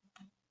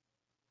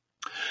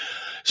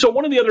 So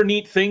one of the other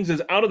neat things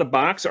is, out of the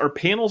box, our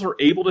panels are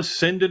able to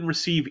send and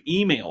receive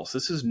emails.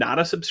 This is not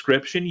a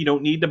subscription. You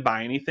don't need to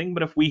buy anything,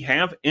 but if we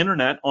have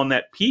internet on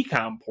that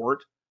PCOM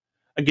port,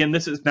 again,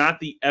 this is not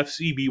the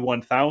FCB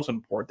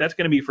 1000 port. That's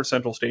going to be for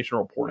central station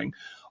reporting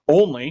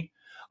only,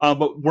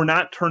 but we're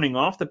not turning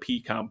off the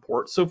PCOM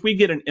port. So if we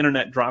get an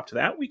internet drop to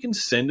that, we can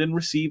send and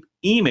receive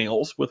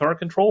emails with our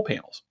control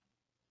panels.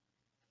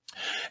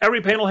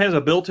 Every panel has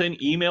a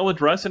built-in email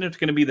address, and it's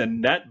going to be the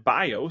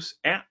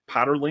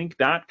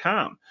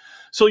netbios@potterlink.com.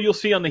 So you'll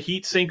see on the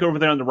heat sink over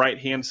there on the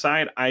right-hand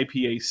side,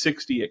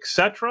 IPA60,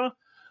 etc.,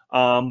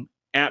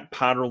 at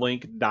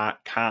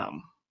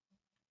potterlink.com.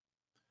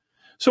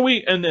 So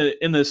in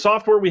the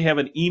software, we have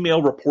an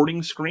email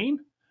reporting screen.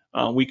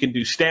 We can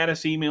do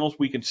status emails.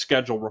 We can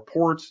schedule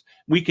reports.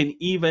 We can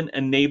even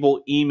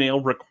enable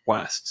email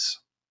requests.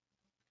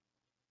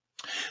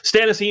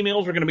 Status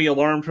emails are going to be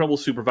alarm, trouble,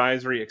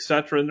 supervisory,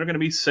 etc., and they're going to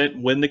be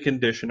sent when the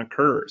condition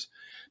occurs.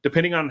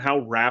 Depending on how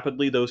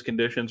rapidly those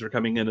conditions are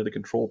coming into the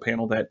control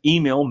panel, that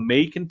email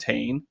may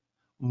contain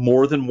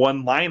more than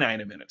one line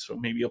item in it. So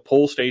maybe a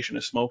pull station,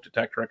 a smoke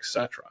detector,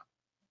 etc.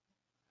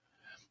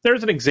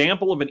 There's an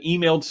example of an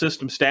emailed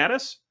system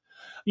status.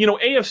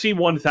 AFC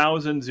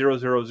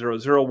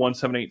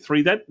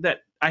 1000-0000-1783,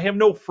 that I have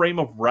no frame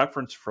of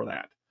reference for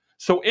that.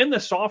 So in the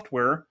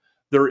software,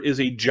 there is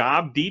a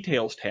job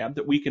details tab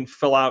that we can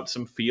fill out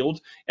some fields,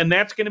 and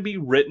that's going to be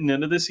written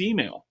into this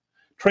email.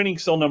 Training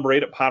cell number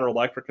 8 at Potter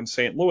Electric in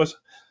St. Louis,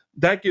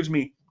 that gives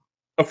me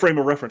a frame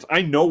of reference.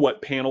 I know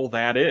what panel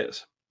that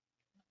is.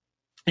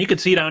 You can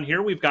see down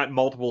here, we've got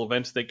multiple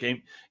events that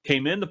came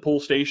in. The pull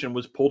station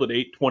was pulled at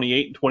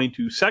 8:28 and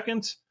 22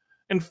 seconds.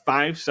 And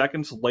 5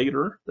 seconds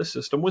later, the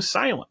system was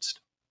silenced.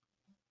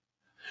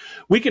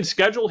 We can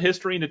schedule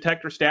history and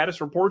detector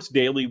status reports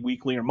daily,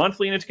 weekly, or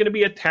monthly, and it's going to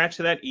be attached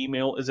to that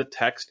email as a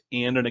text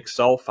and an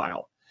Excel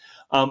file.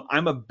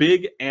 I'm a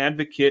big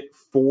advocate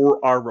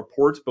for our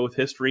reports, both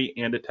history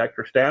and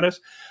detector status,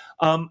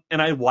 and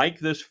I like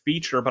this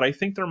feature, but I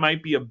think there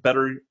might be a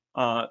better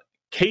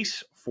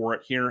case for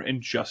it here in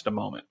just a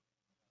moment.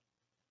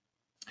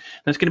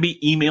 That's going to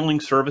be emailing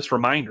service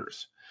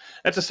reminders.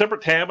 That's a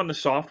separate tab on the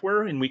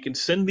software, and we can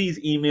send these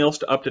emails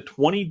to up to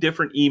 20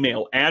 different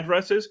email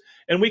addresses,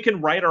 and we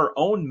can write our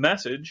own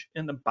message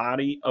in the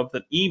body of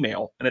the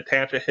email and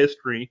attach a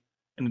history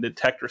and a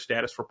detector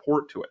status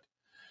report to it.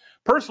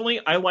 Personally,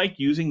 I like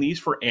using these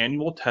for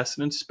annual test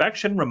and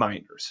inspection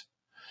reminders.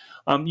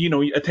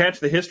 You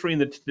attach the history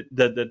and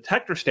the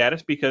detector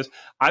status because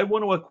I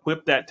want to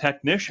equip that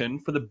technician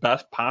for the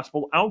best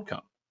possible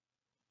outcome.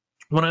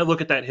 When I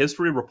look at that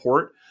history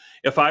report,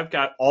 if I've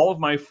got all of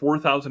my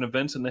 4,000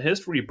 events in the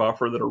history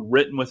buffer that are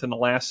written within the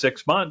last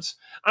 6 months,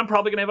 I'm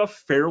probably going to have a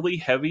fairly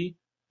heavy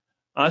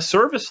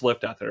service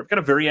lift out there. I've got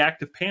a very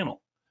active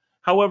panel.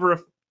 However,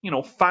 if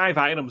 5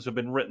 items have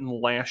been written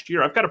last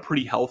year, I've got a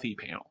pretty healthy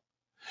panel.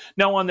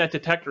 Now on that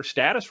detector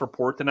status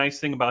report, the nice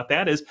thing about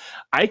that is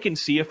I can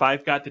see if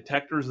I've got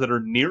detectors that are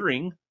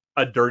nearing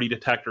a dirty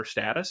detector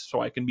status, so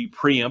I can be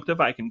preemptive.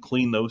 I can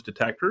clean those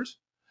detectors.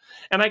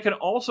 And I can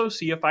also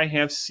see if I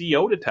have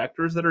CO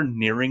detectors that are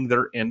nearing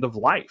their end of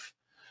life.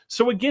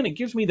 So again, it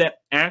gives me that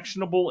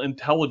actionable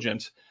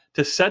intelligence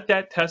to set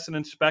that test and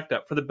inspect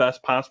up for the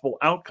best possible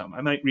outcome.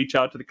 I might reach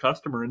out to the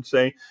customer and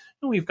say,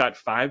 we've got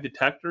 5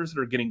 detectors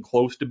that are getting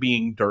close to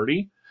being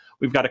dirty.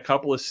 We've got a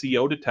couple of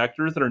CO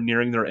detectors that are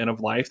nearing their end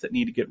of life that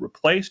need to get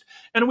replaced.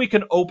 And we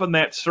can open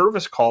that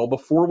service call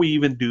before we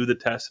even do the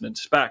test and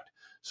inspect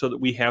so that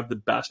we have the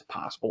best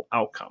possible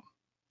outcome.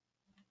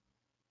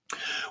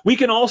 We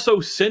can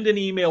also send an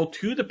email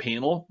to the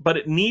panel, but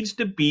it needs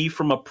to be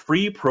from a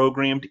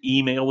pre-programmed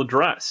email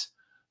address.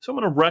 So I'm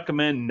going to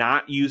recommend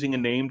not using a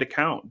named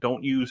account.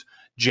 Don't use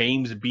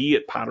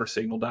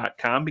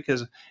jamesb@pottersignal.com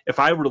because if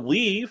I were to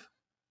leave,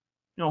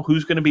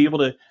 who's going to be able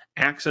to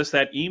access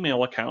that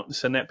email account and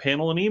send that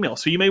panel an email?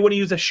 So you may want to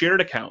use a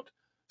shared account.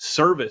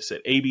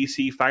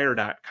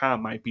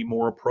 Service@abcfire.com might be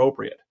more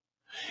appropriate.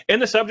 In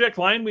the subject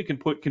line, we can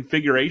put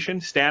configuration,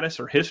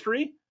 status, or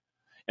history.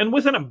 And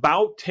within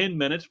about 10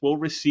 minutes, we'll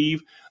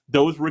receive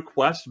those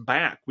requests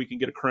back. We can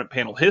get a current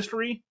panel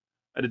history,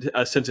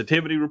 a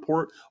sensitivity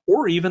report,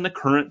 or even the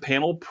current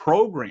panel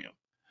program.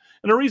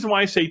 And the reason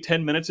why I say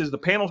 10 minutes is the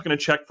panel is going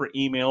to check for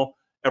email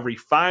every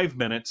 5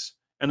 minutes,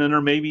 and then there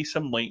may be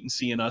some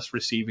latency in us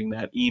receiving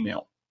that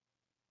email.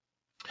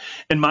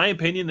 In my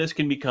opinion, this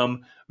can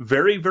become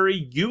very, very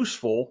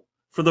useful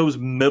for those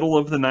middle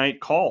of the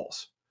night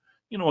calls.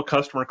 A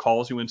customer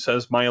calls you and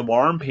says, my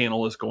alarm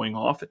panel is going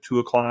off at 2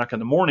 o'clock in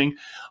the morning.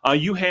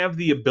 You have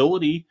the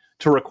ability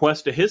to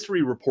request a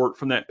history report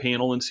from that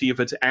panel and see if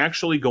it's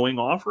actually going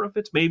off or if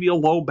it's maybe a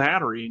low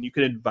battery, and you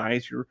can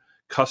advise your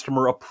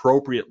customer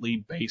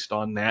appropriately based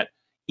on that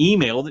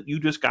email that you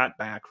just got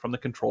back from the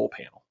control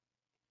panel.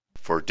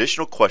 For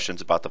additional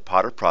questions about the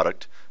Potter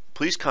product,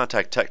 please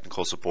contact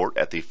technical support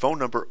at the phone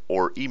number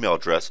or email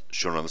address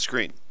shown on the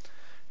screen.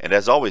 And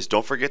as always,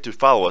 don't forget to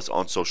follow us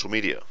on social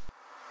media.